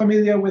 if you're not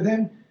familiar with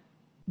him,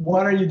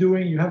 what are you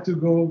doing? You have to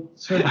go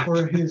search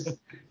for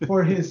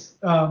his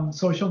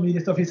social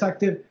media stuff. He's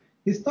active.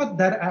 He's not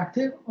that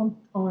active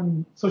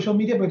on social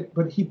media,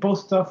 but he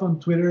posts stuff on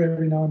Twitter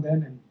every now and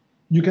then, and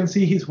you can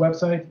see his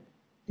website.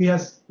 He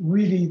has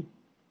really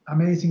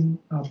amazing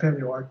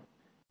paleo art.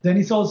 Then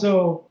it's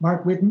also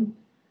Mark Whitten,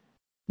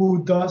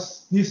 who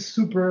does this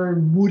super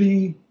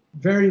moody,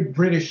 very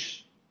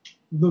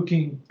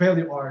British-looking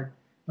paleo art.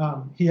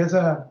 He has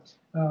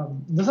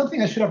there's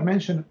something I should have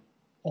mentioned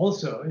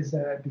also is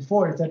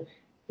that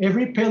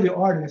every paleo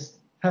artist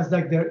has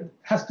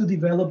to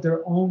develop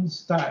their own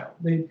style.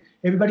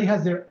 Everybody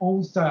has their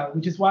own style,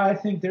 which is why I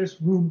think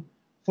there's room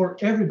for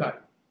everybody.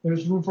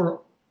 There's room for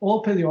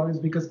all paleo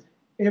artists because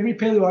every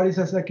paleo artist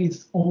has like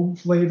its own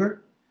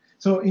flavor.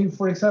 So,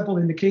 for example,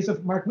 in the case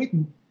of Mark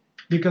Whitten,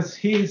 because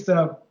he's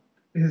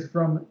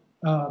from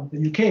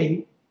the UK,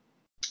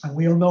 and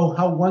we all know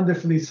how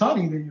wonderfully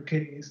sunny the UK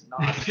is.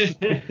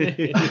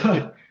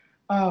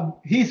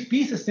 His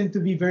pieces tend to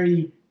be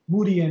very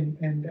moody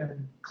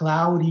and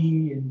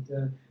cloudy,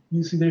 and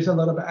you see there's a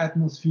lot of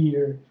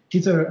atmosphere.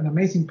 He's an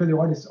amazing paleo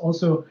artist.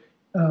 Also,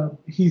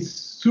 he's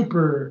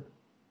super.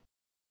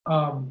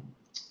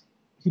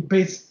 He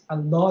pays a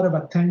lot of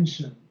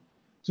attention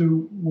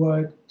to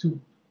what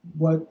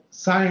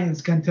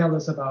science can tell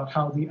us about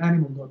how the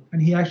animal look,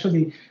 and he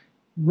actually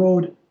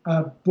wrote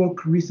a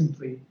book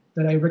recently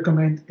that I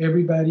recommend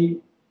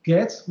everybody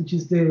gets, which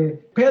is the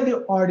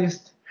Paleo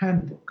Artist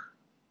Handbook.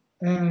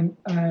 And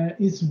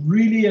it's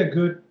really a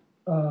good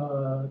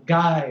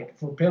guide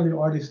for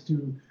paleo artists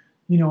to,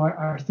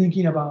 are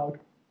thinking about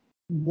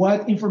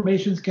what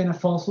information can a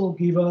fossil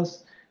give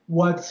us,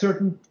 what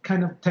certain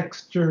kind of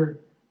texture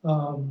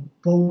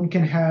bone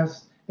can have,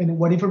 and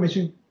what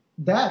information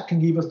that can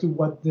give us to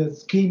what the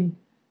skin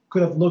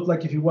could have looked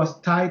like if it was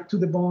tied to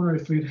the bone or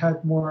if it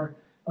had more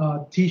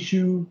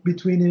tissue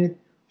between it.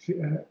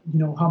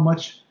 How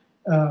much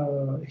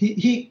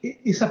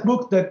it's a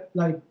book that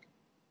like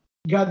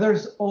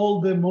gathers all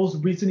the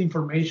most recent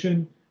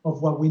information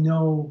of what we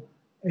know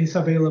is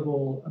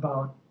available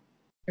about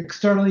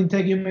external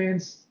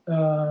integuments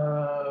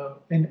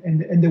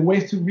and the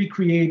ways to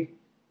recreate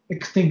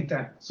extinct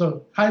animals.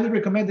 So highly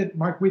recommended.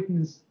 Mark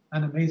Whitten is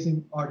an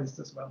amazing artist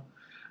as well.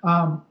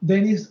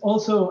 Then is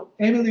also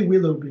Emily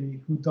Willoughby,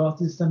 who does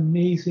these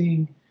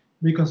amazing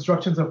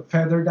reconstructions of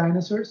feathered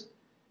dinosaurs.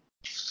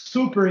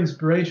 super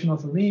inspirational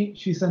for me.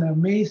 She's an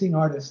amazing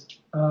artist,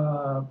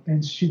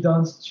 and she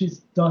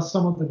does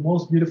some of the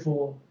most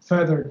beautiful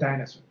feathered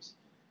dinosaurs.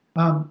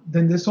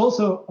 Then there's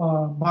also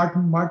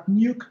Martin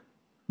Martinuke,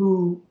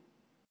 who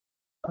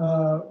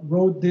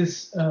wrote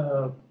this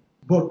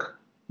book,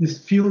 this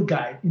field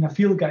guide in a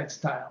field guide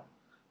style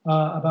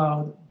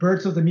about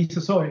birds of the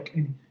Mesozoic,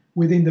 and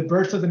within the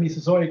birds of the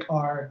Mesozoic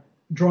are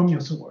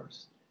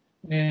dromaeosaurs,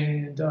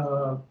 and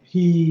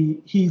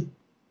he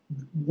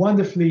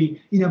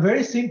wonderfully, in a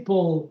very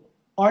simple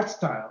art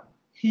style,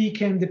 he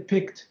can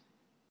depict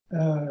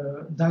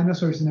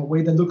dinosaurs in a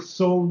way that looks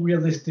so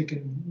realistic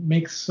and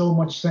makes so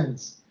much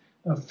sense,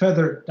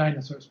 feathered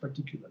dinosaurs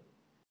particularly.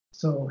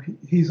 So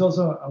he's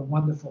also a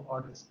wonderful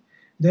artist.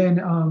 Then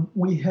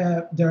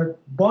there are a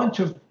bunch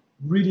of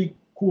really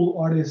cool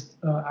artists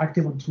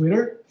active on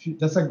Twitter.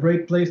 That's a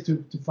great place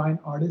to find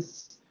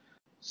artists.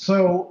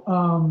 So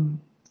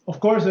of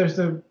course there's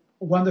the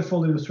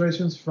wonderful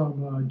illustrations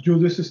from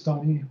Julius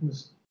Stoni,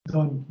 who's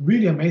done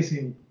really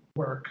amazing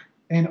work.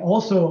 And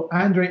also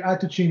Andrei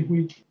Atuchin,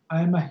 which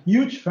I'm a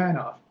huge fan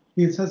of.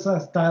 He has a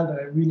style that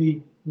I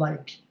really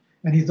like,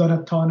 and he's done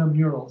a ton of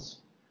murals.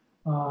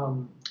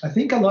 I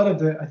think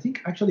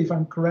actually, if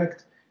I'm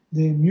correct,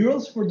 the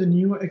murals for the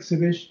new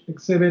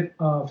exhibit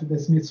of the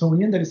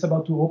Smithsonian that is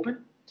about to open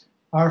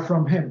are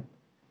from him.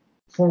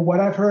 For what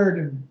I've heard,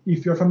 and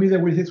if you're familiar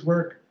with his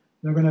work,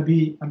 they're going to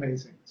be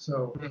amazing.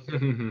 So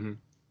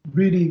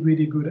really,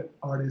 really good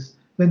artist.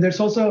 Then there's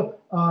also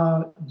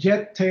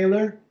Jet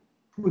Taylor,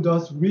 who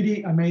does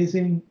really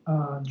amazing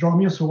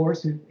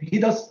dromaeosaurs. He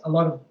does a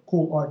lot of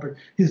cool art, but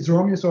his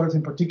dromaeosaurs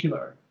in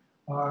particular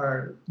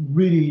are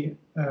really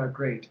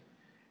great.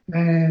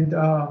 And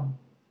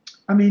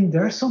I mean,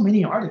 there are so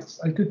many artists.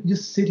 I could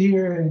just sit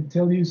here and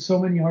tell you so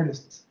many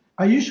artists.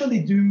 I usually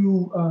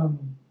do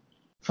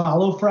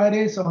Follow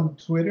Fridays on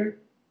Twitter,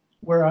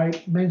 where I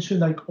mention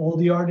like all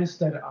the artists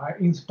that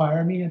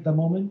inspire me at the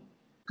moment.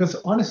 Because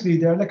honestly,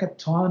 there are like a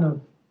ton of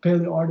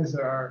paleo artists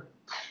that are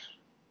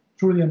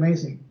truly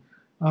amazing.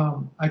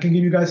 I can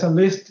give you guys a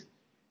list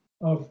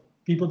of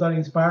people that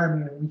inspire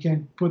me, and we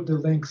can put the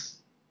links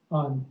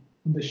on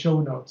the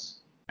show notes.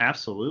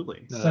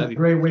 Absolutely. It's a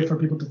great way for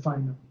people to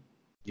find them.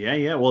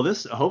 Yeah. Well,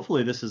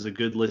 hopefully this is a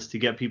good list to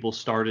get people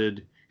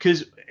started,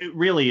 because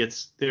really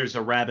there's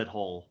a rabbit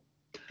hole,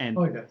 and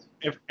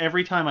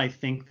every time I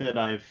think that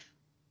I've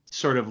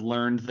sort of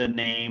learned the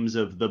names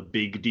of the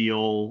big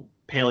deal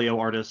paleo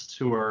artists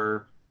who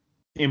are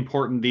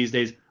important these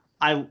days,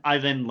 I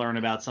then learn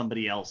about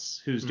somebody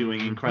else who's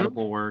doing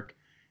incredible work,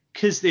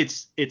 because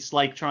it's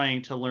like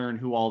trying to learn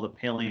who all the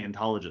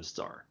paleontologists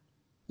are.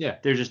 Yeah,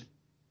 they're just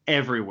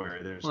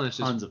everywhere. There's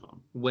tons of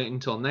them. Wait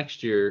until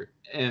next year,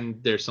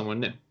 and there's someone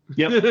new.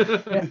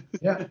 Yep.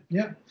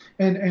 Yeah.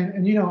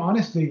 And you know,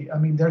 honestly, I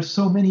mean, there's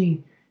so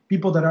many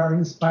people that are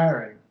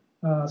inspiring,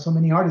 so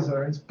many artists that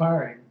are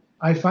inspiring.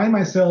 I find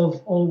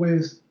myself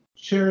always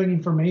sharing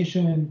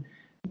information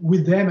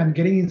with them and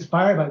getting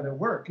inspired by their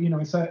work. You know,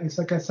 it's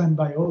like a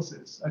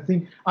symbiosis.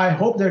 I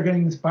hope they're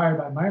getting inspired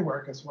by my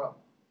work as well.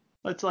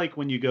 It's like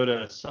when you go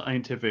to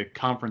scientific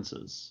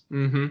conferences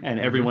and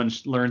everyone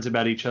learns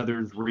about each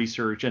other's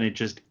research, and it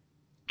just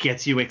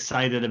gets you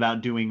excited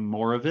about doing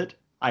more of it.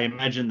 I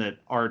imagine that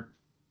art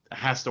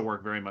has to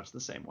work very much the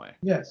same way.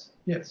 Yes,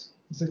 it's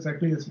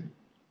exactly the same.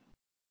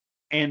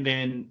 And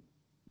then,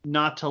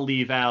 not to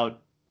leave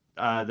out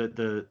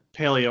the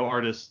paleo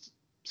artist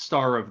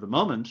star of the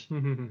moment,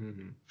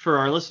 for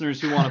our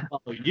listeners who want to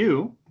follow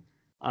you,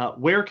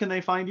 where can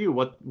they find you?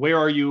 Where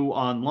are you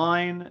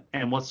online,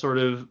 and what sort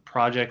of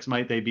projects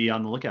might they be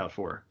on the lookout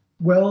for?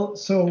 Well,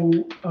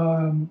 so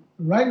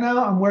right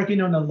now I'm working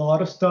on a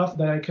lot of stuff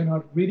that I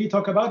cannot really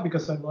talk about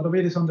because a lot of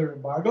it is under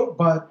embargo,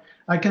 but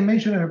I can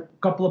mention a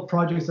couple of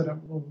projects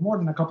more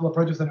than a couple of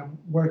projects that I'm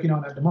working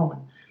on at the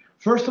moment.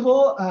 First of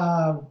all,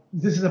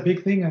 this is a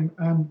big thing.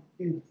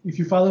 If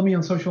you follow me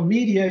on social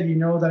media, you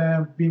know that I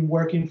have been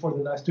working for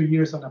the last 2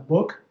 years on a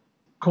book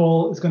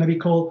it's going to be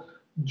called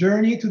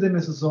Journey to the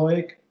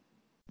Mesozoic,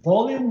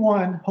 Volume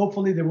 1.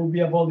 Hopefully there will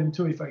be a Volume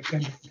 2 if I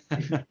can,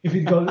 if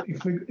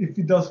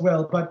it does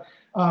well. But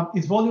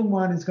it's Volume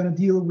 1. It's going to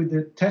deal with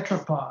the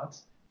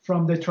tetrapods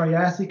from the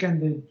Triassic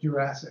and the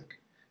Jurassic.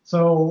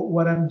 So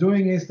what I'm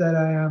doing is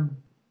that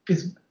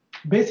it's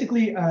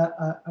basically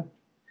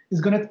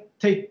it's going to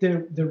take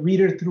the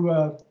reader through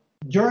a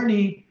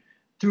journey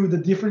through the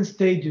different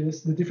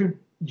stages, the different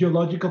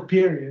geological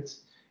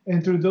periods,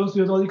 and through those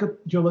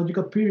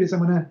geological periods,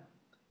 I'm going to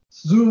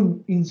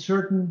zoom in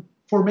certain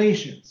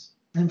formations.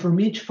 And from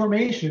each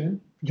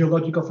formation,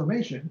 geological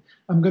formation,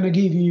 I'm going to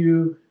give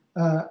you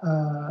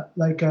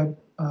like an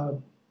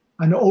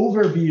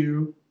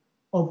overview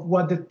of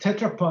what the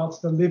tetrapods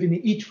that live in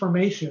each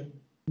formation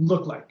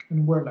look like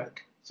and were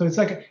like. So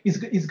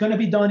it's going to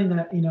be done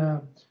in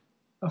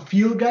a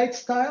field guide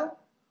style,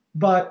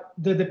 but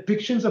the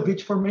depictions of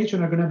each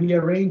formation are going to be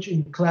arranged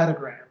in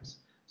cladograms.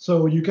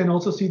 So you can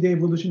also see the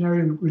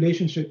evolutionary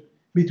relationship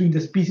between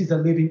the species that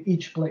live in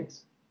each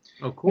place.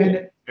 Oh, cool.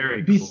 And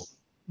very cool.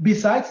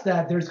 Besides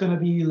that, there's going to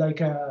be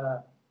like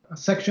a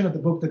section of the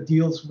book that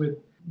deals with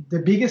the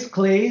biggest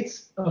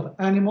clades of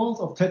animals,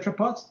 of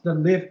tetrapods that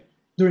lived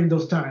during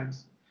those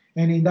times.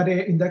 And in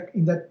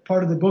that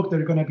part of the book, there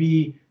are going to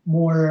be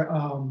more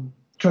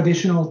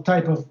traditional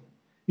type of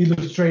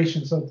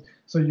illustrations.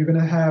 So you're going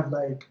to have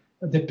like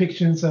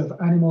depictions of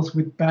animals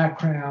with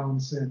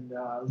backgrounds and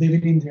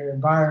living in their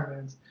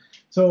environments.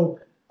 So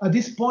at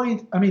this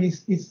point, I mean,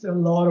 it's a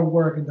lot of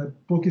work, and the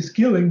book is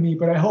killing me.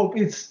 But I hope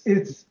it's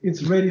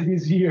ready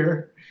this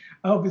year.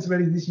 I hope it's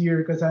ready this year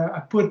because I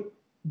put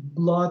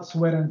blood,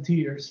 sweat, and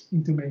tears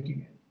into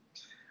making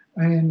it.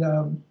 And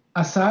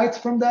aside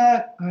from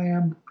that, I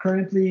am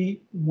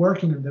currently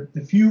working on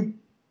the few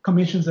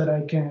commissions that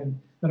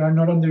are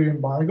not under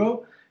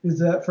embargo. Is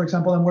that, for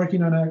example, I'm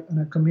working on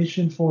a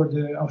commission for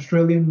the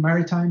Australian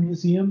Maritime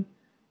Museum,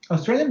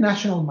 Australian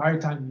National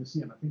Maritime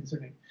Museum, I think is their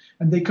name.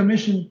 And they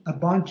commissioned a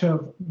bunch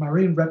of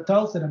marine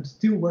reptiles that I'm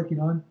still working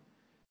on,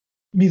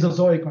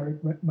 Mesozoic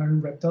marine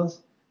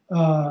reptiles.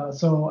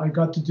 So I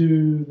got to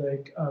do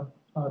like a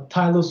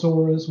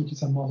Tylosaurus, which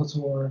is a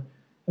mosasaur,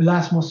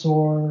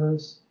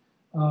 Elasmosaurus,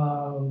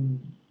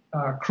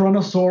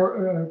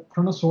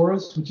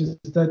 Chronosaurus, which is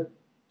that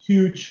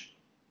huge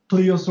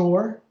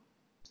plesiosaur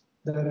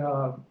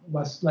that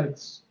was like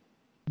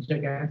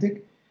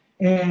gigantic,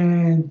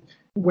 and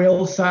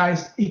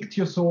whale-sized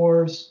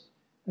ichthyosaurs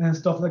and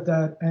stuff like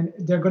that. And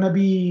they're going to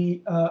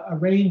be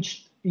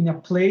arranged in a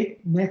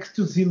plate next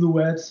to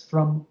silhouettes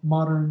from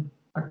modern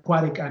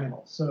aquatic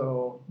animals.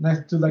 So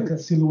next to like a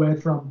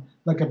silhouette from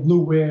like a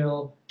blue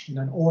whale and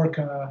an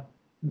orca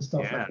and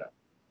stuff like that.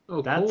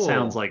 Oh, that cool.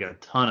 sounds like a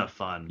ton of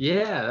fun.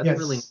 Yeah, that's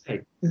really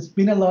nice. It's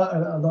been a lot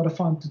of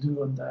fun to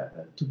do on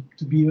that,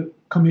 to be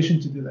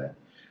commissioned to do that.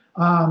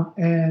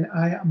 And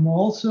I am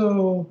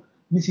also,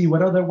 let me see,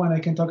 what other one I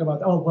can talk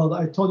about? Oh, well,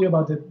 I told you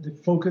about the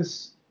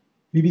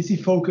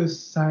BBC Focus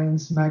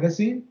Science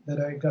magazine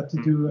that I got to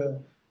do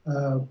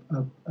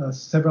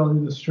several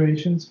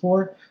illustrations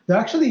for. There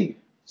actually,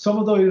 some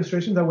of the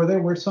illustrations that were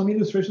there were some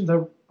illustrations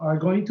that are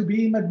going to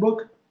be in my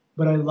book,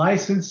 but I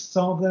licensed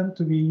some of them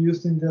to be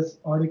used in this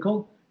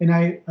article. And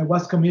I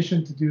was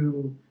commissioned to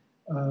do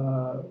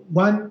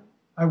one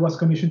I was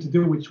commissioned to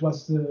do, which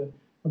was the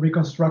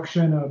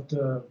reconstruction of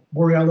the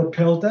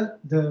Borealopelta,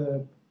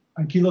 the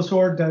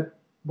ankylosaur that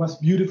was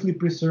beautifully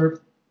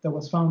preserved, that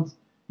was found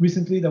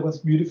recently, that was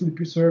beautifully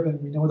preserved,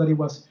 and we know that it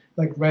was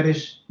like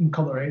reddish in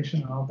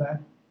coloration and all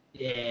that.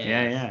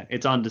 Yeah.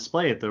 It's on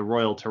display at the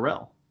Royal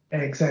Tyrrell.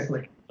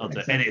 Exactly.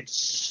 And it's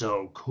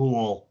so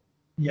cool.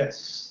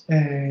 Yes,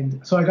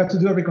 and so I got to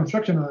do a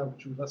reconstruction of that,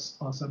 which was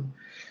awesome.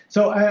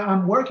 So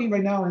I'm working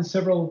right now in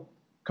several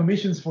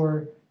commissions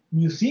for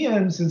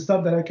museums and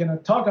stuff that I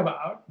cannot talk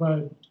about,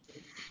 but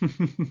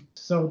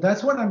so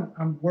that's what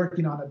I'm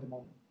working on at the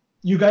moment.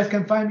 You guys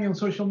can find me on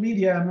social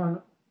media.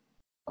 I'm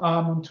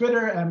on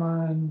Twitter. I'm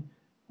on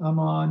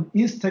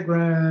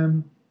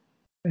Instagram,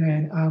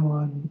 and I'm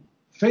on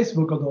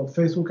Facebook. Although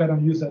Facebook I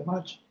don't use that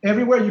much.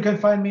 Everywhere you can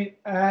find me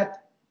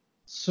at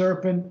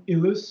Serpent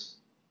Illus,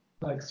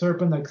 like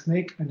serpent, like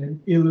snake, and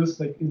then illus,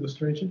 like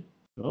illustration.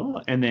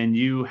 Oh, and then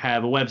you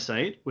have a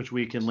website, which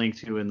we can link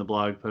to in the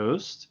blog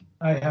post.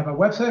 I have a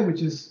website,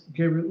 which is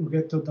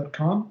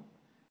GabrielUgueto.com.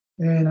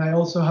 And I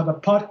also have a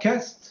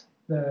podcast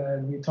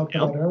that we talked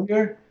about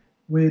earlier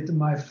with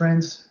my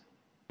friends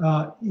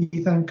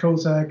Ethan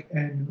Kozak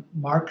and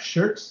Mark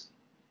Schertz,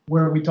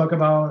 where we talk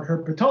about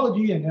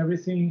herpetology and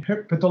everything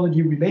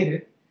herpetology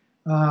related.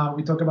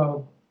 We talk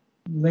about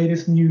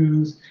latest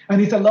news,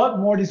 and it's a lot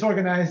more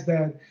disorganized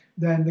than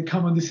the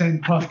Common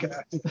Descent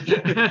podcast,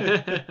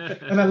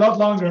 and a lot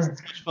longer.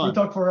 We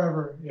talk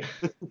forever. Yeah.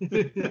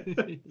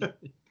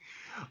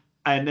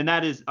 And then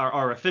that is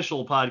our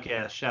official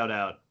podcast shout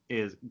out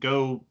is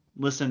go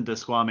listen to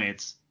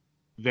Squamate's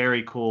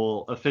very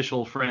cool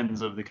official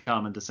Friends of the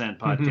Common Descent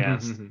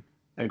podcast.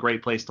 A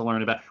great place to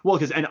learn about. Well,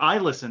 and I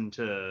listen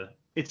to.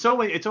 It's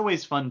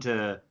always fun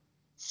to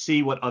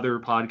see what other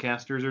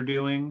podcasters are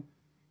doing.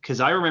 Because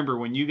I remember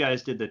when you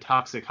guys did the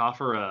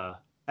Toxicophora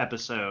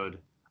episode,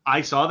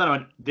 I saw that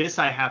on this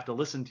I have to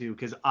listen to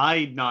because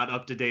I'm not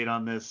up to date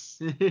on this,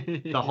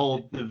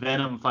 the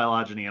venom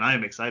phylogeny, and I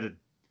am excited.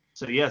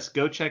 So yes,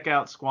 go check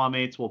out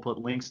Squamates. We'll put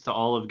links to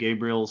all of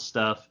Gabriel's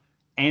stuff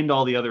and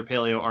all the other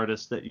paleo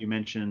artists that you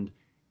mentioned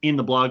in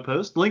the blog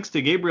post. Links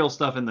to Gabriel's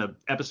stuff in the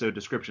episode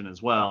description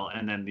as well,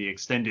 and then the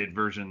extended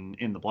version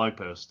in the blog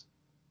post.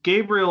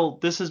 Gabriel,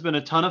 this has been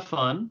a ton of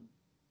fun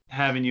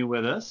having you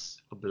with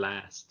us. A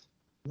blast.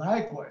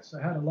 Likewise,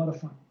 I had a lot of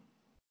fun.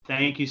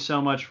 Thank you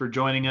so much for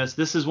joining us.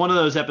 This is one of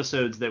those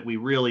episodes that we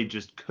really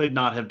just could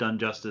not have done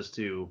justice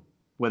to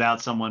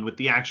without someone with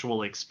the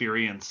actual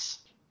experience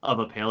of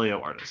a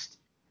paleo artist.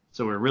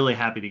 So we're really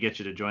happy to get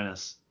you to join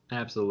us.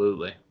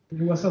 Absolutely.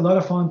 It was a lot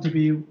of fun to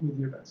be with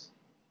you guys.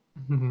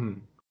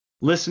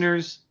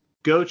 Listeners,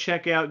 go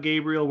check out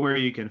Gabriel where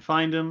you can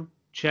find him.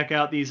 Check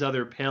out these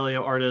other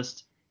paleo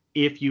artists.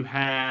 If you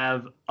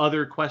have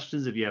other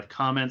questions, if you have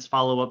comments,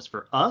 follow-ups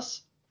for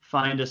us,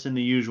 find us in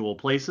the usual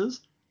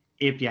places.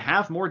 If you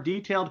have more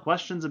detailed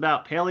questions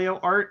about paleo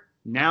art,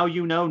 now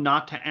you know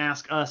not to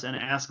ask us and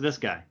ask this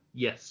guy.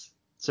 Yes.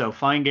 So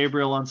find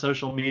Gabriel on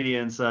social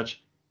media and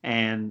such.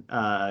 and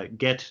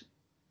get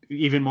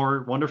even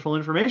more wonderful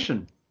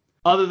information.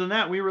 Other than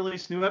that, we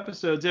release new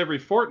episodes every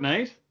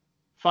fortnight.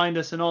 Find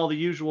us in all the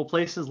usual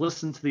places.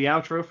 Listen to the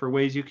outro for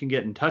ways you can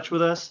get in touch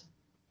with us.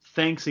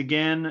 Thanks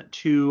again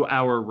to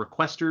our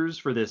requesters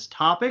for this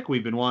topic.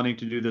 We've been wanting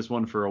to do this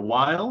one for a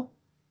while.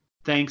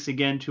 Thanks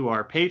again to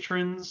our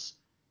patrons.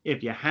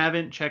 If you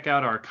haven't, check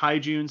out our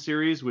Kaijun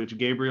series, which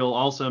Gabriel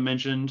also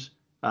mentioned.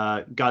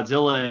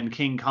 Godzilla and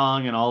King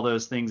Kong and all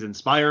those things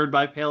inspired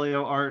by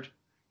Paleoart.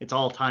 It's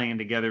all tying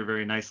together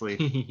very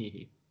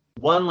nicely.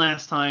 One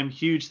last time,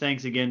 huge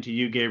thanks again to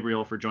you,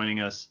 Gabriel, for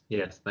joining us.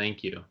 Yes,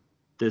 thank you.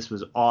 This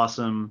was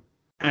awesome.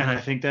 And I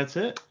think that's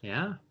it.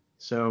 Yeah.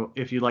 So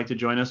if you'd like to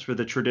join us for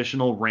the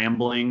traditional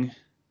rambling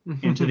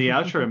into the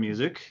outro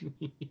music.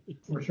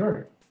 For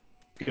sure.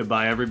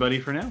 Goodbye, everybody,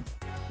 for now.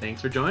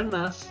 Thanks for joining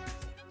us.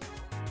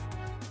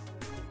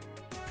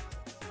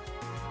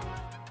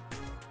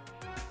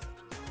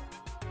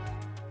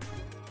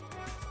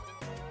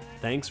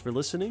 Thanks for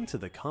listening to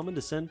the Common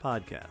Descent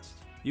podcast.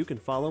 You can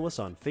follow us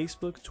on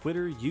Facebook,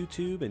 Twitter,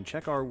 YouTube, and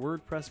check our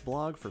WordPress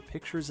blog for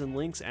pictures and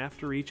links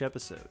after each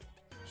episode.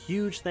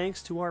 Huge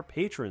thanks to our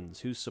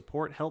patrons whose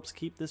support helps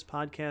keep this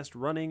podcast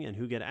running and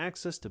who get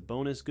access to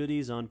bonus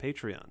goodies on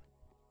Patreon.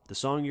 The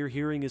song you're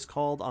hearing is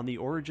called On the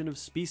Origin of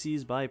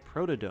Species by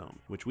Protodome,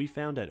 which we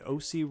found at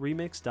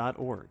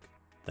ocremix.org.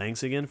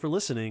 Thanks again for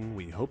listening.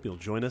 We hope you'll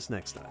join us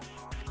next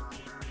time.